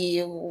that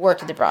she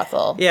worked at the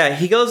brothel. Yeah,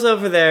 he goes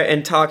over there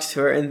and talks to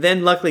her, and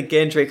then luckily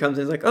Gendry comes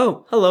in and is like,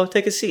 oh, hello,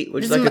 take a seat.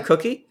 Would you This is like a my-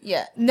 cookie?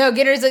 Yeah. No,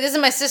 Gendry's like, "This is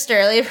my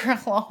sister. Leave her I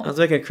alone." was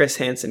making a Chris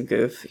Hansen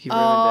goof. He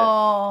ruined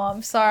Oh, I'm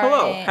it. sorry.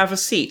 Hello, have a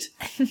seat.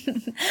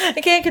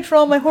 I can't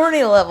control my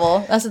horny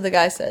level. That's what the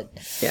guy said.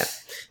 Yeah.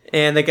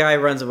 And the guy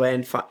runs away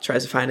and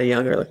tries to find a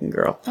younger looking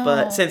girl.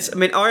 But since,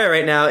 Arya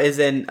right now is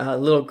in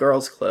little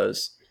girl's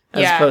clothes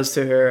as Yeah. opposed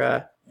to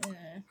her,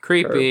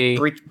 Creepy.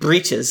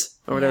 breeches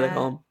or whatever they Yeah.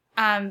 call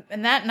them.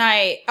 And that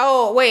night,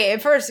 oh wait,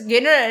 at first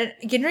Gendry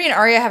and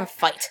Arya have a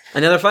fight.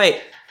 Another fight.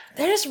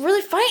 They're just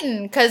really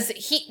fighting because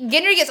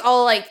Gendry gets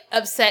all like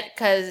upset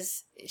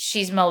because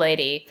she's my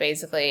lady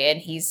basically, and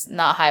he's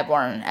not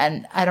highborn,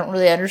 and I don't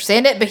really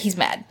understand it, but he's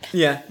mad.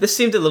 Yeah, this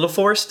seemed a little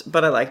forced,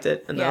 but I liked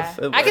it enough.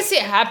 Yeah, It I can worked. see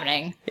it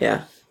happening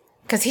Yeah.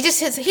 because he's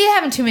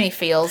having too many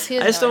feels. He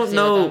I just don't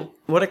know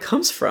what it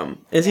comes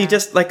from. Is he Yeah.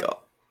 just like a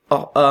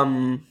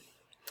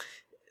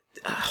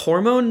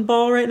hormone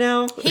ball right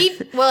now? He's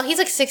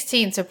like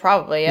 16, so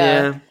probably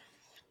Yeah.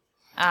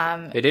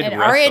 They did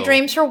and Arya wrestle.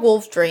 dreams her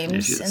wolf Yeah,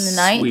 dreams she's in the a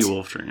night. Sweet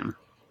wolf dream.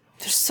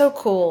 They're so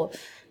cool.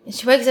 And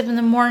she wakes up in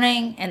the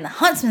morning, and the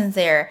huntsman's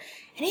there,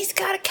 and he's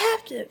got a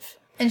captive,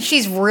 and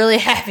she's really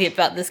happy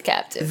about this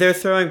captive. They're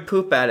throwing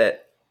poop at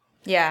it.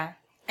 Yeah,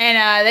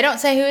 and they don't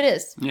say who it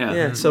is. Yeah.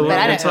 Yeah, so we're But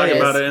I going don't to know talk what it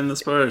about is. it in the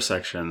spoiler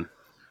section.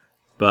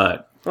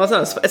 But Well,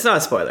 it's not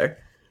a spoiler.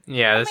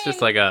 Yeah, it's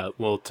just like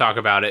we'll talk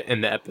about it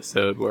in the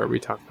episode where we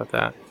talk about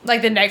that.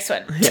 Like the next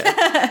one.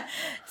 Yeah.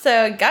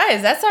 So,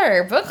 guys, that's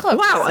our book club.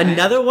 Wow, this time.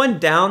 another one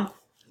down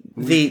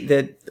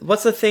the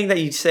what's the thing that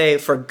you say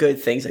for good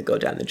things that go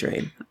down the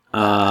drain?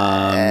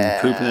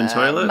 poop in the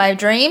toilet? My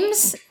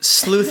dreams.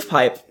 Sleuth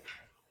pipe.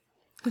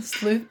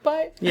 Sleuth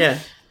bite. Yeah.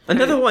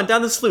 Another one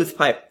down the sleuth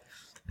pipe.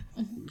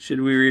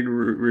 Should we read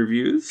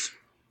reviews?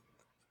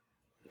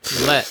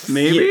 Let's.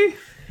 Maybe?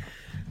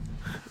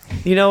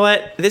 You know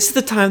what? This is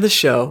the time of the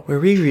show where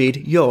we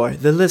read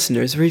the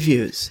listeners'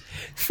 reviews.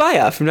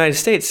 Faya from the United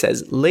States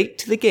says, late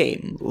to the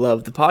game,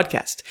 love the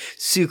podcast.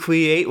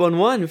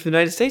 Sukui811 from the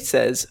United States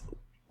says,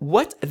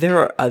 what? There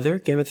are other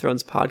Game of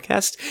Thrones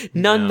podcasts?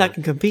 None that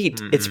can compete.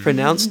 It's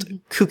pronounced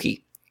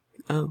kooky.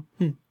 Oh,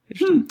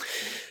 interesting.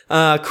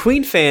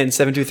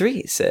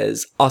 QueenFan723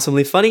 says,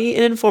 awesomely funny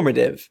and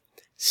informative.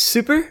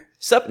 Sup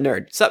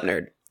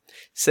nerd,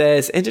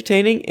 says,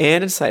 entertaining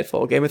and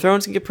insightful. Game of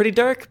Thrones can get pretty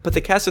dark, but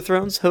the Cast of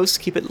Thrones hosts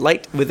keep it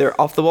light with their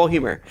off-the-wall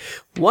humor.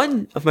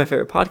 One of my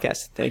favorite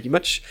podcasts. Thank you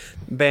much.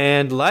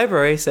 Band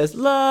Library says,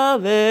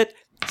 love it.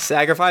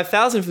 Sagar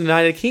 5000 from the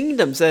United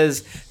Kingdom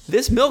says,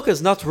 this milk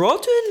is not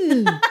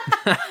rotten.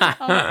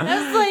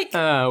 That's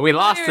like. We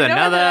lost even know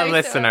what that another is.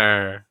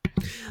 listener.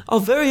 Our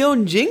very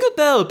own Jingle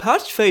Bell,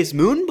 Patchface,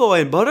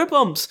 Moonboy, and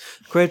Butterbumps.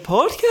 Great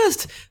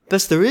podcast.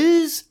 Best there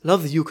is.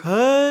 Love the UK.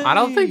 I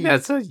don't think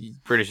that's a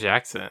British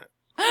accent.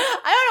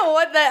 I don't know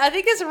what that. I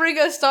think it's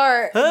Ringo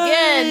Starr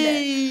again.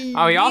 Hey.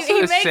 Oh, he also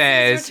makes his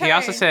says.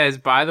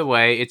 return. By the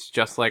way, it's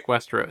just like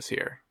Westeros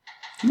here.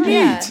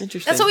 Yeah.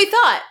 Interesting. That's what we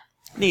thought.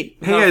 Neat.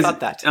 Hey Never guys, thought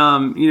that.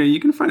 you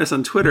can find us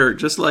on Twitter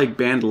just like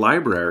Band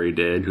Library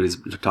did, who's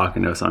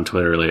talking to us on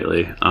Twitter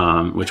lately,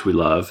 which we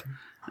love.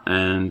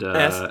 And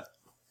Yes.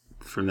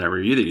 from that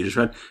review that you just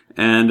read.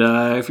 And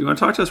if you want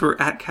to talk to us, we're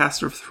at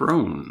Cast of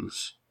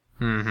Thrones.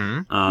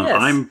 Mm-hmm.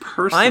 Yes. I'm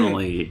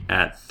personally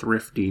at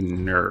Thrifty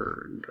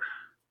Nerd.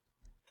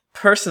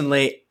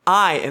 Personally,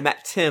 I am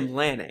at Tim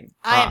Lanning.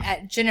 I am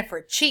at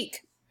Jennifer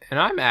Cheek. And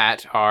I'm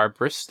at R.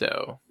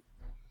 Bristow.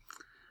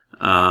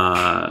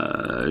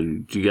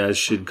 You guys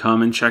should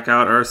come and check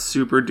out our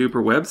super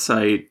duper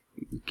website,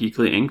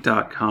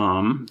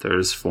 geeklyinc.com.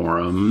 There's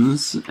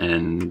forums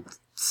and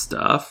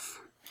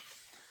stuff.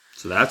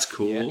 So that's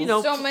cool. You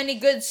know, So many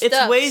good stuff.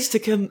 it's ways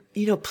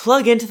to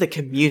plug into the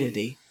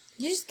community.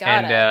 You just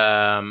gotta.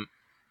 And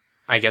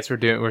I guess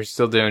we're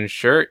still doing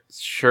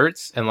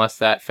shirts unless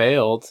that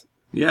failed.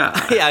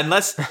 Yeah. Yeah,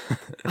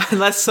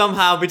 unless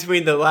somehow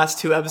between the last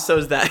 2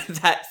 episodes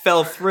that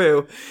fell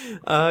through.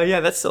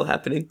 That's still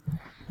happening.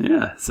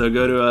 Yeah. So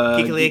go to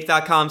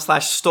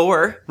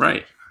geeklyinc.com/store.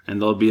 right. And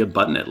there'll be a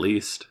button at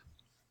least.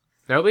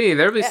 There'll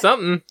be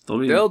something.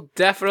 There'll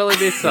definitely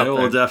be something.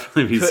 There will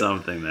definitely be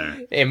something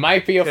there. It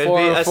might be a Could 404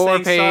 be us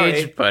saying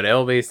page, sorry. but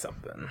it'll be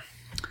something.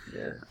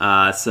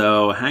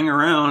 So hang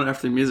around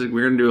after the music.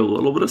 We're gonna do a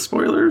little bit of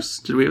spoilers.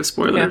 Did we have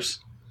spoilers?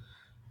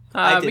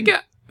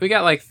 We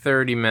got like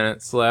 30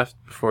 minutes left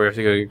before we have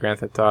to go get Grand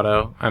Theft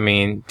Auto.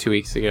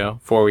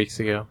 4 weeks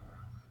ago.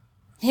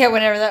 Yeah,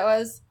 whenever that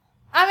was.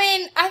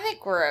 I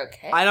think we're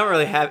okay. I don't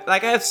really have I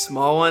have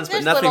small ones,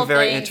 There's but nothing little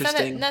very things,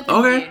 interesting. Nothing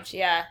Okay. huge,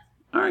 yeah.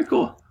 All right.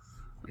 Cool.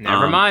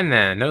 Never mind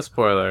then. No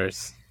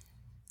spoilers.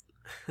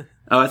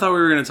 Oh, I thought we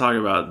were gonna talk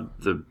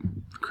about the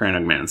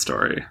Crannog Man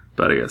story,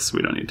 but I guess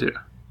we don't need to.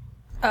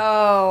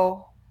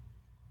 Oh.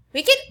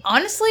 We could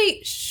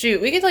honestly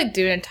we could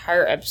do an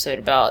entire episode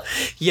about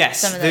Yes,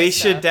 some of that we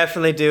should stuff.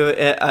 definitely do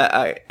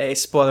a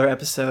spoiler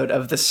episode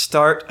of the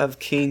start of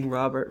King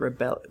Robert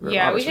Rebellion.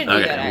 Yeah, we should do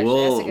Okay, that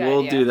actually. That's a good we'll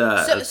idea. do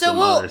that So, at so some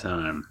we'll other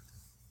time.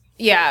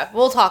 Yeah,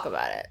 we'll talk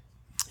about it.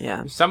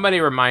 Yeah. Somebody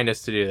remind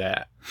us to do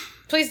that.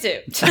 Please do.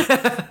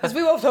 Because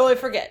we will totally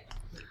forget.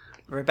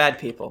 We're bad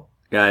people.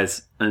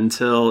 Guys,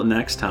 until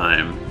next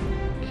time,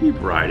 keep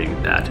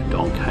riding that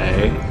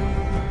donkey.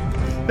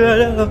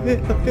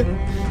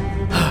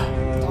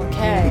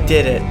 Okay.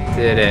 Did it.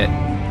 Did it.